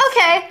they were like, course.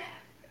 okay,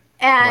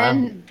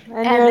 and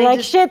and you're they like,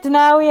 just- shit,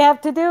 now we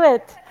have to do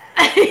it.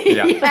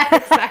 yeah,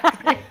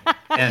 exactly.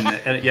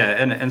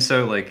 and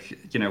so like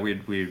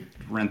we'd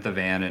rent the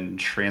van and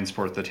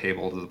transport the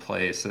table to the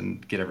place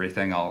and get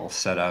everything all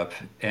set up,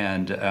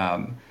 and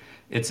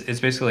it's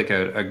basically like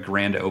a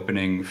grand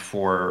opening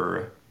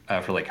for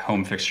like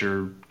home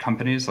fixture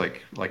companies,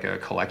 like a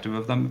collective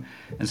of them,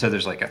 and so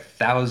there's like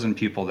 1,000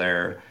 people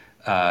there,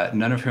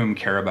 none of whom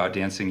care about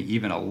dancing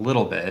even a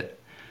little bit,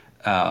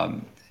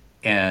 and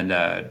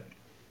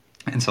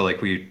so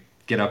like we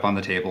get up on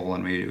the table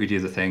and we do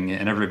the thing,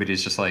 and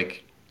everybody's just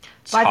like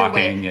By the talking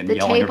way, and the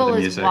yelling table over the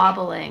is music.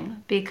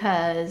 wobbling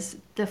because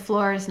the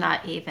floor is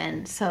not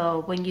even.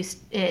 So when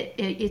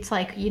it's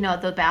like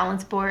the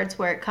balance boards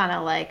where it kind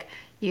of like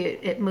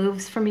it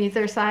moves from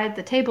either side.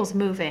 The table's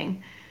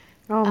moving.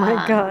 Oh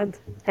my God.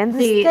 And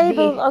this the-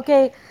 table, the-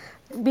 okay,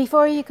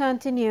 before you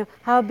continue,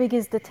 how big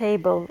is the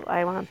table?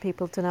 I want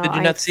people to know. Did you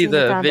I've not see seen it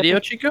the on video,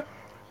 pic- Chico?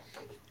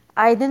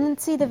 I didn't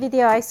see the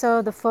video. I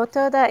saw the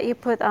photo that you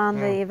put on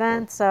the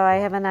event, so I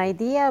have an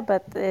idea,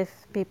 but if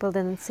people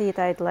didn't see it,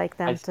 I'd like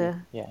them see. to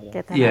Yeah.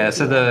 get an idea. Yeah,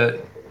 so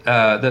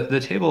the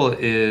table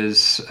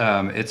is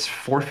it's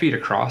 4 feet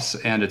across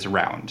and it's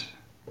round.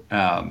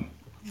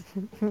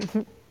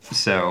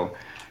 So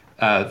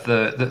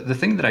the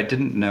thing that I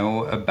didn't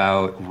know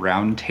about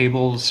round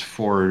tables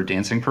for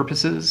dancing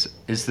purposes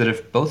is that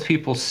if both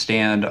people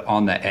stand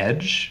on the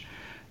edge,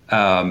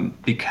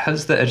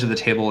 because the edge of the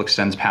table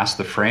extends past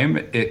the frame,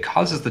 it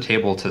causes the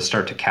table to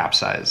start to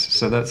capsize.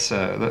 So that's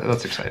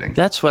exciting.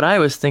 That's what I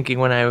was thinking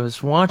when I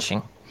was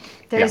watching.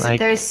 There's like-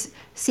 there's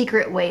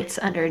secret weights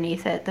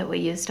underneath it that we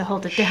use to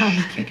hold it down.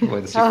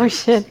 Boy, the Oh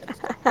secret- shit.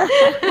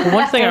 Well,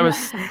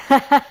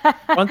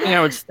 one thing I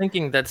was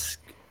thinking that's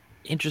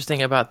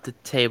interesting about the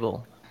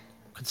table,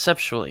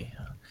 conceptually,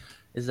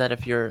 is that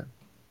if you're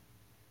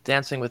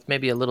dancing with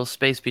maybe a little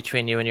space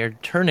between you and you're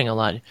turning a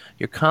lot,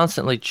 you're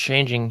constantly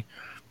changing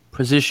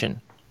position.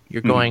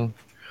 You're going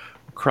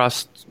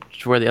across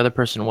to where the other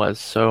person was,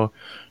 so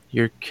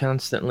you're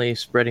constantly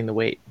spreading the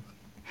weight.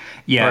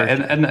 Yeah, Or-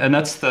 and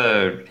that's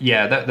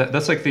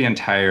that's like the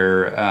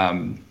entire.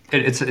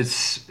 It's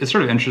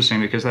sort of interesting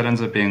because that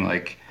ends up being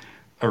like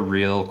a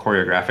real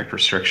choreographic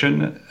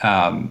restriction.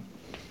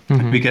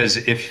 Because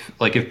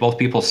if both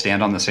people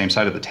stand on the same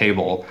side of the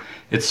table,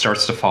 it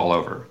starts to fall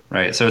over,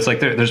 right? So it's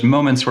like there's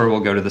moments where we'll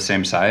go to the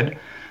same side,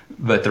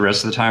 but the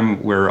rest of the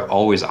time we're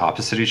always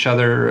opposite each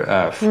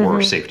other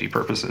for safety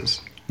purposes.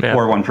 Yeah.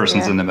 Or one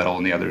person's Yeah. in the middle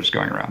and the other's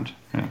going around.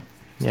 Yeah.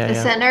 Yeah, The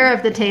yeah. center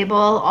of the table,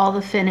 all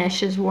the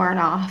finish is worn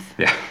off.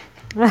 Yeah.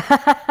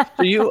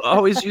 So you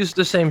always use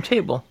the same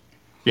table.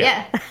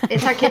 Yeah,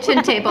 it's our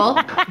kitchen table.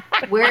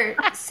 We're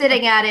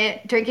sitting at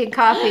it, drinking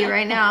coffee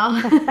right now.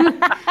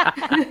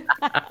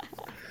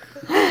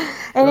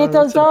 And it Oh, was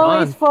that's so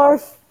always fun.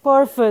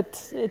 4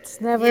 foot. It's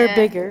never Yeah.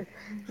 bigger.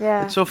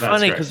 Yeah. It's so That's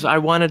funny great. because I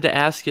wanted to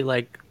ask you,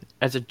 like,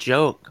 as a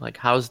joke, like,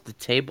 how's the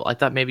table? I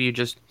thought maybe you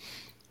just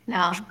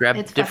No, grab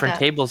it's fucked different up.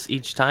 tables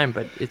each time,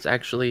 but it's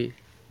actually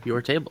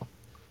your table.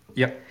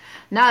 Yep.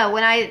 No,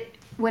 when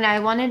I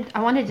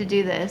wanted to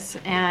do this,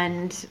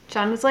 and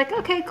John was like,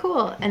 "Okay,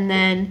 cool." And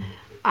then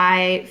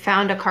I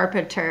found a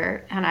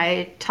carpenter, and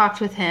I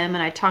talked with him,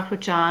 and I talked with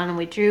John, and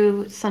we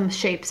drew some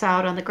shapes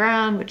out on the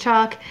ground with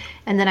chalk,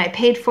 and then I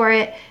paid for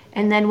it.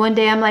 And then one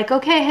day I'm like,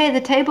 "Okay, hey,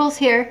 the table's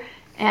here,"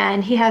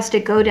 and he has to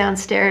go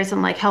downstairs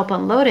and like help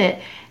unload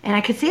it, and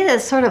I could see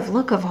this sort of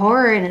look of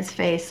horror in his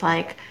face,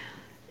 like,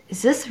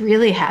 "Is this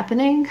really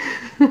happening?"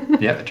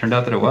 Yeah, it turned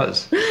out that it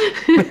was.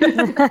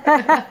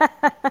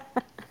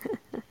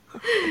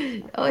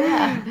 Oh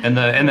yeah. And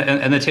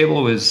the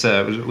table was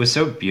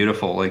so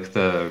beautiful. Like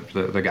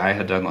the guy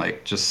had done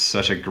like just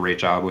such a great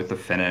job with the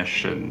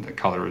finish, and the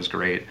color was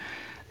great.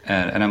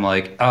 And I'm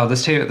like, oh,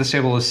 this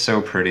table is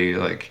so pretty.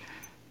 Like,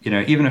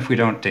 even if we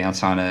don't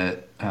dance on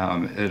it,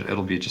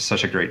 it'll be just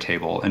such a great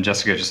table. And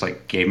Jessica just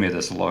like gave me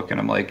this look, and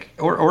I'm like,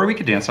 or we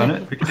could dance on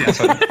it. We could dance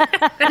on it.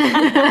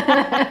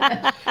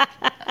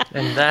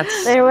 And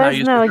that's There how was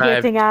you no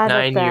survived getting out of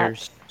 9 that.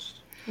 years.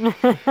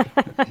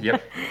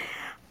 Yep.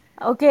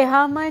 Okay,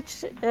 how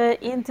much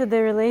into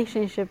the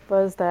relationship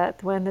was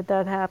that? When did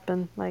that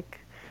happen? Like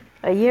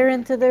a year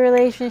into the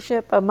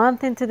relationship, a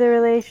month into the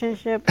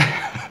relationship?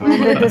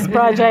 When did this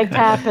project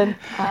happen?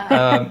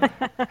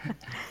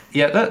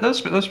 Yeah, that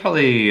was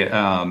probably It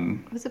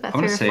was about I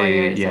want 3 to or 4 say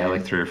years. yeah,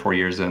 like 3 or 4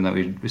 years in that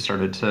we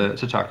started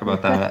to talk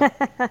about that.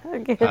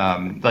 Okay.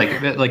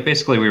 Like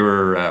basically we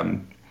were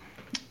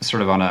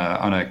sort of on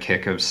a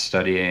kick of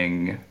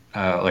studying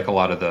like a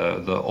lot of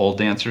the old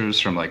dancers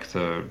from like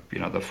the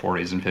the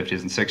 40s and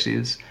 50s and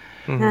 60s.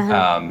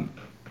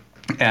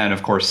 And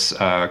of course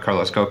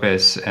Carlos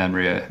Copes and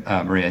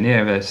Maria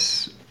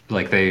Nieves,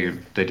 like they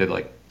did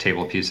like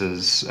table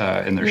pieces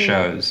in their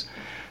shows.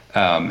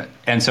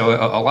 And so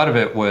a lot of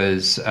it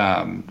was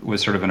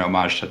sort of an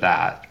homage to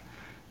that.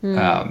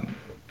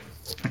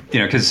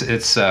 Because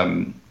it's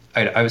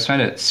I always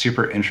find it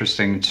super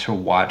interesting to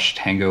watch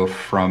tango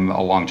from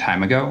a long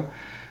time ago,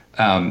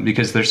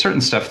 because there's certain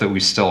stuff that we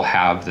still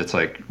have that's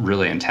like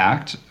really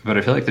intact, but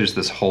I feel like there's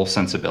this whole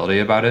sensibility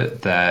about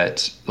it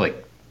that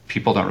like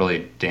people don't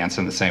really dance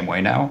in the same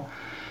way now.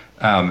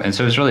 And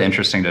so it's really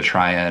interesting to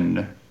try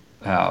and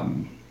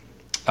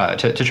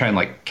to try and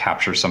like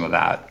capture some of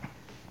that.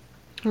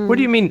 What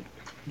do you mean?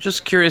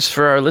 Just curious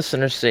for our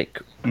listeners' sake.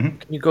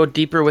 Can you go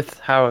deeper with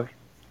how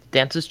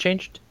dances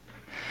changed?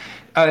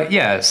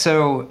 Yeah.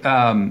 So.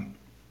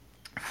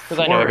 Because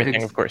I know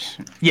everything, of course.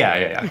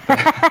 Yeah.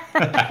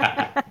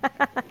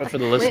 But for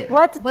the listeners.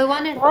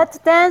 What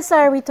dance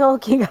are we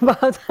talking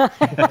about?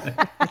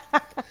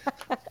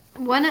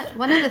 One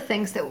of the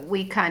things that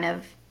we kind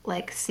of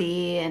like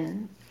see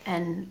and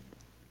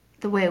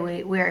the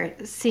way we're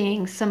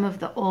seeing some of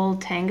the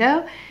old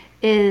tango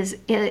is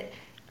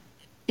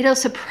it'll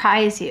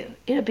surprise you.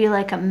 It'll be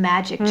like a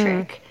magic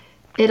trick.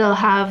 It'll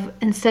have,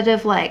 instead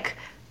of like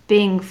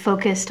being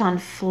focused on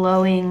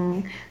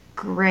flowing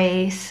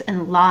grace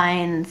and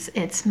lines,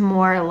 it's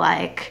more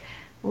like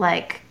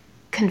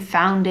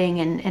confounding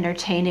and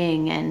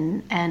entertaining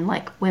and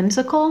like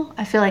whimsical.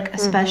 I feel like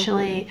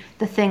especially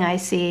the thing I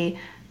see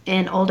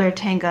in older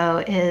tango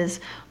is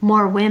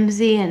more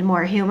whimsy and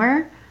more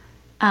humor.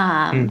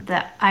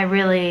 That I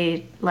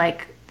really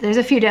like. There's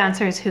a few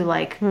dancers who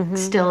like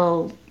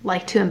still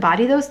like to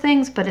embody those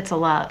things, but it's a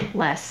lot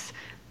less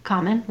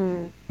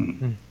common.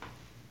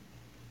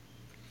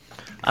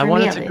 I For me,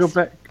 wanted at to go least.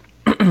 back.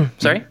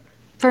 Sorry?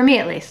 For me,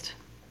 at least.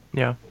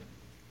 Yeah.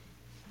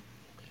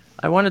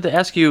 I wanted to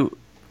ask you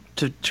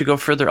to go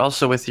further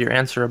also with your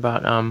answer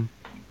about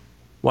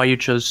why you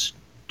chose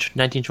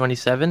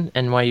 1927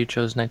 and why you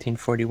chose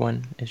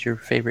 1941 as your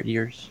favorite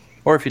years.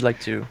 Or if you'd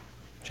like to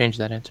change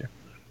that answer.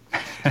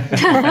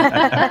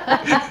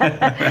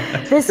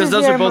 This Because is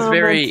those your are both moment.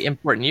 very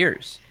important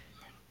years.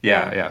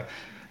 Yeah.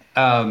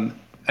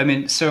 I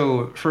mean,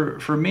 so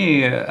for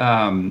me,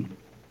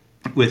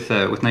 with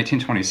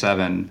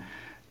 1927,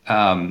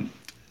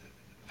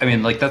 I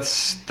mean, like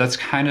that's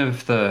kind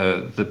of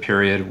the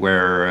period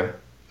where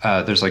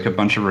there's like a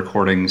bunch of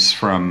recordings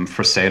from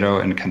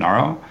Fresedo and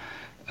Canaro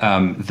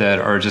that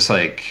are just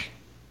like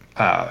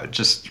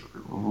just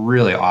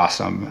really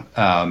awesome,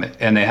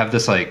 and they have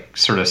this like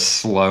sort of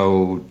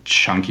slow,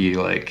 chunky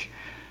like.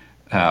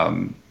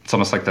 It's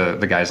almost like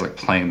the guy's like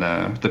playing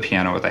the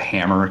piano with a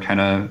hammer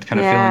kind of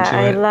feeling to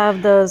I it.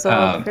 love those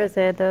old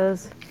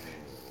Fresedos.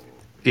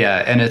 Yeah,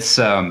 and it's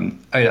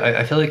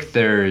I feel like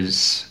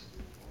there's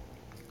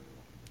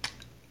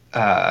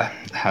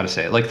how to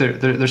say it? Like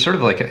there's sort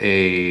of like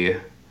a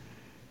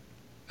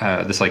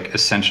this like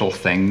essential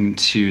thing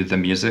to the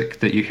music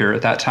that you hear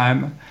at that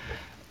time,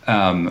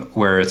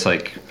 where it's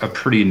like a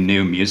pretty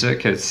new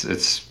music.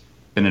 It's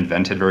been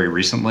invented very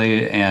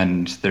recently,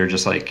 and they're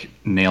just like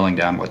nailing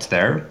down what's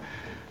there.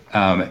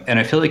 And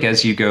I feel like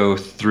as you go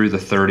through the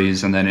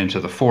 30s and then into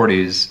the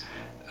 40s,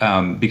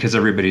 because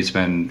everybody's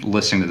been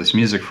listening to this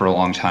music for a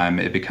long time,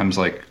 it becomes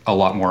like a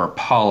lot more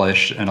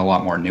polished and a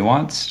lot more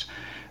nuanced.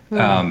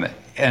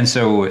 And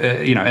so,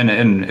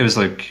 and it was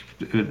like,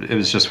 it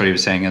was just what he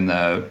was saying in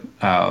the,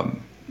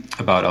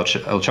 about El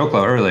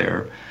Choclo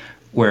earlier,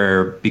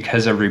 where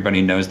because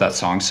everybody knows that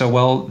song so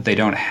well, they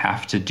don't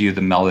have to do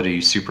the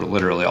melody super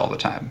literally all the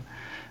time.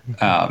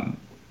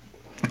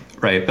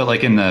 Right. But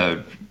like in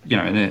the,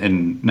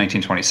 in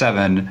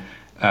 1927,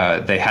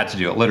 they had to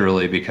do it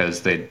literally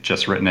because they'd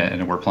just written it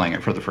and were playing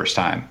it for the first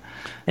time.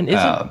 And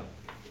isn't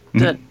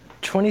that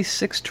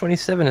 26,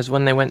 27 is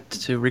when they went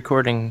to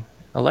recording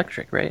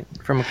electric, right?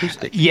 From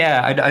acoustic.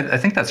 Yeah, I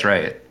think that's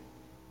right.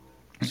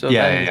 So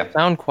then the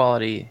sound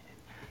quality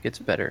gets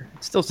better.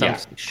 It still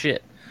sounds like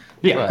shit.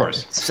 Yeah, of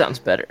course. It sounds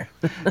better.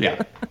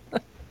 Yeah.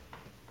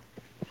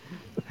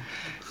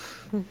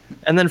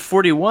 And then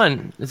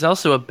 41 is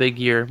also a big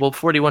year. Well,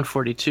 41,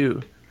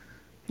 42.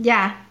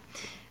 Yeah.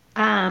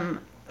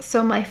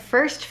 So my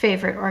first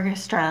favorite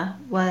orchestra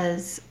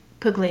was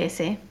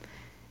Pugliese.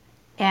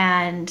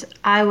 And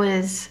I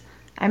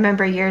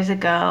remember years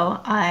ago,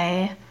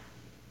 I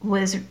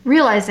was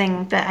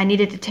realizing that I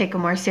needed to take a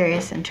more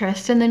serious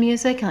interest in the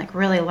music and like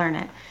really learn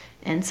it.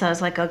 And so I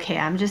was like, okay,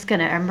 I'm just going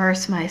to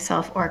immerse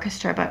myself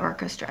orchestra by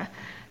orchestra.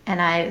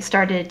 And I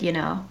started,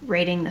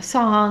 rating the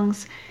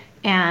songs,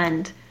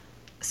 and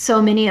so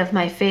many of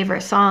my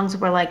favorite songs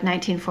were like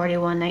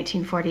 1941,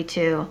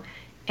 1942,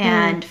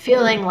 and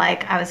feeling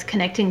like I was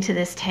connecting to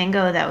this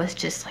tango that was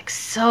just like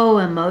so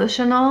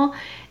emotional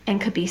and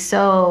could be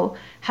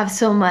have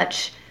so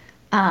much,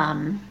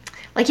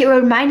 like it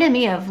reminded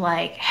me of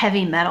like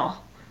heavy metal.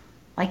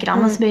 Like it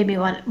almost made me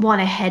want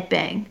to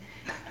headbang.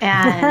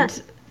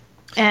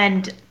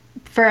 And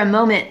for a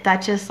moment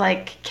that just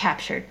like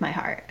captured my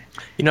heart.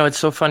 It's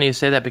so funny you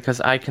say that because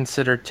I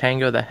consider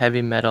tango the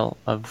heavy metal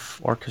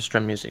of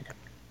orchestra music.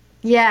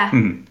 Yeah.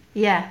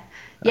 Yeah.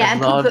 Yeah.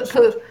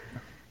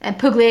 And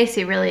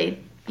Pugliese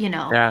really,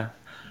 Yeah.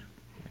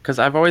 Because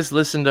I've always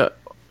listened to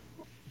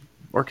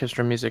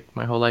orchestra music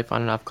my whole life,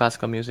 on and off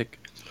classical music.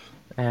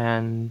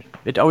 And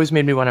it always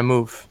made me want to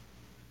move.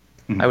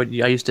 I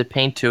used to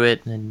paint to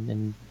it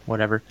and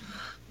whatever.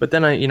 But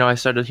then I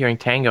started hearing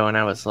tango, and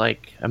I was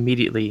like,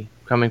 immediately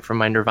coming from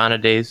my Nirvana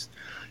days,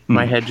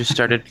 my head just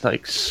started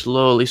like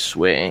slowly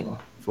swaying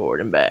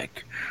forward and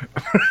back.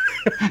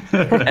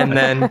 And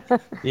then,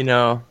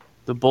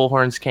 the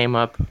bullhorns came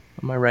up on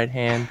my right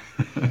hand,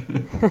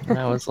 and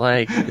I was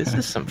like, this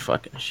is some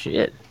fucking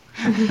shit.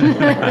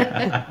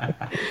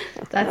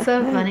 That's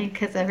so funny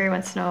because every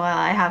once in a while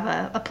I have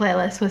a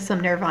playlist with some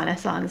Nirvana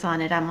songs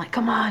on it. I'm like,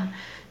 come on,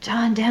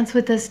 John, dance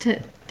with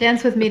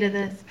me to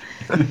this.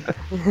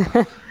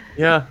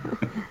 Yeah.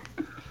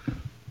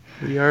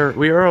 We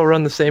are all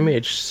around the same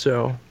age,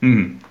 so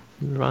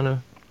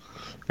Nirvana.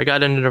 I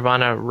got into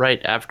Nirvana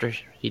right after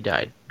he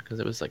died because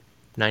it was like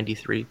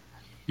 93.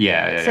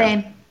 Yeah.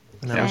 Same.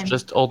 And I was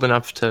just old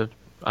enough to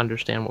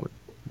understand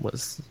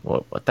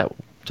what that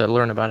to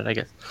learn about it, I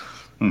guess.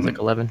 It was like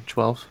 11,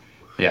 12.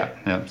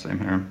 Yeah, same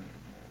here.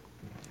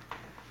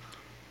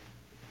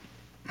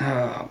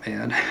 Oh,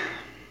 man.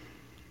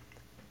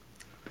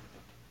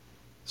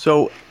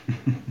 So,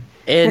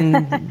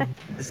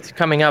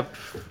 coming up,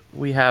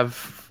 we are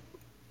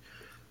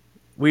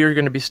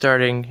going to be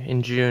starting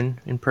in June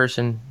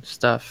in-person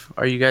stuff.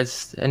 Are you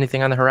guys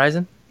anything on the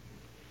horizon?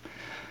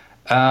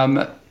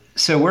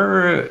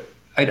 So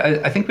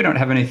I think we don't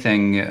have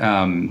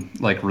anything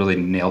like really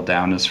nailed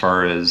down as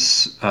far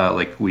as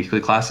like weekly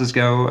classes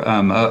go.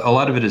 A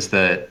lot of it is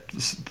that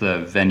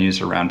the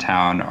venues around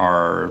town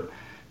are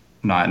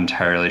not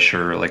entirely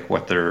sure like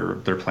what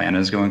their plan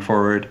is going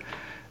forward.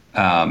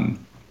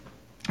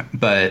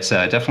 But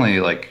definitely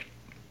like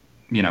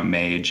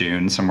May,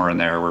 June, somewhere in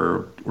there,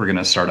 we're going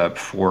to start up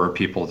for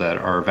people that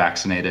are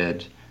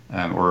vaccinated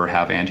or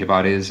have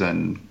antibodies,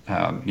 and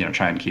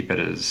try and keep it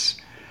as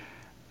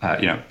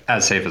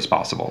as safe as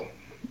possible.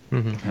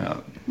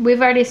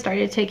 We've already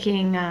started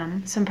taking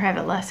some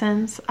private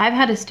lessons. I've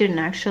had a student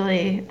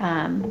actually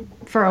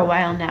for a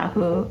while now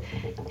who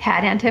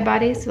had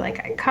antibodies. Like,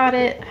 I caught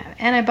it, I have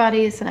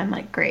antibodies, and I'm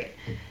like, great.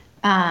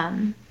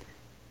 And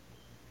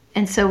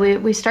so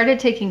we started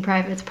taking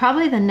privates.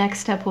 Probably the next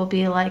step will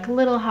be like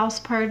little house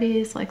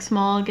parties, like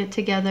small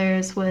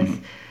get-togethers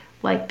with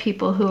like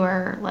people who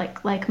are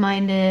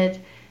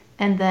like-minded,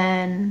 and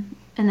then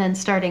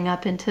starting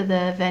up into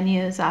the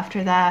venues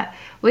after that.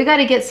 We got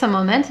to get some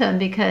momentum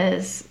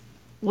because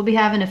we'll be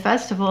having a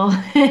festival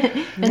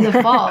in the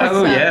fall.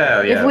 Oh, so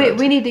yeah. If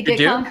we need to get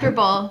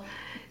comfortable.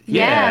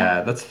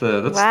 Yeah, that's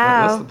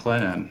the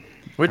plan.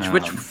 Which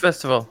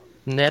festival?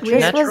 This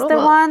Natural? was the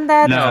one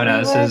that No, we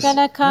this were is-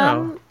 gonna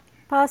come,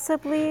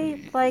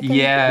 possibly, like in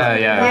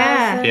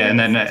Yeah, and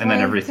then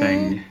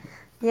everything. 2020.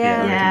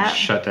 Yeah. Everything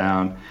shut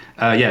down.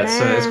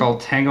 It's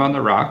called Tango on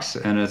the Rocks,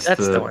 and it's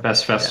That's the the one.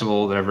 best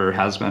festival that ever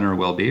has been or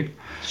will be.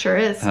 Sure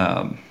is.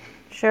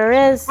 Sure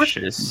is.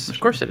 Of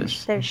course it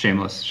is. There-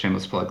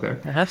 Shameless plug there.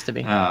 It has to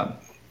be.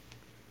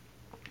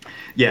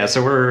 Yeah,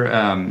 so we're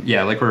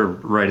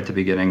right at the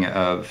beginning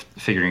of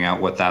figuring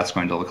out what that's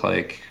going to look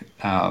like.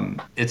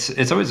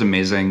 It's always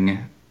amazing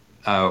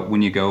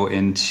when you go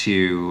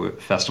into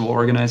festival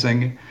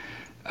organizing,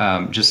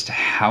 just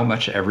how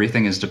much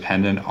everything is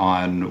dependent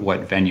on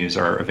what venues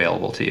are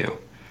available to you.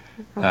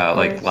 Of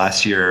Like course.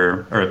 last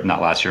year, or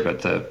not last year,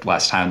 but the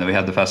last time that we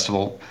had the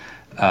festival,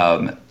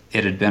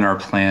 it had been our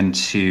plan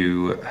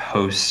to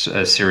host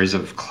a series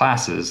of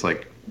classes,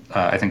 like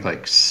I think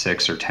like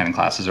 6 or 10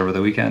 classes over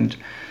the weekend,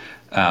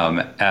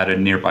 at a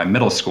nearby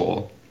middle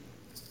school.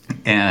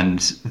 And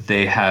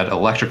they had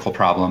electrical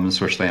problems,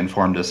 which they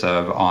informed us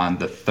of on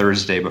the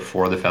Thursday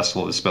before the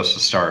festival was supposed to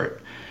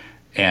start,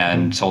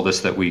 and told us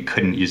that we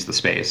couldn't use the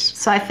space.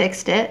 So I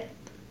fixed it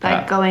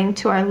by going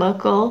to our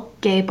local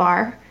gay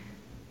bar,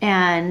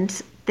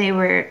 and they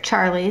were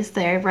Charlie's.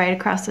 They're right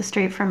across the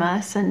street from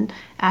us, and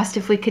asked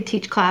if we could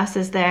teach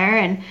classes there.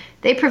 And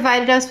they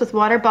provided us with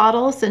water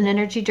bottles and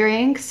energy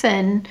drinks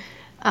and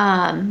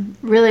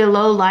really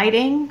low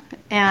lighting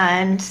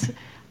and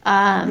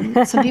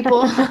some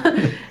people.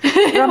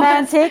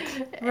 Romantic.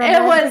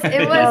 It was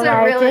a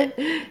Romantic.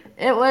 really.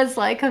 It was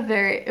like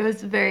it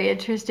was a very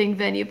interesting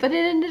venue, but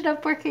it ended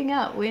up working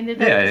out. We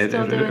ended up Yeah, it,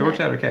 still it, doing it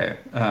worked out okay.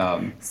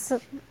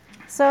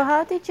 So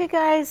how did you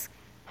guys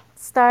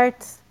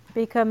start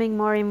becoming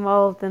more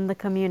involved in the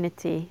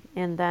community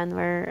in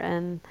Denver?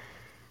 And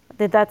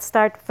did that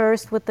start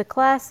first with the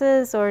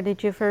classes, or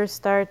did you first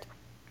start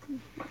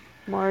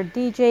more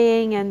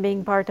DJing and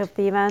being part of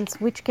the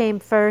events? Which came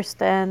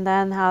first, and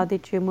then how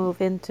did you move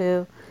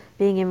into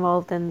being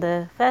involved in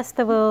the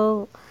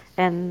festival?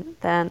 And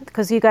then,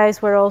 because you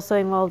guys were also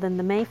involved in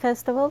the May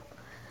Festival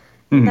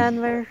in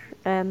Denver,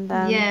 and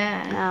then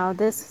Yeah. now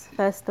this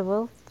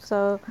festival.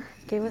 So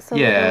give us a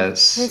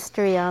Yes. little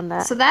history on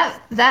that. So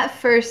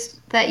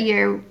that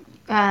year,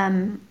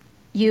 the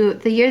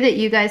year that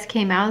you guys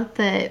came out,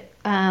 that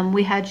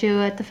we had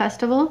you at the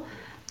festival,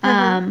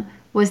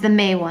 was the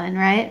May one,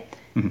 right?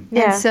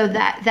 Yeah. And so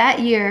that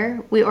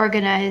year we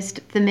organized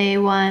the May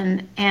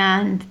one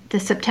and the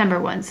September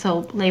one,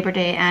 so Labor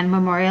Day and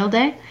Memorial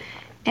Day,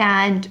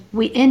 and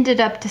we ended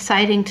up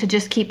deciding to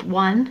just keep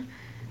one,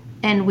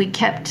 and we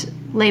kept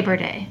Labor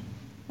Day.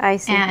 I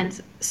see.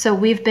 And so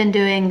we've been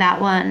doing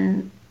that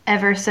one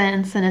ever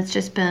since, and it's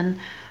just been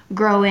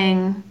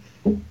growing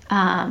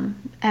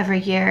every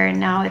year, and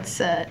now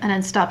it's an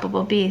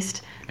unstoppable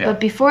beast. Yeah. But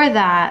before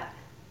that,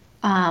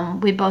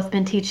 we've both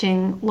been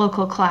teaching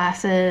local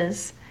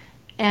classes,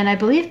 and I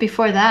believe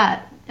before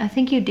that, I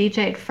think you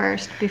DJ'd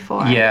first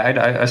before.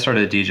 Yeah, I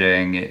started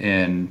DJing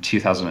in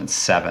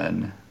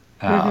 2007.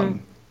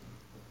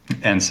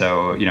 And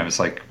so, it's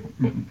like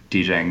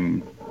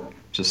DJing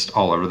just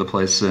all over the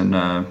place in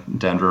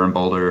Denver and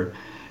Boulder.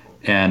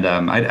 And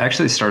I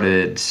actually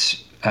started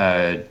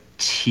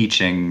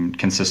teaching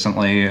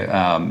consistently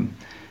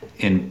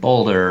in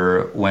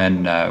Boulder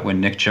when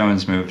Nick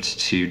Jones moved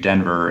to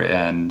Denver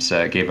and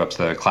gave up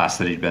the class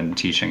that he'd been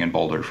teaching in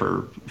Boulder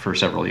for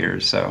several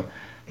years. So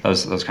that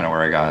was kind of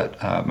where I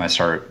got my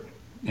start,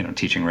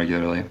 teaching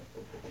regularly.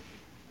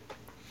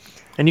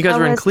 And you guys How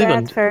were in was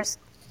Cleveland. that first?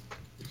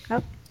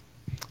 Oh,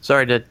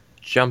 Sorry to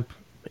jump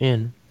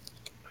in.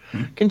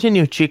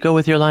 Continue, Chico,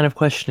 with your line of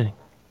questioning.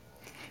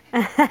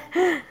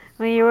 well,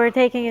 you were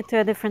taking it to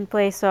a different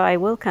place, so I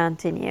will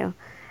continue.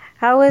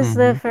 How was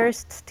the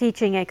first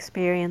teaching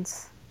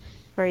experience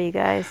for you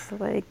guys?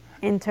 Like,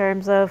 in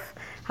terms of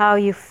how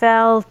you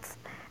felt,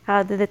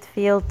 how did it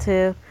feel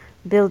to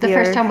build The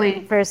your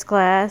first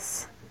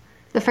class?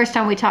 The first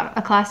time we taught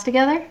a class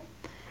together?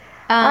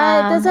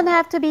 It doesn't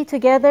have to be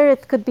together.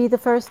 It could be the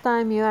first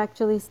time you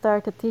actually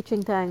started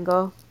teaching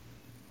tango.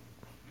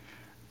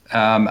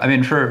 I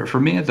mean, for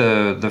me,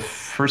 the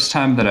first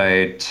time that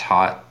I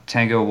taught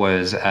tango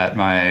was at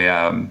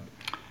my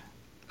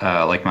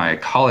like my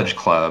college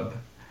club.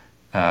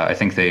 I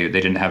think they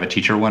didn't have a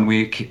teacher one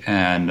week,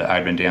 and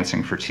I'd been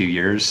dancing for 2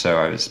 years, so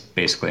I was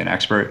basically an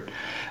expert.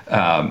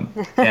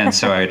 And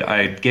so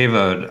I gave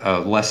a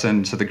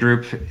lesson to the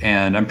group,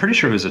 and I'm pretty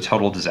sure it was a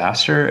total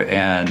disaster.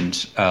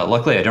 And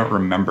luckily, I don't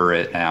remember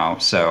it now.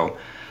 So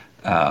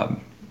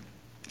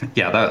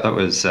yeah, that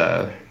was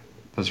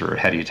those were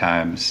heady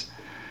times.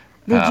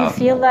 Did you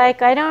feel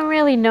like, I don't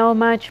really know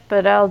much,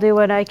 but I'll do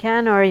what I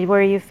can? Or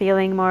were you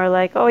feeling more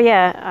like, oh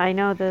yeah, I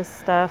know this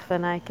stuff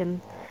and I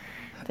can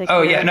take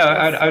Oh care yeah, of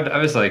no, this? I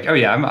was like, oh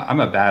yeah, I'm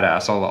a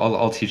badass.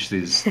 I'll teach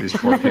these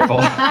poor people.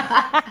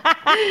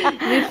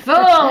 You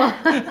fool!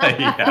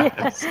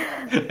 Yes.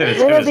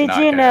 Little did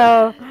you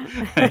know.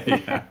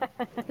 Yeah.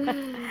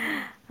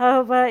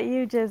 How about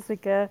you,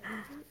 Jessica,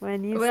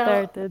 when you Well,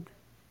 started?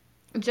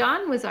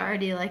 John was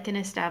already like an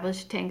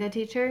established tango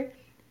teacher,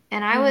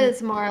 and I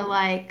was more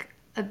like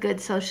a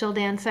good social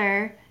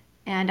dancer,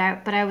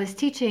 but I was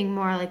teaching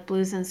more like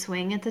blues and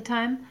swing at the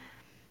time.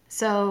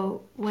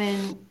 So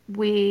when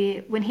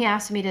he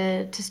asked me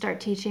to start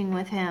teaching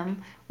with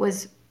him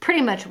was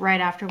pretty much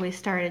right after we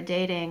started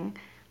dating.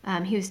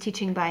 He was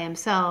teaching by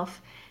himself,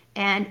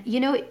 and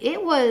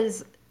it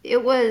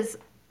was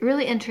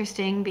really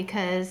interesting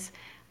because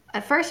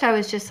at first I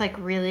was just like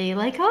really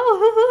like,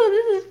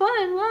 oh, this is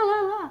fun, la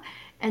la la.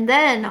 And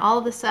then all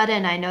of a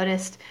sudden I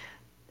noticed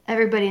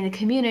everybody in the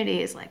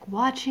community is like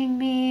watching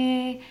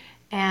me,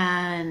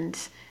 and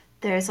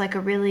there's like a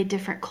really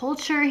different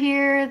culture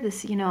here.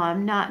 This,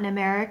 I'm not in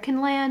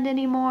American land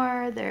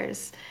anymore.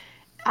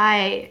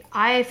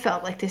 I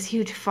felt like this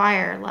huge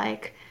fire,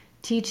 like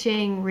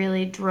teaching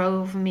really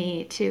drove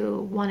me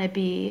to want to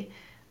be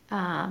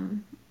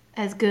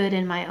as good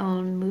in my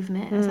own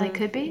movement as I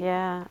could be.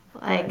 Yeah.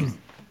 Like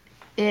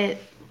it,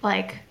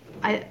 like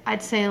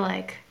I'd say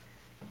like,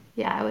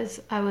 yeah, I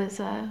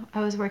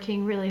was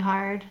working really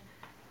hard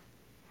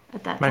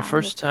at that My time.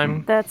 first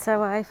time, That's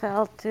how I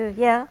felt too.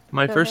 Yeah.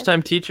 my go first ahead.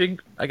 time teaching,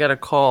 I got a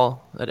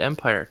call at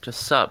Empire to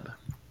sub.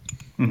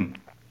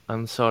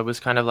 So it was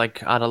kind of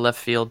like out of left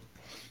field,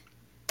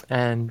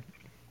 and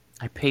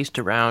I paced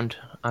around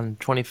on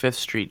 25th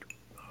Street,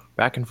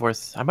 back and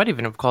forth. I might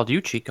even have called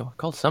you, Chico. I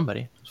called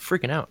somebody. I was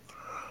freaking out.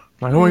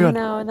 I'm like, oh my god,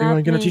 No, I'm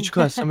not gonna me. teach a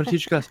class. I'm gonna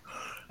teach a class.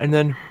 And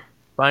then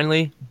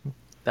finally,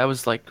 that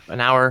was like an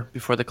hour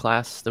before the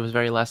class. That was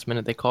very last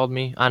minute. They called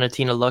me.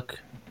 Anatina Luck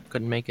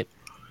couldn't make it.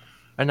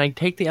 And I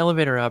take the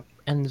elevator up,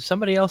 and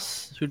somebody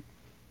else who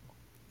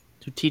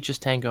teaches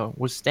tango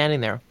was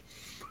standing there.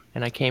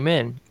 And I came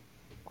in,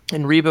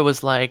 and Reba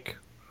was like,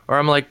 or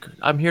I'm like,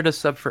 I'm here to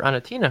sub for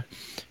Anatina.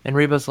 And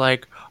Reba's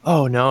like,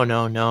 oh, no,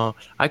 no, no.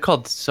 I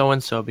called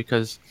so-and-so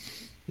because,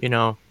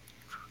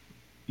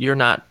 you're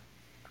not,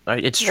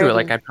 it's true. Ready.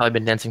 Like, I've probably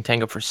been dancing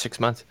tango for 6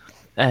 months.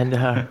 And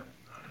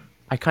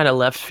I kind of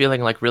left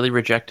feeling like really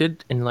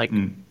rejected and like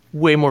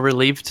way more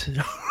relieved.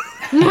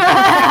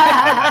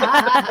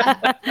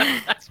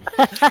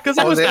 Because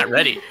I was not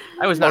ready.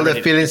 I was not All ready.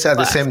 the feelings at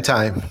the same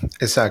time.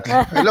 Exactly.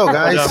 Hello,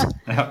 guys.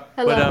 But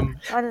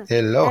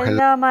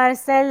Hello.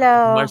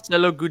 Marcelo.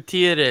 Marcelo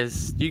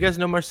Gutierrez. Do you guys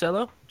know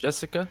Marcelo?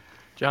 Jessica?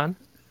 John?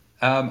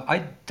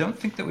 I don't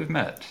think that we've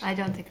met. I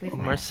don't think we've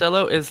met.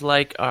 Marcelo is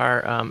like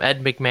our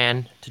Ed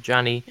McMahon to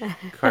Johnny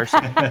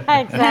Carson.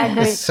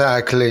 Exactly.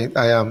 Exactly.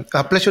 I am.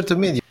 A pleasure to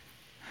meet you.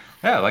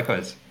 Yeah,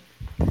 likewise.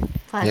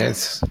 Pleasure.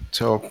 Yes.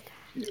 So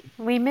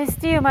We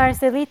missed you,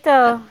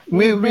 Marcelito.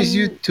 we miss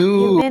you You've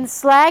too. been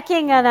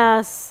slacking on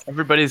us.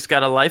 Everybody's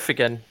got a life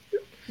again.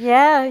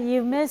 Yeah,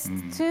 you missed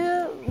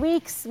 2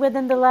 weeks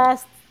within the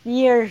last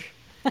year.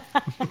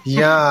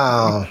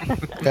 Yeah.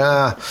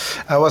 Yeah.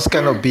 I was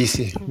kind of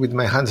busy with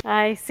my hands.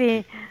 I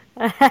see.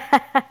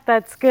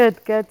 That's good.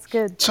 That's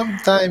good.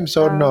 Sometimes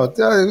or not.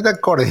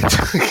 According.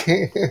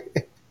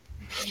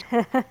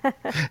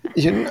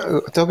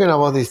 Talking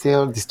about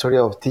the story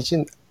of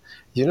teaching,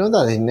 you know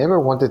that I never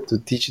wanted to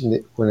teach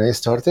when I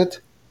started.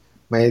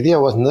 My idea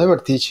was never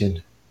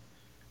teaching.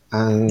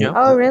 And Yeah.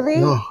 Oh, really?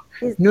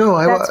 No,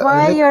 That's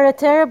why you're a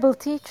terrible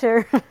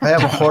teacher. I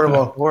am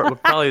horrible. Or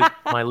probably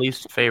my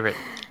least favorite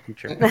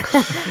teacher.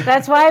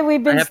 That's why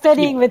we've been have to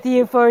studying keep- with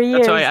you for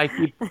years. That's why I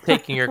keep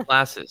taking your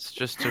classes,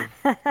 just to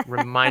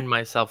remind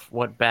myself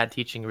what bad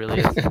teaching really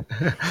is.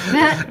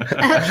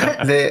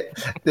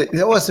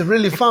 That was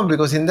really fun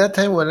because in that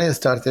time when I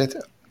started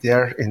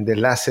there in the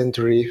last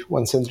century,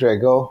 1 century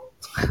ago,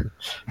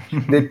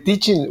 the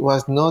teaching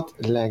was not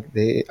like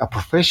a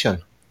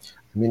profession.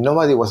 I mean,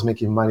 nobody was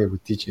making money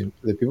with teaching.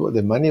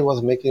 The money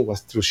was making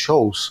was through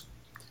shows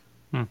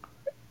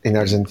in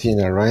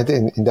Argentina, right?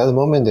 And in that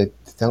moment, the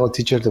tango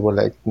teachers, they were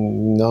like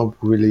not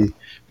really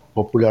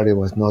popular. It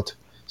was not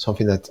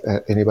something that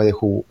anybody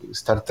who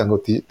started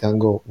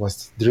tango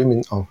was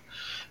dreaming of.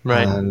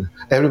 Right. And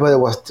everybody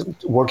was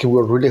working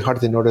really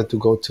hard in order to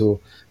go to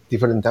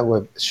different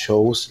tango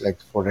shows, like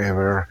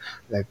Forever,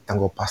 like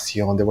Tango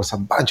Pasión. There was a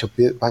bunch of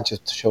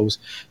shows.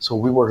 So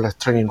we were like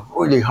training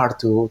really hard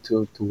to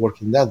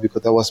work in that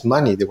because there was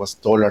money. There was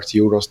dollars,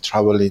 euros,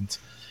 traveling,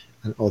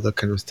 and all that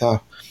kind of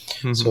stuff.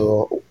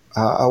 So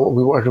I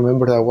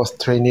remember that I was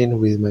training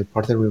with my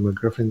partner, with my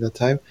girlfriend at that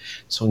time,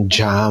 some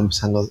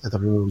jams, and I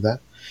don't remember that.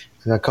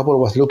 And a couple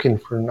was looking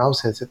for an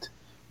outside, said,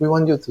 "We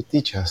want you to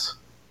teach us."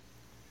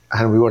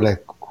 And we were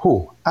like,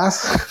 "Who? Us?"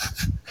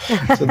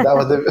 So that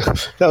was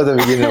the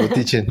beginning of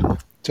teaching.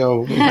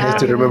 So I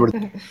still remember.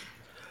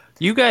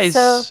 You guys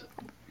So-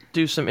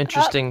 do some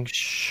interesting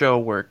show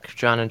work,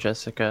 John and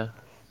Jessica.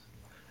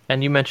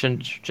 And you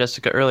mentioned,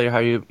 Jessica, earlier how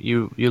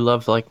you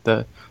love like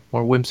the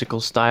more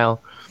whimsical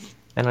style.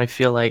 And I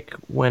feel like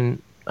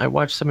when I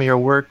watch some of your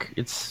work,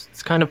 it's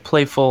kind of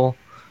playful,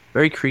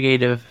 very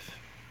creative.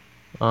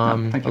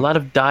 thank A you. lot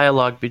of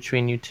dialogue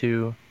between you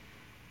two.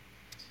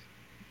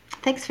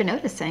 Thanks for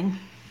noticing.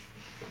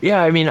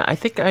 Yeah, I mean, I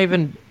think I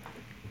even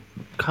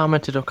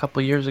commented a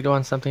couple years ago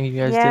on something you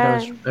guys Yeah.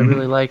 did. I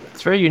really liked.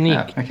 It's very unique.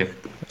 Yeah, thank you.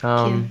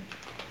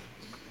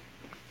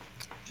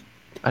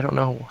 I don't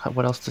know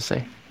what else to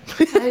say.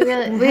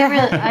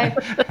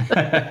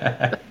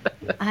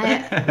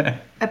 I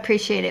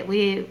appreciate it.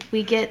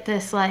 We get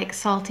this like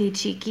salty,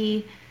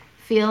 cheeky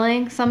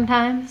feeling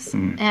sometimes,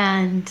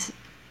 and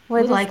What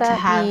we does like to that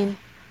have mean?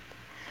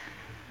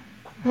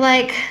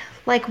 like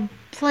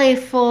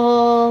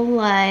playful,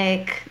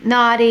 like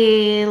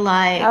naughty,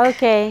 like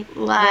Okay.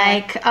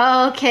 like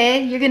oh,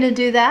 okay, you're gonna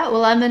do that.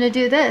 Well, I'm gonna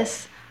do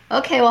this.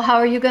 Okay, well, how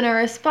are you going to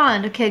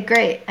respond? Okay,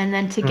 great. And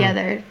then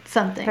together,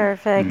 something.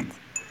 Perfect.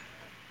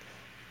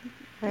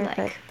 Like,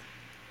 Perfect.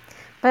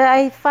 But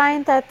I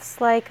find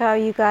that's like how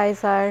you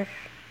guys are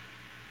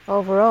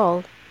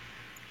overall.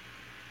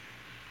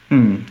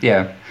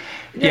 Yeah.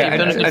 Yeah, you've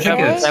done a good I think job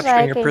of it's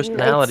capturing your Like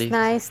personalities. it's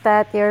nice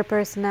that your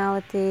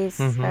personalities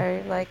Mhm.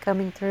 are like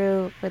coming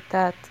through with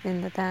that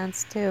in the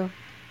dance too.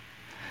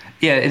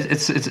 yeah,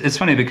 it's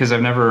funny because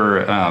I've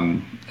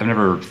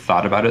never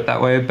thought about it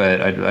that way,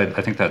 but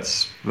I think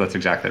that's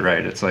exactly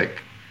right. It's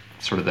like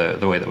sort of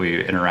the way that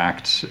we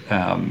interact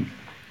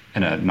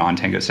in a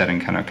non-tango setting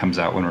kind of comes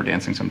out when we're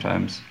dancing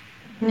sometimes.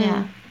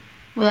 yeah.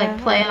 We Yeah, like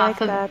play I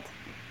like off of that.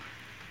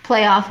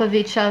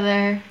 each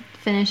other,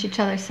 finish each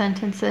other's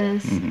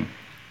sentences.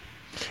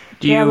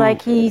 Do Yeah, you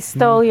like he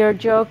stole your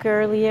joke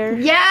earlier.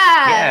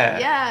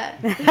 Yeah.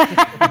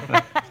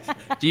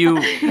 do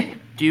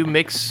you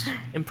mix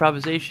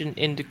improvisation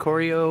into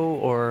choreo,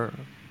 or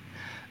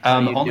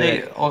how do you do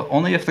it?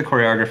 Only if the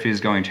choreography is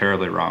going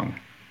terribly wrong.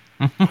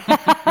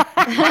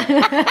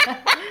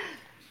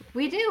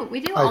 We do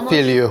I almost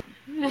feel you.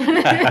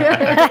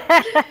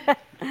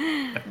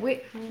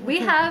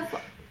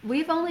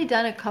 we've only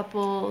done a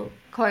couple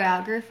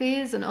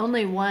choreographies and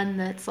only one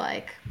that's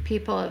like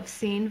people have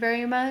seen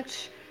very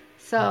much.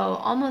 So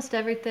almost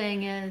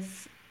everything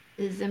is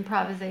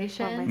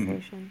improvisation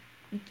Conversation.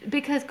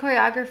 because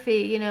choreography,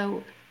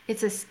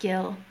 it's a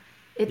skill.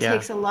 It Yeah.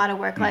 takes a lot of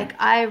work. Like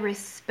I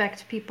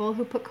respect people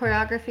who put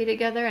choreography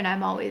together and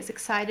I'm always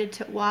excited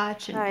to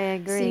watch and I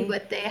see agree.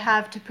 what they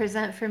have to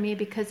present for me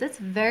because it's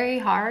very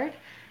hard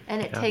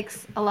and it Yeah.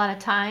 takes a lot of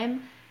time.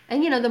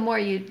 And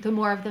the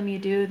more of them you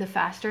do, the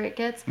faster it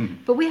gets.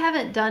 But we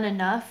haven't done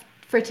enough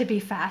for it to be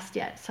fast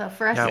yet. So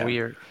for us, Yeah,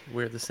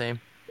 we're the same.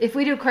 if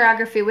we do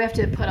choreography, we have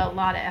to put a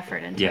lot of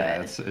effort into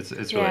Yeah, it. it's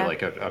Yeah. really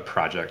like a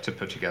project to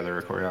put together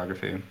a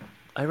choreography.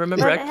 I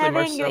remember But actually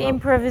having Marcelo.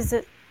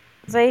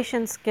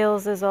 improvisation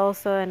skills is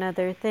also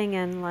another thing,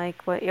 and like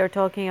what you're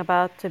talking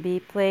about, to be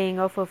playing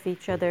off of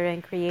each other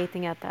and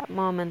creating at that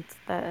moment,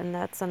 and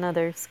that's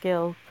another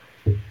skill.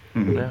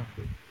 Yeah.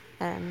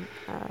 And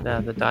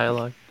Yeah, the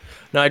dialogue.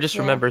 No, I just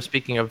Yeah. remember,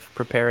 speaking of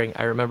preparing,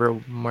 I remember,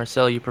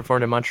 Marcel, you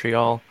performed in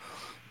Montreal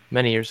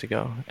many years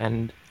ago,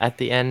 and at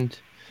the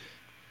end,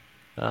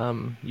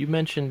 you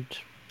mentioned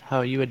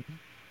how you had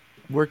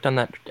worked on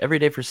that every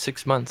day for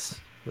 6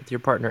 months with your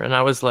partner, and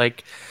I was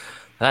like,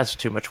 that's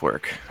too much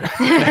work.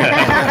 We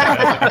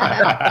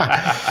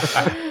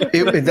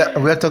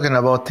are talking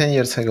about 10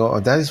 years ago.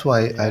 That is why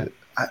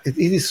it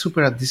is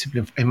super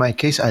disciplined. In my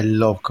case, I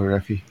love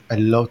choreography. I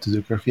love to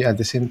do choreography. At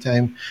the same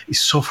time,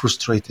 it's so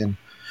frustrating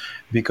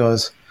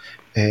because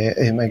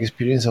in my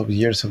experience of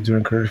years of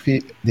doing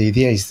choreography, the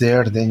idea is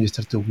there. Then you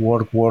start to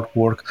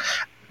work.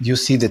 You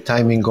see the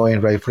timing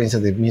going right. For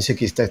instance, the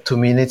music is like 2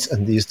 minutes,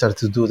 and you start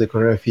to do the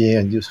choreography,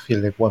 and you feel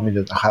like 1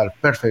 minute and a half,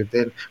 perfect.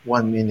 Then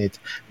 1 minute,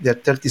 there are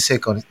 30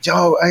 seconds.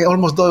 Yo, I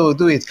almost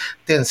do it.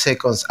 10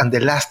 seconds, and the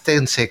last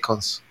 10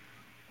 seconds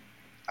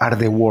are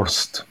the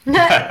worst.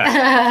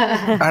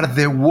 Are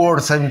the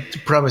worst. I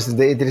promise.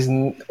 There is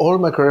all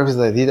my choreographies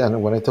that I did, and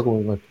when I talk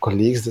with my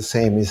colleagues, the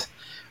same is.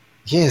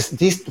 Yes,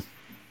 these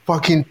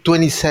fucking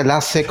 20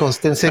 last seconds,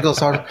 10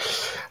 seconds are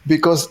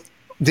because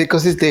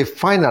it's the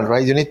final,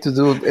 right? You need to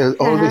do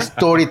all the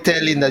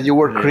storytelling that you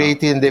were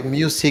creating, the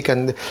music,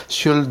 and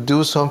should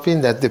do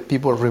something that the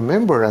people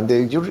remember. And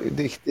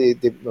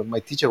my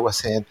teacher was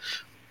saying,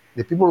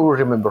 the people will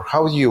remember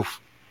how you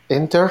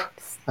enter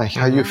and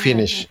how you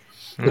finish.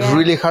 It's Yeah.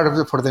 really hard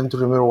for them to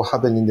remember what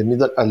happened in the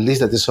middle, at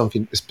least that is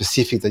something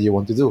specific that you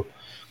want to do.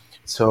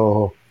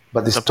 So,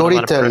 but the So put a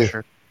lot of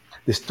pressure.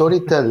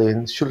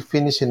 storytelling should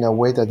finish in a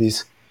way that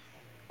is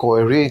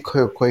coherent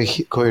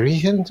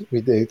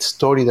with the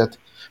story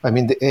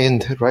the end,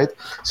 right?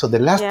 So the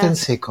last Yeah. 10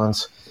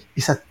 seconds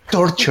is a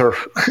torture.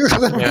 I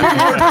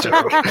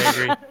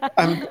agree.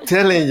 I'm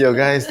telling you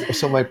guys.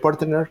 So my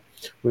partner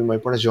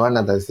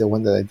Joanna, that's the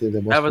one that I did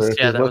the most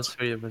choreography That was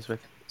who you was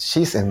with.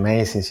 She's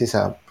amazing. She's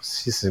an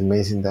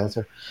amazing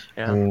dancer.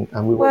 Yeah.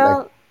 And we were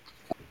like,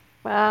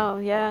 Wow,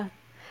 yeah.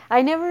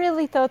 I never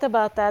really thought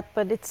about that,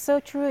 but it's so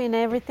true in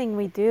everything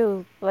we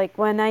do. Like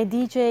when I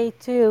DJ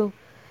too,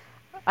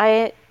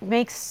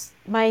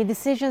 my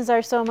decisions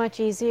are so much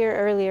easier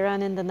earlier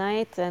on in the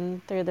night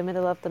and through the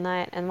middle of the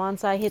night. And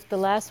once I hit the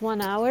last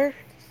 1 hour,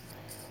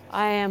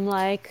 I am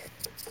like,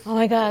 oh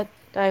my God,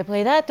 do I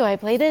play that? Do I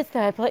play this? Do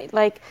I play?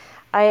 Like,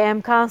 I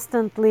am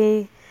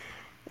constantly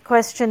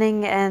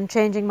questioning and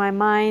changing my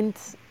mind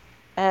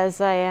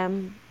as I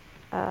am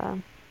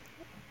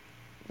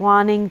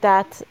wanting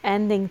that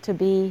ending to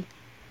be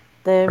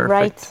the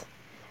Perfect.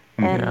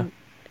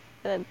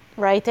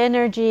 right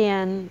energy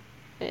and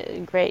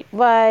great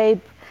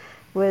vibe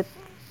with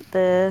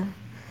the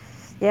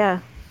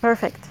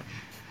perfect.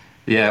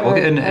 Yeah, well,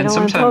 Sorry, I and don't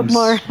want to talk sometimes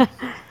more.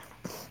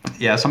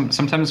 yeah,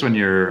 sometimes when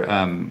you're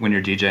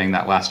DJing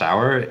that last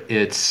hour,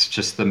 it's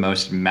just the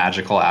most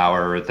magical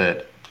hour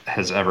that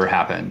has ever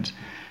happened.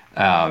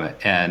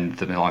 And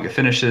the milonga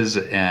finishes,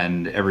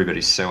 and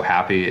everybody's so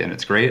happy, and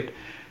it's great.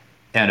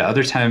 and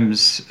other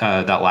times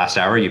that last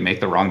hour you make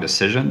the wrong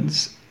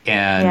decisions,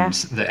 and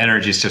the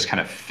energy just kind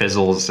of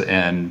fizzles,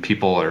 and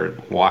people are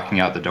walking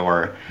out the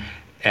door,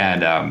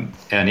 and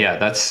yeah,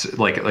 that's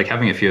like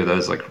having a few of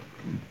those like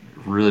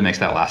really makes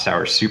that last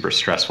hour super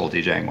stressful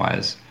DJing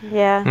wise.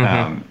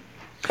 Yeah.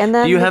 And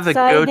then Do you have a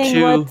deciding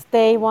go-to? what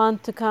they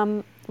want to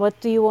come, what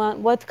do you want,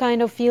 what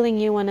kind of feeling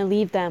you want to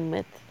leave them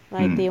with?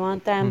 Like, do you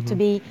want them to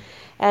be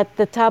at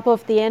the top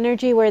of the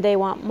energy where they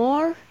want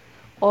more,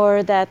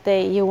 or that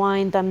you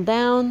wind them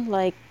down?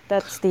 Like,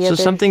 that's the So other.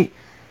 something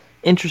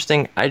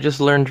interesting I just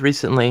learned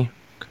recently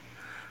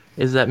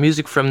is that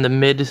music from the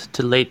mid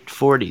to late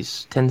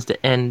 40s tends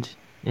to end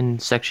in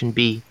section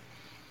B.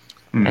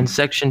 And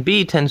section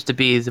B tends to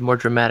be the more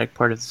dramatic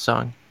part of the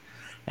song.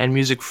 And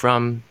music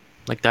from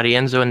like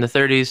D'Arienzo in the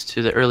 30s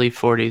to the early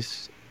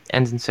 40s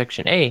ends in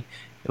section A,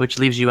 which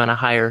leaves you on a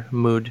higher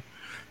mood.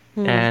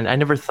 And I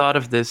never thought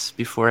of this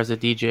before as a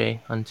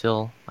DJ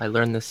until I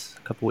learned this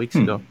a couple weeks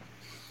ago.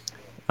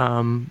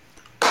 But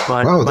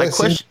Wow, my that's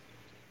question,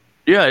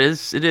 yeah, it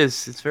is.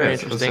 It's very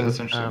That's interesting.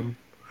 interesting.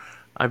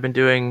 I've been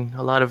doing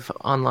a lot of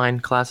online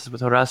classes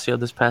with Horacio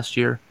this past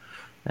year,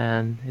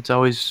 and it's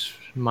always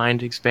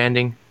mind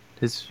expanding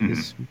his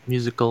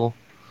musical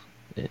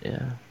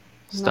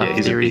stuff, Yeah,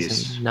 he's a theories,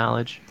 beast. and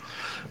knowledge.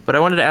 But I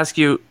wanted to ask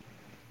you,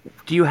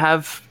 do you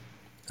have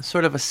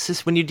sort of a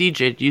when you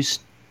DJ? Do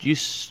you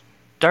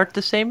start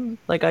the same?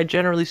 Like I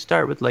generally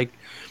start with like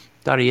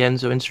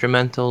D'Arienzo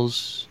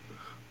instrumentals,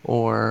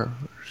 or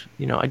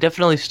I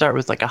definitely start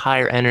with like a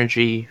higher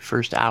energy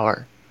first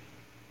hour.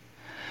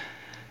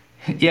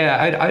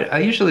 Yeah, I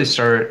usually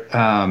start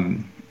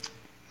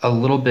a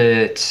little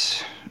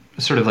bit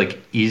sort of like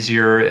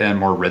easier and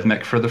more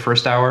rhythmic for the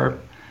first hour.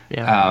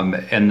 Yeah.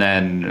 And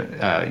then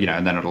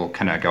and then it'll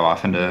kind of go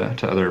off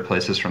into other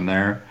places from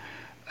there.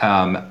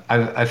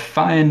 I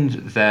find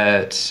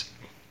that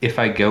if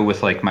I go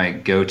with like my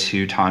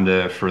go-to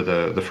Tonda for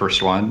the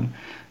first one,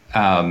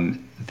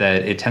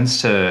 that it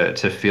tends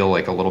to feel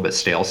like a little bit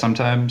stale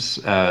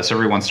sometimes. So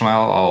every once in a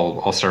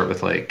while, I'll start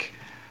with like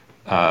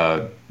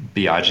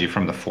Biaggi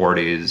from the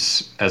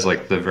 40s as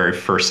like the very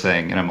first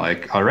thing, and I'm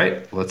like, all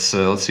right, let's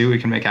see what we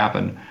can make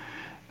happen.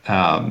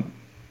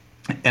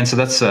 And so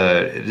that's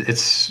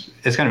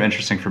it's kind of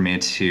interesting for me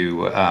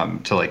to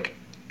like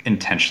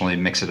intentionally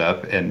mix it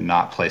up and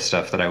not play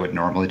stuff that I would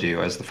normally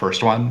do as the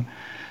first one,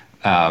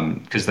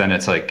 because then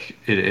it's like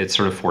it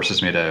sort of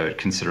forces me to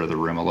consider the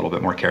room a little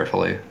bit more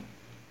carefully.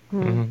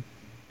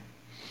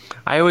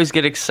 I always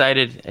get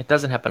excited. It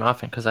doesn't happen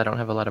often because I don't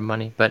have a lot of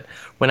money. But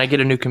when I get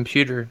a new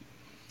computer,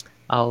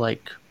 I'll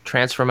like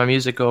transfer my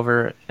music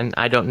over, and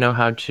I don't know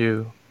how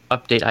to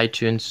update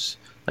iTunes.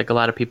 Like a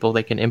lot of people,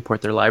 they can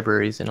import their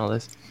libraries and all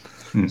this.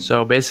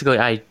 So basically,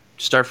 I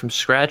start from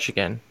scratch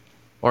again,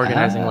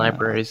 organizing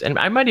libraries. And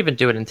I might even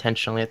do it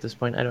intentionally at this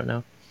point. I don't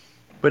know.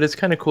 But it's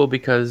kind of cool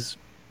because,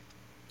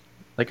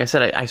 like I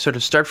said, I sort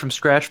of start from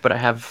scratch, but I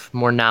have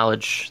more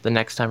knowledge the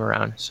next time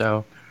around.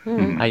 So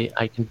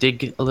I can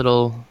dig a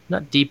little,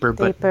 not deeper,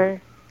 but Deeper.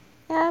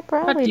 Yeah,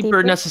 probably not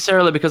deeper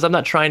necessarily, because I'm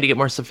not trying to get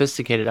more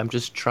sophisticated. I'm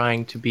just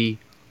trying to be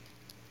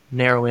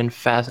narrow in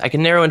fast. I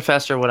can narrow in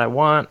faster what I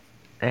want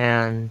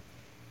and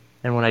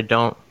what I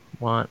don't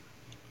want.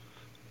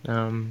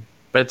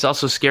 But it's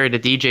also scary to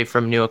DJ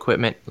from new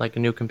equipment, like a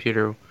new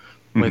computer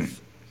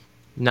with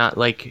not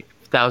like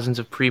thousands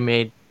of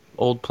pre-made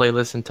old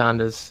playlists and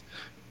Tondas,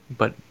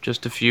 but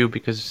just a few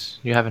because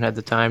you haven't had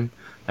the time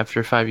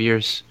after 5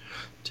 years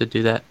to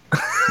do that.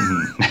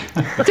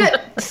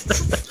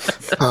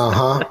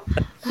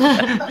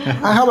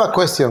 I have a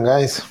question,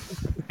 guys.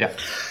 Yeah.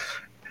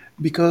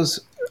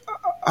 Because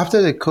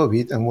after the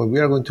COVID, and when we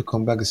are going to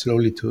come back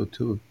slowly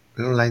to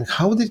online,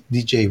 how the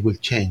DJ will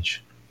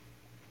change?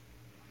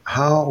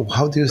 How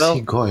do you see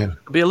it going?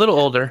 Be a little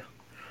older.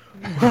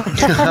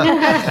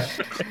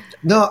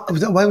 No,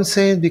 what I'm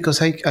saying,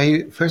 because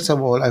I first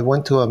of all, I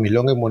went to a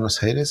Milonga in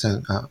Buenos Aires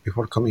and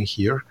before coming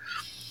here,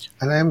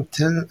 and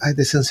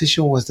the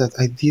sensation was that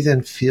I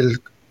didn't feel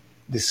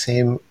the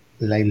same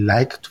I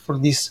liked for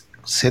this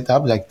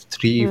setup, like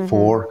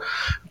 3-4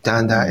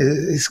 Tanda.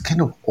 It's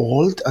kind of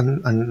old,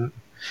 and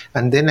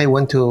then I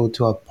went to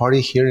a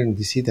party here in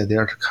DC that they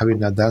are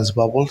having a dance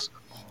bubbles,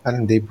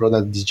 and they brought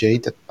a DJ.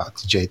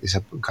 DJ is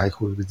a guy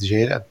who is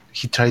DJ, and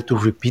he tried to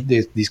repeat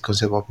this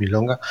concept of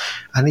Milonga,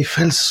 and it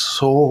felt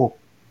so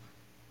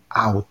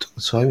out.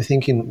 So I'm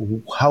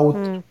thinking, how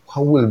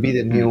will be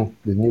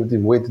the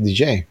way to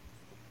DJ?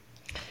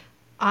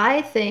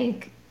 I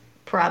think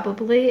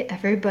probably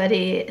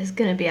everybody is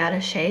going to be out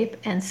of shape,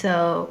 and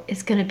so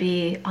it's going to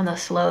be on the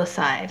slow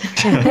side.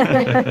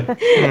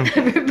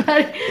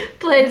 Everybody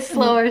plays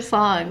slower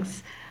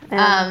songs.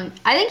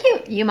 I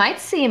think you might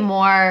see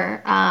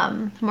more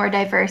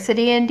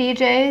diversity in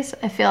DJs.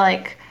 I feel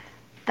like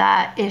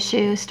that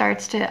issue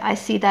I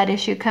see that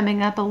issue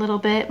coming up a little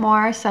bit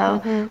more.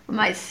 So we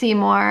might see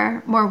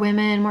more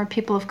women, more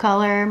people of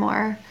color,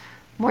 more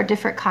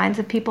different kinds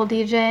of people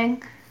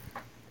DJing.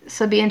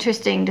 So it'd be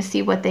interesting to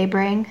see what they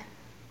bring.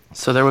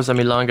 So there was a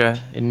Milonga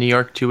in New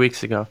York 2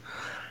 weeks ago,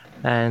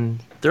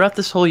 And throughout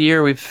this whole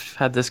year, we've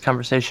had this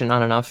conversation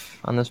on and off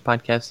on this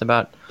podcast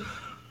about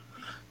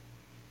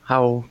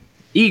how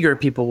eager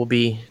people will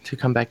be to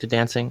come back to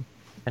dancing.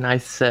 And I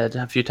said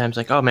a few times,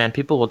 like, oh man,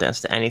 people will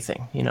dance to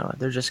anything. You know,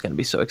 they're just going to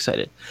be so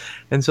excited.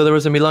 And so there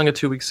was a Milonga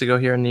 2 weeks ago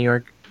here in New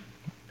York,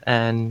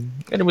 and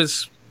it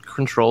was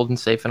controlled and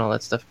safe and all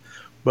that stuff.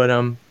 But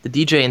the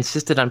DJ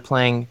insisted on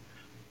playing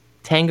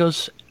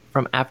tangos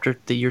from after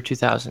the year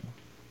 2000.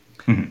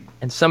 Mhm.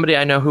 And somebody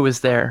I know who was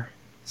there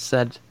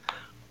said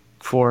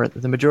for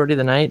the majority of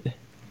the night,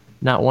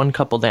 not one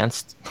couple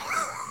danced.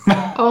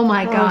 Oh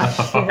my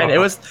gosh. And it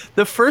was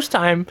the first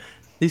time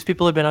these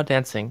people had been out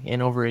dancing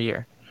in over a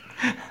year.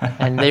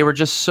 And they were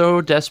just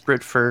so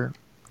desperate for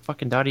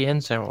fucking Daddy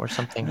Enzo or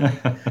something.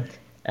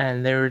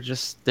 And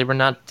they were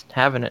not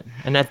having it.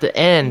 And at the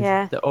end,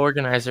 Yeah. the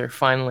organizer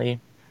finally,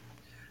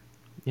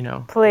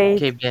 Played.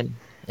 caved in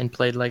and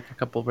played like a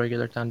couple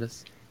regular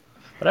tandas.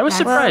 But I was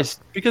That's- surprised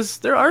because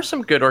there are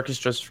some good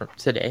orchestras from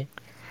today.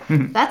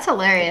 That's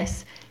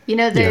hilarious. You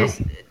know, there's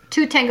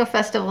 2 tango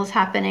festivals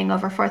happening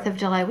over 4th of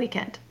July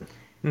weekend.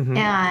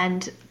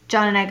 And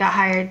John and I got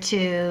hired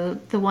to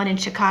the one in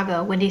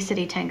Chicago, Windy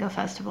City Tango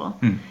Festival,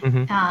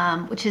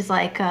 which is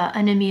like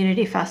an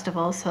immunity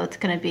festival. So it's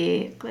going to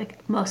be like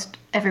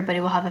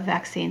everybody will have a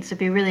vaccine. So it'd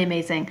be really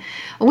amazing.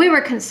 And we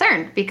were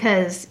concerned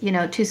because,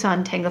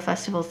 Tucson Tango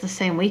Festival is the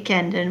same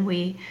weekend. And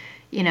we're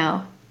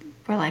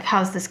like,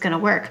 how's this going to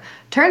work?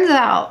 Turns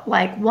out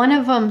like one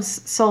of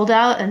them's sold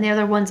out and the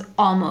other one's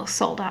almost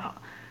sold out.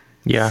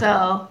 Yeah.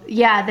 So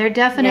yeah, there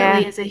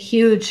definitely Yeah. is a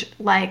huge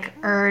like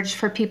urge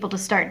for people to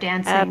start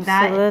dancing.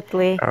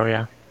 Absolutely. Oh,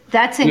 yeah.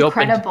 That's We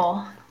opened-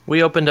 incredible.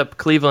 We opened up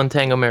Cleveland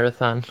Tango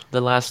Marathon the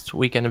last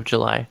weekend of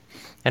July,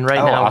 and right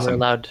Oh, now awesome.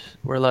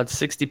 we're allowed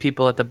 60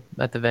 people at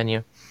the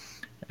venue,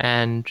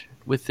 and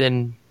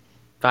within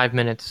 5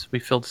 minutes we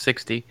filled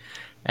 60,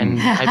 and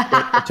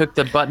I took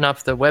the button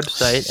off the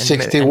website and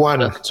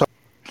 61. So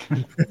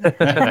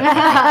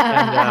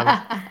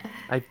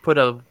I put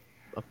a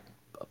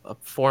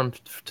form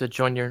to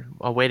join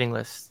a waiting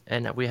list,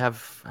 and we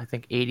have I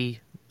think 80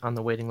 on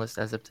the waiting list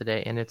as of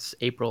today, and it's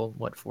April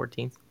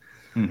 14th.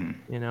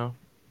 You know,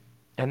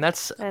 and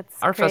that's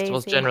our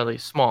festival's crazy. generally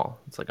small.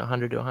 It's like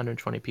 100 to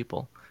 120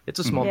 people. It's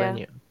a small Yeah.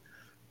 venue,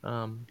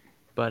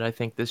 but I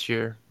think this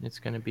year it's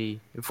going to be,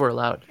 if we're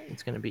allowed,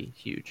 it's going to be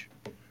huge.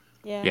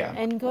 Yeah. Yeah.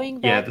 And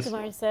going Yeah, back this- to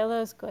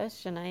Marcelo's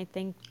question, I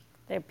think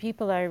that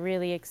people are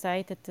really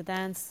excited to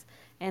dance.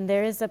 And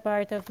there is a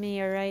part of me,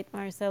 you're right,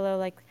 Marcelo,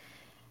 like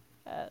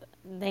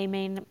they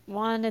may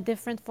want a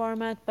different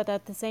format, but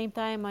at the same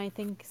time, I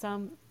think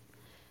some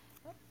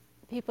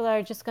people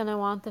are just going to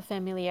want the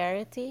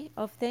familiarity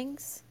of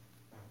things.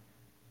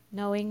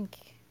 Knowing,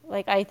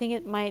 like, I think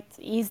it might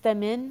ease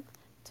them in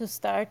to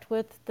start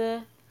with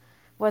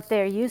what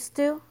they're used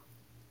to,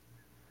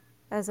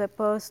 as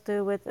opposed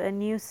to with a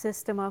new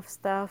system of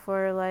stuff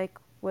or like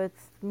with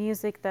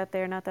music that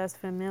they're not as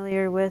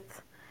familiar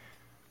with.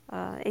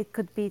 It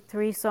could be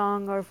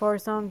 3-song or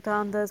 4-song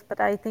tandas,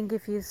 but I think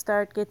if you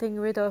start getting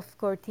rid of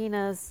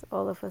cortinas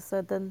all of a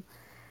sudden,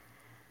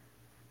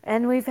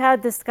 and we've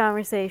had this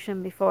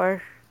conversation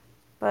before,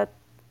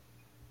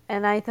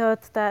 and I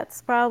thought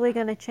that's probably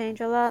going to change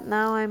a lot.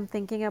 Now I'm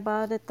thinking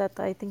about it, that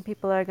I think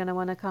people are going to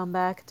want to come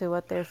back to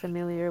what they're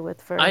familiar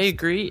with first. I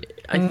agree.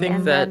 I think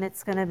And that then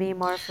it's going to be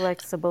more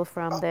flexible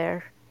from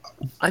there.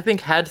 I think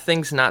had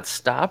things not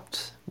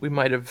stopped, we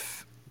might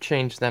have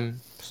changed them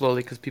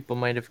slowly because people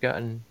might have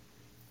gotten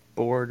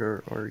bored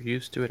or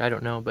used to it. I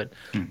don't know, but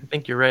I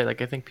think you're right.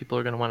 Like I think people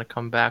are going to want to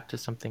come back to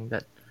something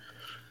that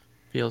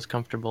feels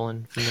comfortable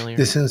and familiar.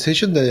 the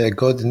sensation that I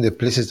got in the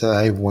places that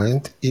I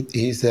went, it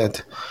is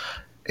that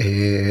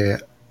I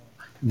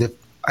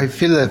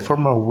feel that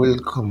format will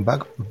come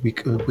back,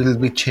 will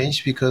be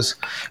changed because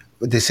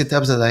the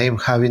setups that I am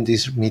having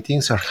these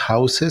meetings are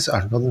houses,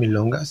 are not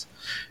milongas.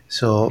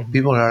 So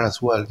people are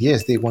as well.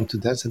 Yes, they want to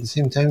dance. At the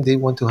same time, they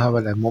want to have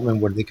a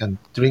moment where they can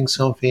drink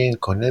something,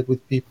 connect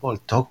with people,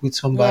 talk with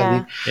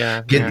somebody,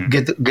 Yeah. Yeah.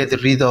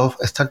 get rid of.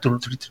 Start to.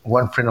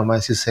 One friend of mine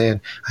is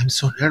saying, "I'm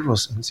so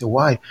nervous." And I say,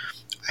 "Why?"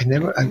 I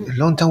never a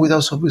long time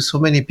without so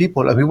many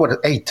people. And we were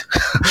 8.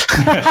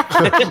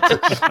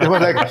 They were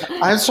like,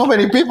 I have so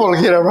many people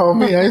here around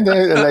me.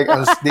 Like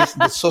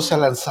the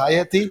social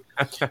anxiety.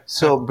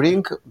 So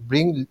bring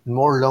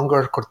more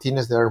longer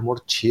cortinas that are more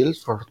chill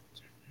for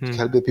to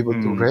help the people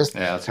to rest.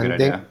 Yeah, that's a and good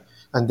then idea.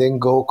 and then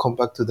come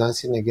back to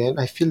dancing again.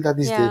 I feel that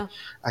is Yeah.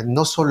 the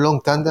not so long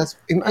tandas.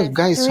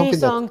 Guys, something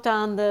that 3-song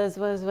tandas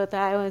was what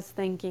I was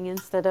thinking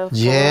instead of 4.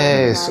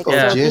 Yes, like,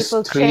 or so just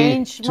people 3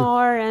 change to-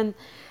 more,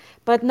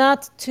 but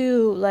not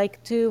 2.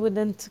 Like 2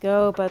 wouldn't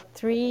go, but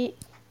 3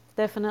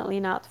 definitely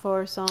not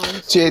 4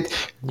 songs. Shit.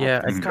 Yeah,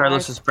 That's at the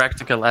Carlos's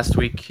Practica last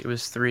week, it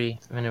was 3,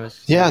 and it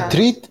was Yeah,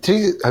 three.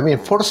 I mean,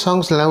 4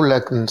 songs now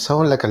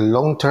sound like a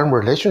long-term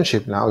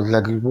relationship. Now it's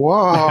like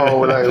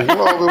wow, like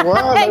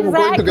wow, I'm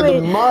going to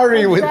get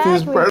married with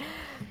this Exactly. person.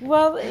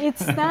 Well,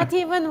 it's not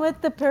even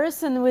with the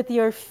person with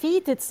your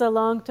feet. It's a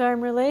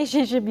long-term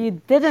relationship you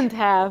didn't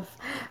have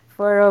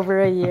for over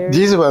a year.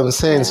 This is what I'm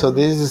saying. So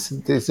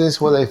this is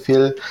what I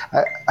feel.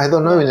 I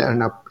don't know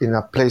in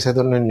a place. I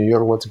don't know in New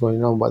York what's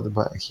going on,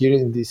 but here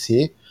in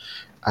DC,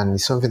 and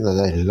it's something that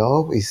I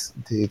love is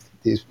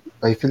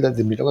I feel that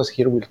the milongas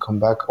here will come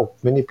back. Or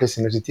many places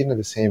in Argentina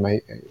the same.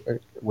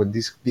 With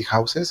these big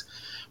houses,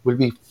 will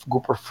be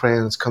group of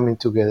friends coming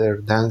together,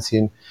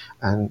 dancing,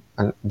 and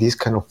this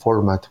kind of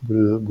format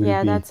will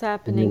Yeah, be that's the new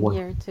happening one.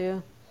 here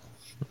too.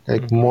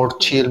 Like more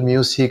chill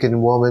music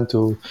and women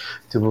to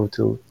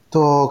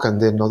talk, and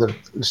then other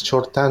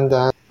short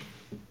tanda.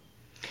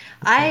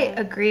 I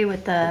agree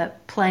with the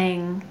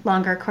playing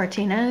longer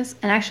cortinas,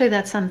 and actually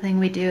that's something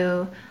we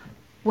do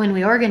when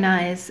we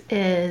organize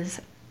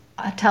is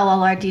tell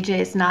all our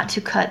DJs not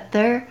to cut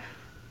their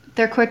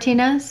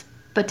cortinas,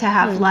 but to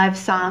have live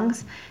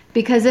songs.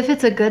 Because if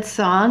it's a good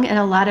song and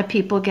a lot of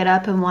people get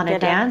up and want to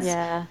dance,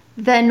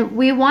 then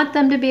we want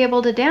them to be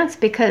able to dance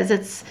because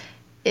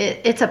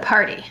it's a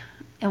party,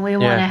 and we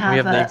want to have we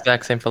have the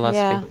exact same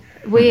philosophy.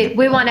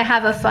 we want to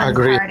have a fun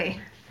Agree. party.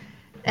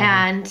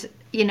 And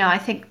I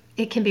think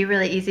it can be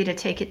really easy to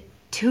take it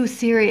too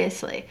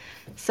seriously.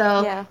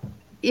 So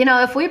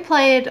if we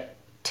played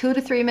 2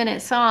 to 3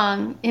 minute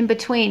song in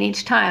between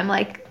each time,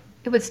 like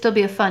it would still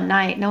be a fun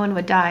night. No one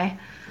would die.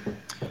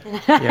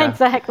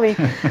 Exactly.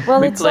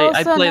 Well,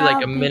 I play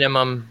like a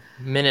minimum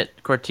minute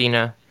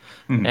cortina,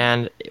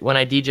 and when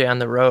I DJ on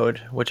the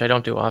road, which I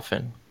don't do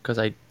often because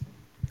I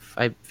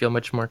feel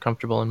much more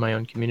comfortable in my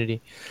own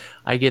community,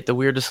 I get the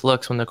weirdest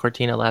looks when the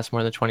cortina lasts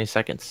more than 20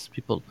 seconds.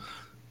 People,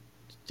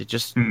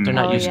 they're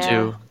not used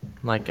to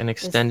like an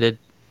extended,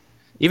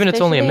 even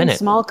it's only a Especially in minute.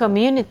 small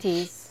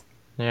communities.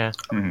 Yeah.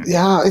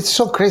 Yeah, it's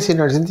so crazy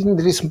in Argentina.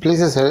 There is some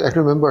places I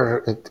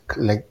remember,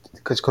 like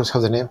because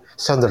of the name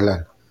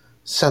Sunderland.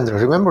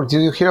 Remember? Do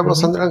you hear about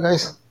Sunderland,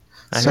 guys?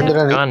 I heard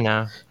Sunderland. it's gone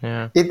now.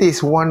 Yeah. It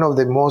is one of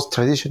the most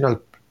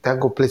traditional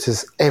tango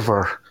places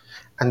ever,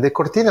 and the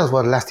cortinas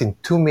were lasting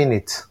 2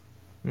 minutes.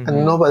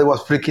 And nobody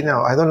was freaking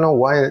out. I don't know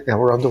why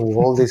around the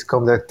world this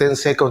come like 10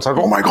 seconds. Like,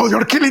 oh my God,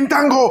 you're killing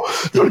tango!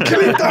 You're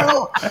killing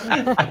tango!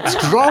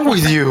 What's wrong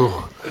with you?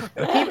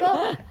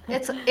 People,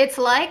 it's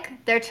like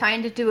they're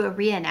trying to do a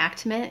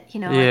reenactment,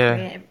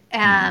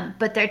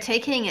 but they're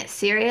taking it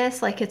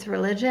serious, like it's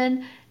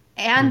religion,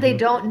 and they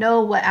don't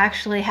know what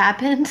actually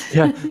happened.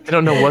 Yeah, they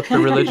don't know what the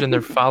religion they're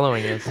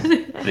following is.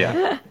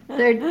 Yeah.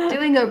 They're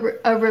doing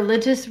a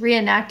religious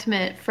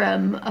reenactment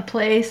from a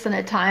place and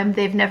a time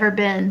they've never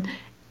been,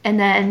 and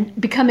then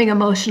becoming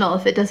emotional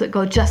if it doesn't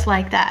go just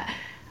like that.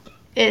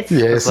 Yes,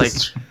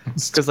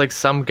 Because like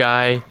some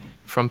guy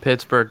from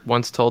Pittsburgh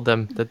once told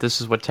them that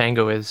this is what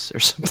tango is or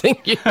something.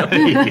 It's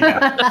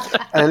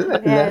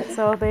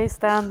all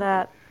based on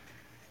that.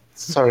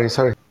 Sorry.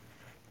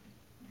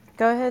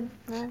 Go ahead.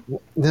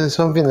 There's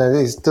something that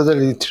is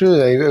totally true.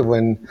 Like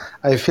when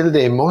I feel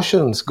the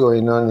emotions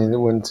going on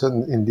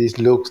in these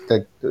looks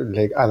that,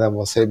 like Adam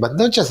was saying, but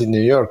not just in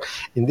New York,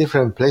 in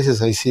different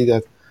places, I see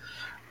that.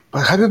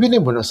 But have you been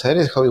in Buenos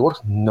Aires? How it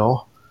works?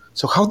 No.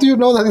 So how do you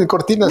know that in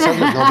Cortinas?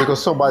 No,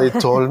 because somebody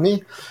told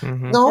me.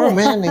 No,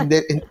 man. In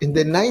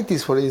the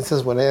 90s, for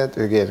instance, when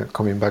again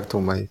coming back to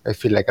I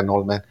feel like an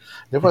old man.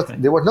 There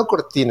were no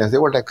Cortinas.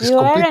 There were like You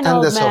are complete an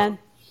old tandas man.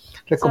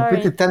 the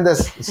complete tandas.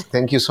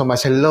 Thank you so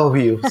much. I love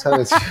you.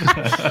 ¿Sabes?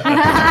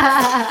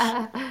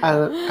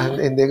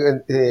 and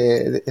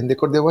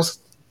there was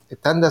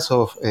tandas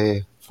of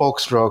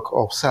foxtrot,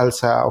 of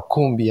salsa, of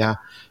cumbia.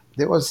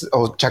 There was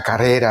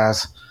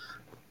chacareras.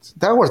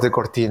 That was the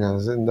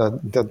cortinas in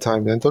that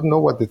time. I don't know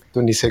what the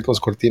 20 seconds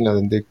cortina,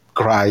 and they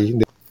cry.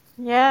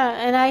 Yeah,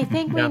 and I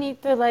think we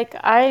need to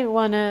I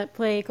want to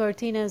play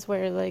cortinas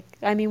where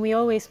we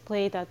always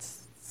play that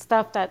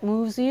stuff that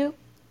moves you.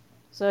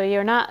 So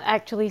you're not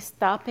actually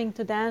stopping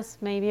to dance,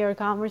 maybe you're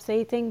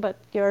conversating, but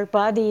your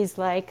body is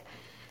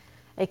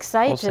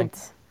excited,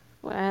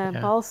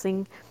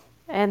 pulsing.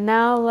 And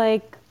now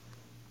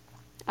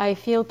I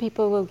feel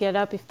people will get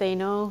up if they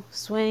know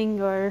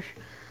swing, or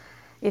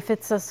if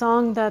it's a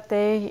song that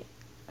they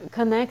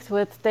connect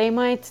with, they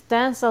might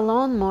dance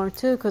alone more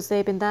too, because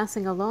they've been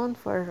dancing alone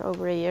for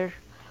over a year.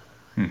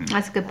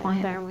 That's a good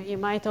point. You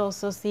might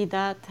also see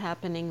that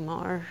happening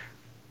more.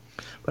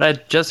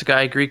 But Jessica,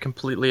 I agree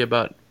completely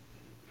about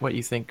what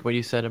you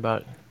said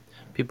about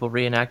people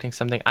reenacting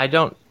something. I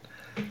don't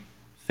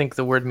think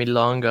the word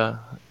milonga,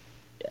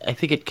 I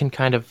think it can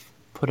kind of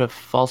put a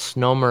false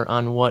nomer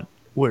on what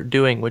we're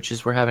doing, which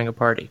is we're having a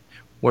party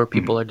where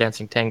people are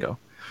dancing tango.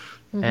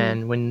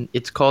 And when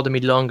it's called a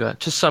milonga,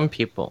 to some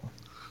people,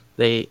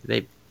 they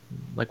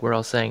like we're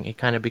all saying, it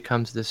kind of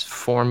becomes this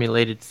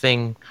formulated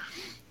thing,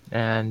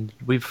 and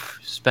we've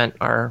spent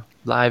our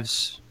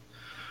lives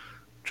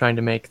trying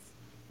to make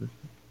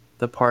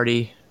the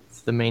party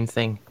the main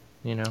thing,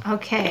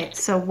 Okay,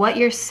 so what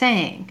you're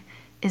saying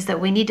is that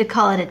we need to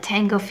call it a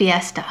tango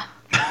fiesta.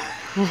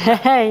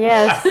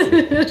 Yes.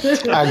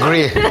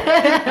 Agree.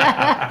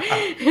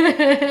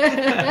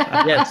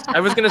 Yes,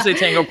 I was going to say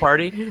tango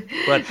party,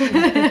 but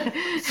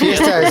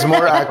Fiesta is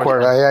more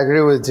awkward. I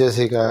agree with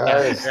Jessica.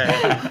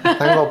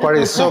 Tango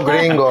party is so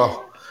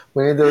gringo.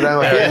 We need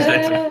Durango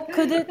Fiesta.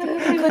 Could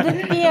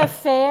it be a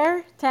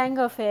fair?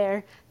 Tango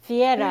fair.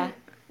 Fiera.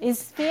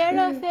 Is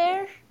fiera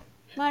fair?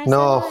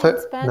 No, Marcela,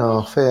 in Spanish?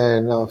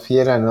 no,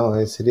 fiera no,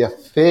 sería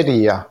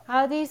feria.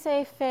 How do you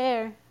say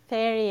fair?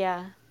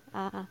 Feria.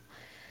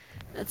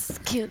 That's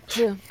cute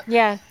too.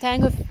 Yeah,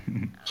 tango.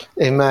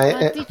 In my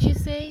What did you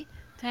say?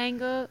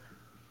 Tango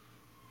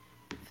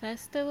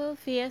festival?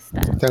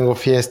 Fiesta. Tango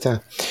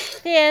Fiesta.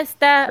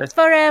 Fiesta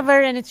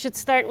forever, and it should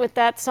start with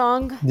that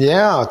song.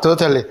 Yeah,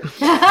 totally.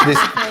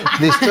 The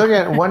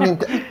historian one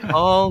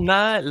All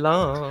night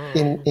long.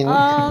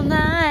 All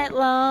night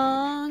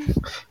long.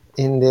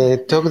 in the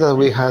talk that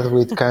we had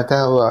with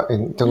Kata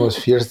in Tango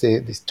Spheres, the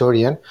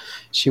historian,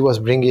 she was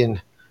bringing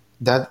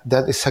that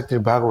exact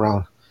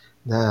background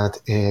that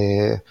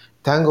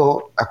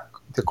tango,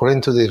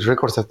 according to the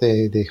records that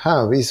they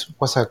have,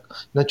 was a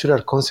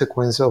natural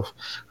consequence of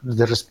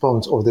the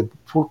response of the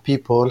poor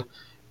people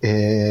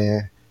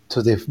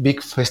to the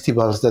big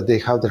festivals that they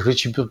have, the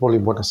rich people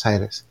in Buenos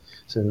Aires.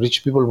 So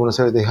rich people in Buenos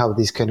Aires, they have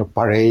these kind of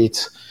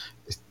parades,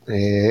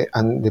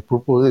 and the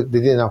people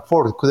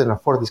couldn't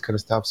afford this kind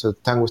of stuff. So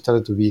tango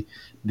started to be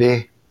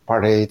the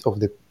parade of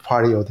the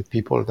party of the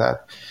people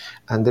that.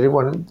 And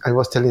everyone, I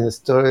was telling a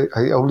story.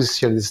 I always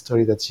share this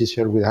story that she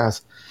shared with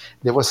us.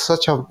 There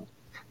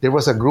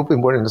was a group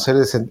in Buenos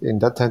Aires, and in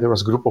that time there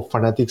was a group of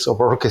fanatics of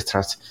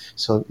orchestras.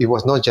 So it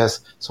was not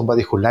just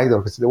somebody who liked the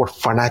orchestra. There were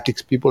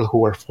fanatics, people who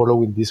were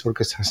following these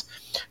orchestras,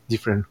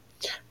 different.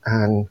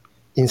 And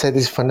inside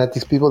these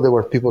fanatics people, there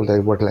were people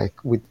that were like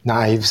with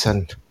knives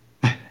and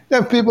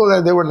people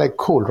that they were like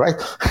cool, right?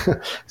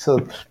 So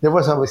there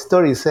was some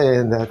story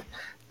saying that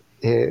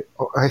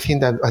I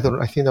think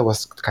that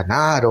was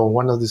Canaro,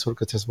 one of these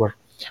orchestras were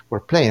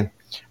playing,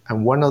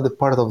 and one of the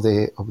part of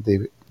the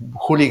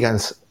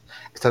hooligans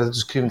started to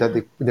scream that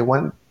they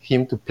want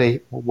him to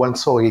play one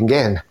song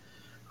again,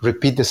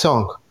 repeat the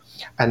song.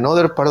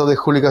 Another part of the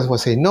hooligans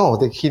was saying no,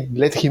 that he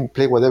let him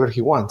play whatever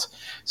he wants.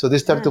 So they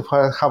started to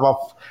have a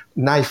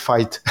knife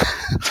fight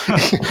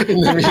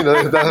in the middle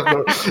of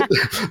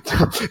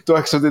that to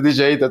ask the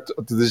DJ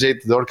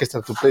the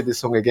orchestra to play the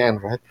song again,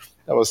 right?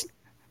 That was.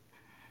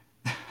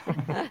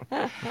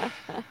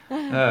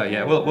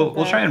 Yeah,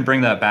 we'll try and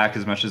bring that back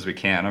as much as we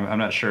can. I'm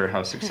not sure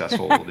how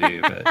successful we'll be,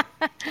 but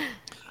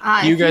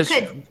You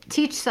could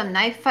teach some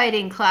knife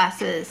fighting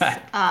classes.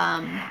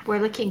 We're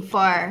looking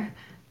for,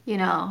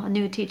 a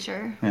new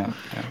teacher. yeah.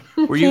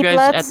 Were you Keep guys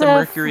at lots the of-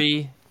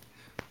 Mercury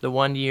the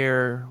one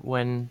year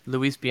when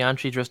Luis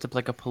Bianchi dressed up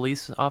like a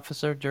police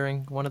officer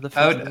during one of the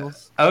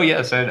festivals? Oh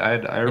yes, I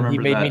remember And he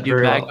made that me do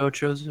very bag well.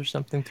 ochos or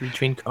something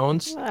between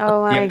cones.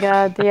 Oh my Yep.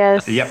 God!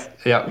 Yes.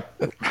 Yep.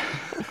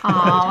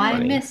 Oh, I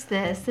missed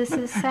this. This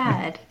is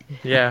sad.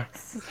 Yeah.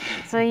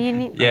 So you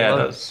need.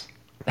 Yeah,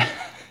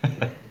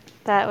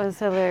 That was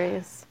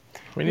hilarious.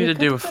 We need You to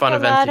do a could fun put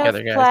event lot together,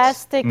 of guys.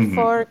 Plastic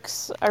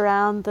forks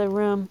around the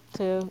room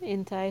to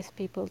entice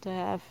people to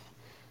have.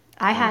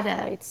 I had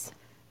fights.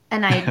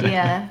 an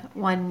idea,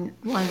 one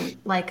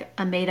like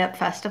a made up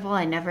festival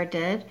I never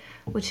did,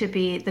 which would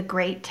be the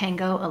Great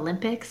Tango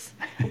Olympics,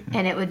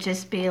 and it would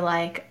just be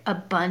like a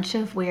bunch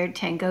of weird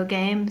tango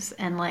games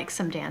and like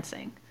some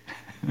dancing.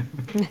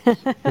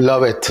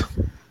 Love it.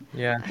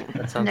 Yeah, that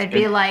And sounds there'd good.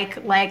 be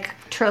like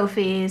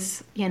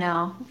trophies,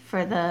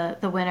 for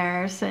the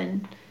winners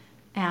and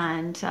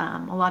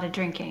a lot of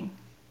drinking.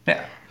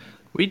 yeah.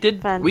 We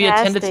attended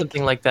Fantastic.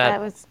 something like that,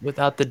 That was-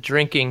 without the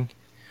drinking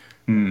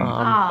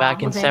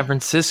back in well, San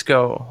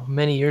Francisco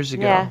many years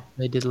ago. Yeah,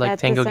 They did like at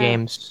the tango San-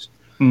 games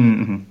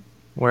Mm-hmm.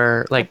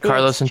 where like the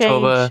Carlos and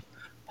exchange. Tova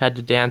had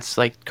to dance.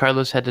 Like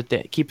Carlos had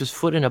to keep his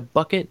foot in a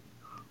bucket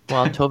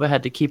while Tova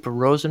had to keep a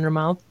rose in her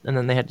mouth, and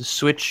then they had to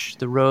switch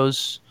the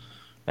rose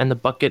and the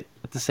bucket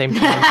at the same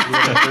time. for the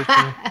other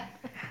person.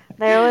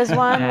 There was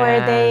one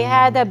where they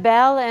had a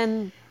bell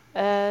and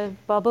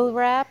bubble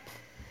wrap.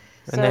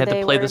 And they had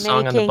to play were the song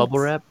on the making- bubble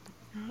wrap.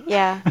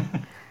 Yeah.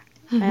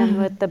 And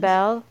with the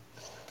bell.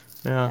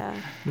 Yeah, Yeah.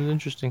 it was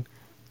interesting.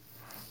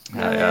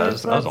 Yeah, that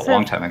was Lots a of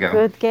long time ago.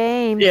 Good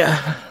games.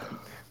 Yeah.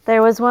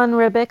 There was one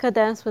Rebecca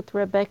Dance with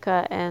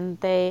Rebecca, and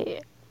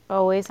they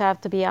always have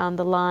to be on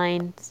the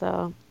line,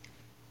 so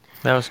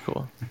That was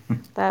cool.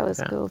 that was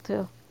Yeah. cool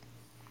too.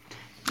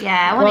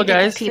 Yeah, I want Well, to get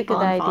guys, the people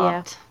It's a good idea.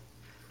 involved.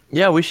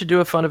 Yeah, we should do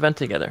a fun event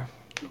together.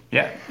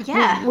 Yeah.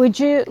 Yeah. Would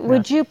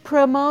you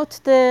promote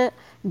the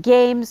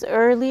games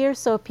earlier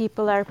so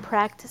people are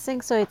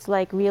practicing, so it's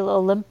like real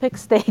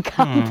Olympics? They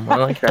come. I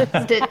like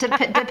that.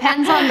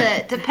 Depends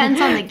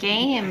on the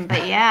game,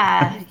 but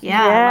yeah,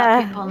 Yeah.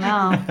 let people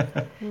know.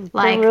 The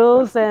Like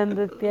rules and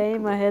the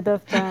game ahead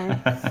of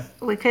time.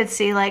 we could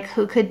see like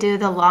who could do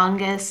the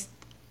longest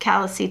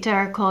Calicita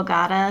or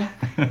Colgata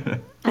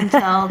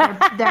until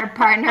their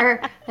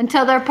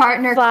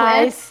partner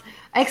Flies. quits.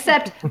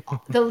 Except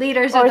the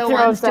leaders are Or the throws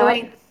ones up.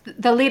 doing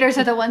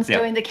Yeah.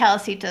 doing the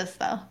Calicitas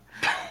though.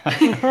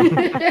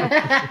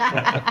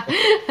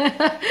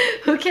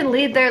 Who can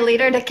lead their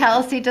leader to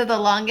Calicita the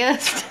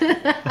longest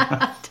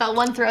till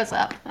one throws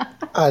up?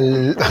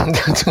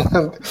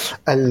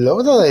 I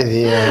love that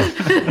idea.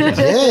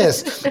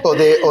 Yes. Or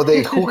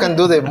the who can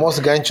do the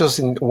most ganchos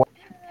in one.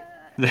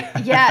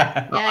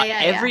 Yeah.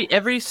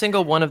 Every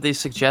single one of these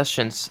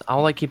suggestions,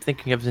 all I keep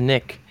thinking of is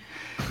Nick.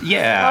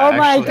 Yeah. Oh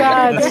my actually,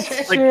 God, that's-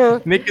 that's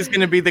true. Nick is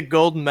going to be the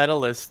gold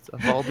medalist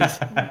of all these.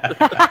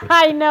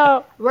 I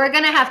know. We're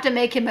gonna have to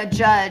make him a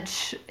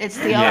judge. It's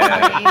the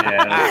Yeah, only.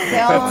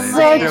 that's So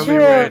definitely true.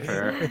 very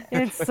fair.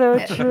 It's so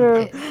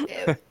true.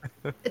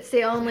 It's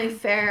the only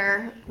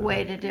fair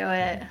way to do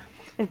it.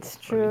 It's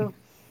true.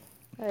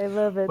 I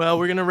love it. Well,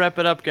 we're going to wrap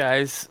it up,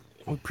 guys.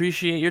 We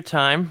appreciate your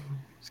time.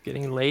 It's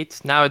getting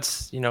late. Now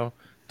it's, 10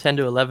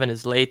 to 11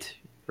 is late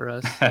for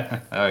us.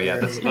 Oh yeah,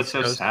 that's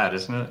so sad,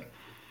 isn't it?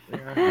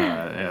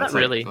 Yeah, Not it's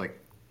really. But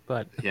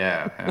But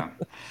yeah.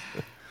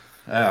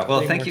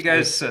 Well, thank you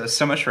guys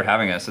so much for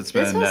having us. It's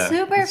This been was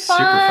super it's super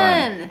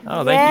fun. fun.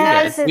 oh, thank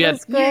yes, you it guys.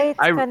 was great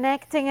I-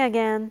 connecting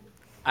again.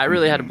 I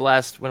really had a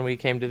blast when we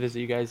came to visit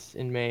you guys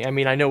in May. I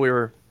mean, I know we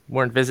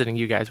weren't visiting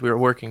you guys; we were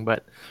working,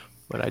 but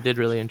I did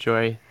really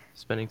enjoy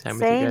spending time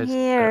with you Same guys.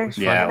 here. That was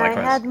fun. Yeah, And likewise.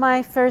 I had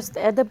my first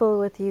edible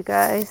with you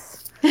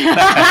guys.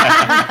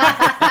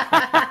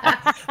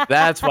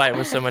 That's why it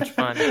was so much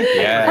fun.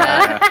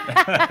 Yeah.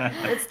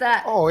 It's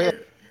that Oh yeah.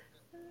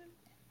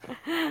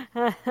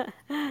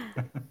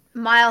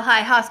 mile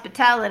high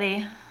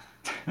hospitality.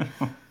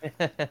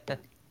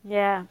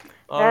 Yeah.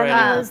 Alrighty.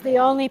 That was the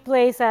only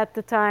place at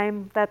the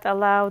time that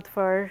allowed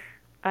for,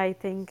 I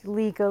think,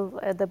 legal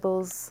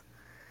edibles.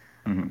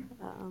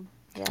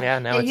 Yeah,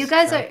 now Yeah, it's,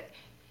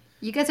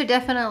 you guys are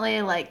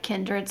definitely like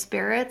kindred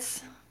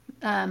spirits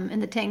in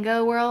the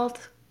tango world,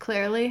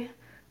 clearly.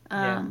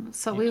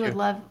 So we would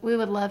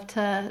love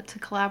to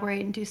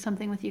collaborate and do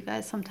something with you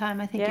guys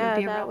sometime. I think it Yeah, would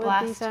be a that real would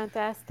blast. be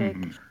fantastic.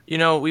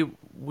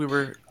 we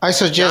were. I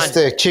suggest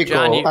John- Chico.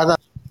 John, you- Adam,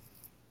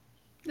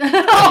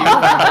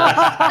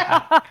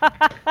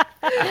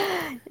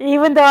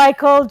 Even though I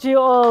called you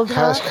old,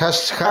 huh?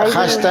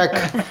 hashtag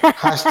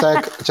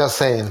just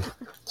saying.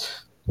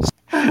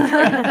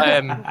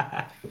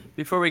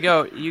 Before we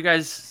go,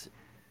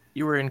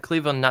 you were in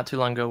Cleveland not too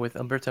long ago with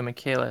Alberto and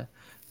Michaela.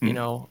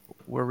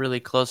 We're really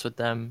close with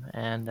them,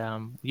 and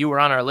you were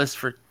on our list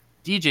for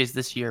DJs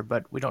this year,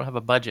 but we don't have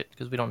a budget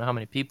because we don't know how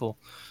many people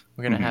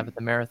we're going to have at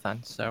the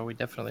marathon. So we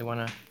definitely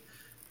want to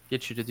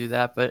get you to do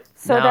that. But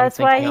So now I'm that's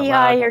why thinking he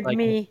out loud, hired like-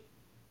 me.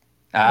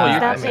 Well, He's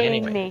you're not coming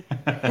paying anyway. me.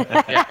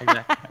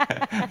 Yeah,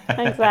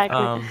 exactly.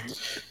 Exactly.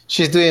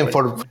 She's doing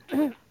for.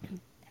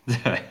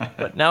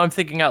 But now I'm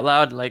thinking out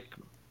loud, like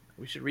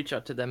we should reach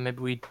out to them.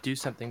 Maybe we do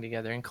something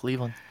together in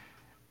Cleveland.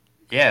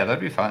 Yeah,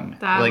 that'd be fun.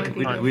 That like would be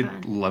really we'd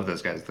fun. love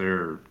those guys.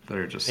 They're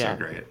just Yeah.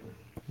 so great.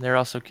 They're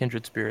also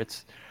kindred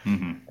spirits,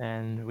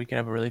 and we can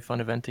have a really fun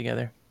event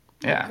together.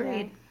 Yeah.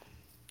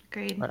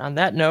 Agreed. But on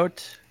that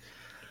note,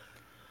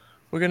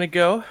 we're gonna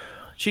go.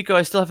 Chico,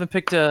 I still haven't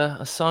picked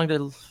a song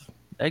to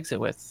exit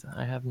with.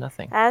 I have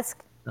nothing. Ask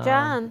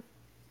John.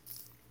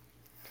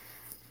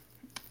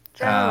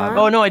 John.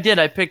 Oh no, I did.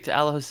 I picked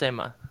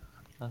Alahosema,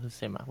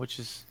 which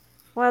is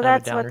Well, kind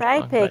of a that's what downer I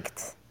song, but-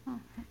 picked.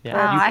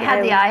 yeah. Oh, you- I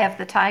had the eye of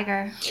the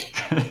tiger.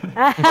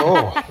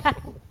 Oh.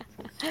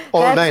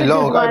 All That's night a good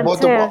long. I one,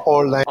 bought them too.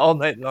 all night. all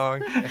night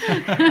long.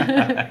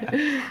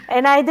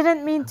 And I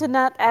didn't mean to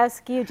not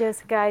ask you,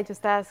 Jessica. I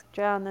just asked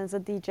John as a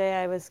DJ.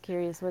 I was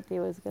curious what he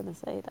was gonna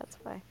say. That's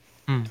why.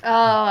 Oh,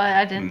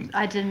 I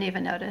didn't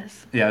even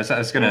notice. Yeah, I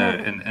was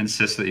gonna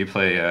insist that you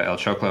play El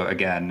Choclo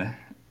again,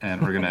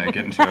 and we're gonna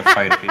get into a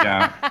fight if you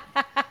don't.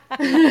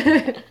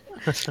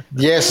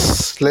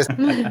 Yes. Let's.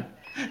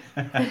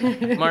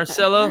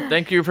 Marcelo,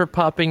 thank you for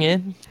popping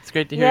in. It's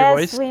great to hear your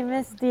Yes, voice. we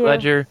missed you.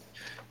 Glad you're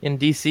in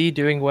DC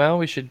doing well.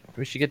 We should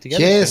get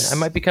together Yes. soon. I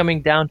might be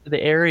coming down to the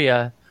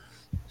area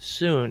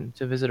soon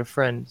to visit a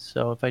friend.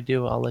 So if I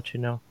do, I'll let you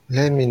know.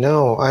 Let me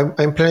know.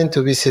 I'm planning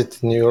to visit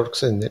New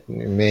York in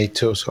May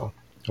too, so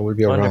I will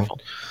be Wonderful.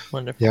 around.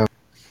 Wonderful. Yeah.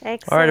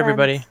 Excellent. All right,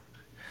 everybody.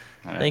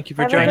 Thank you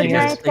for Have a good joining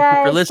us. night, Thank guys.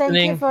 you for listening.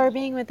 Thank you for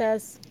being with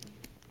us.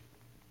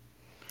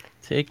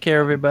 Take care,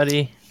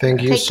 everybody.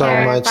 Thank you Take so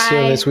care. much. See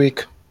you Bye. next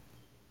week.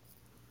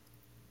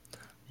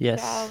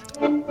 Yes.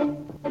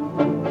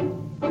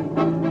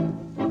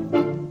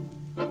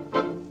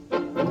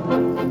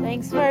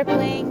 Thanks for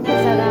playing this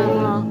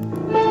Adamo.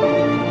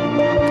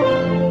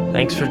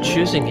 Thanks for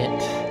choosing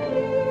it.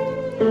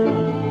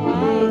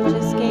 Why? It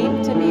just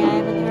came to me. I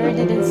haven't heard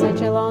it in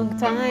such a long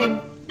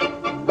time.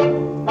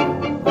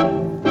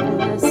 And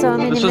there's so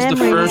many This was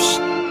memories.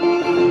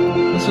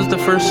 the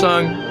first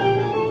song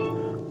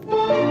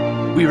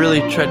we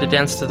really tried to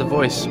dance to the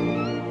voice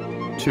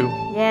to,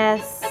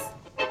 Yes.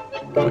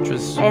 which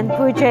was And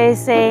Pooja is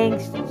saying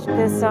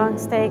this song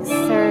takes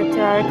her to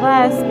our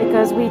class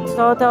because we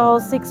taught a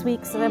whole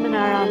 6-week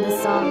seminar on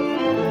this song.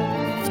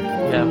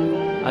 yeah,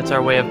 that's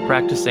our way of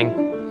practicing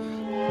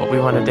what we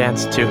want to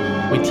dance to.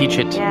 We teach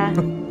it. Yeah.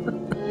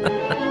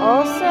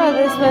 Also,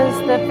 this was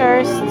the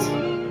first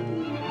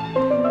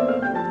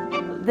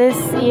this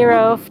era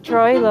of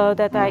Troilo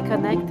that I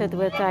connected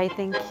with, I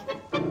think.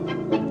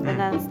 And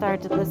then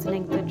started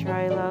listening to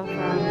Troilo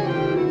from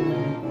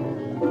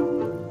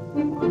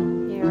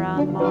here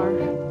on more.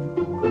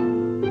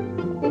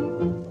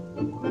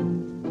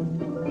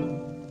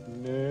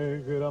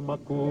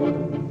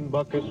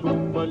 cumba que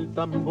zumba el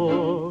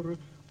tambor.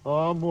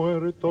 Ha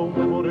muerto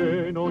un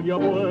moreno y ha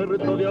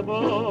muerto de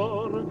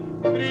amor.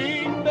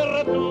 Triste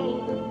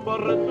retumba,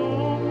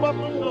 retumba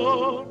su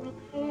son.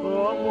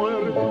 Ha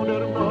muerto un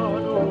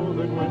hermano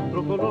de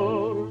nuestro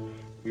color.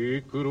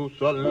 Y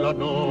cruzan la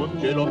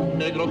noche los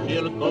negros y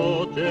el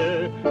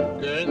coche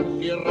que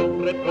encierra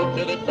un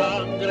reproche de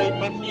sangre y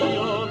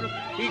pasión.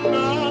 Y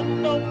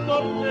canta un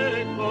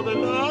cortejo de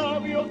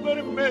labios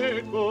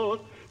bermejos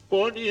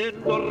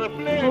poniendo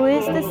reflejos. Who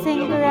is the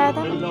singer,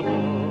 Adam? en la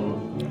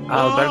voz.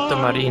 Alberto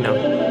Marino.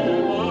 Okay,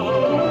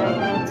 I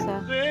thought so.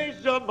 Se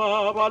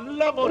llamaba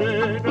la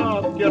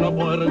morena que a la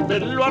muerte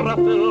lo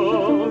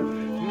arrastró.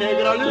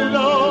 Negra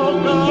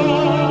loca,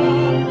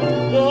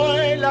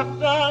 fue la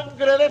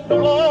sangre de su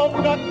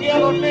boca que a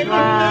los negros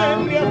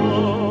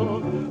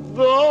embriagó.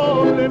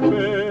 Doble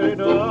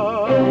pena,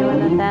 I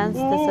wanna dance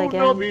this uno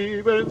again.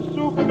 vive en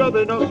sus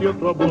cadenas y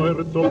otro ha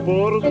muerto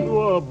por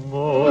su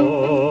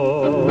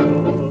amor.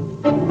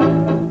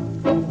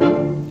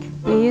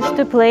 You used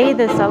to play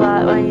this a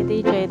lot when you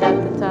DJ'd at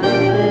the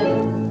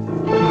time.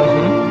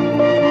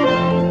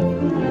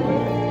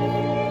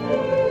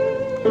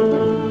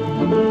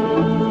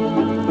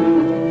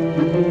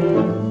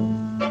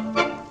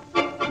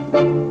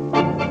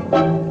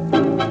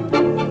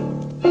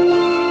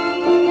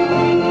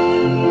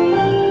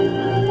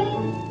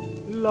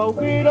 La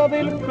hoguera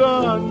del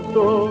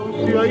canto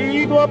se ha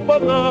ido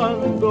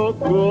apagando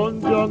con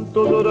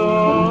llanto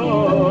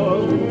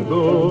llorando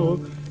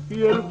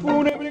y el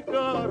fúnebre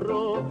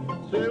carro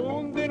se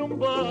hunde en un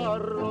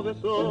barro de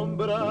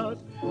sombras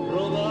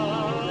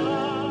rodando.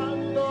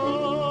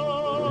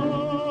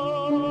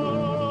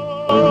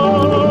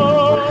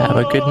 Have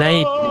a good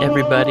night,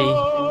 everybody.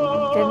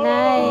 Good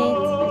night.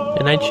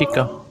 Good night,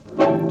 Chico.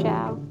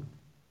 Ciao.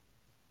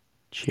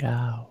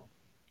 Ciao.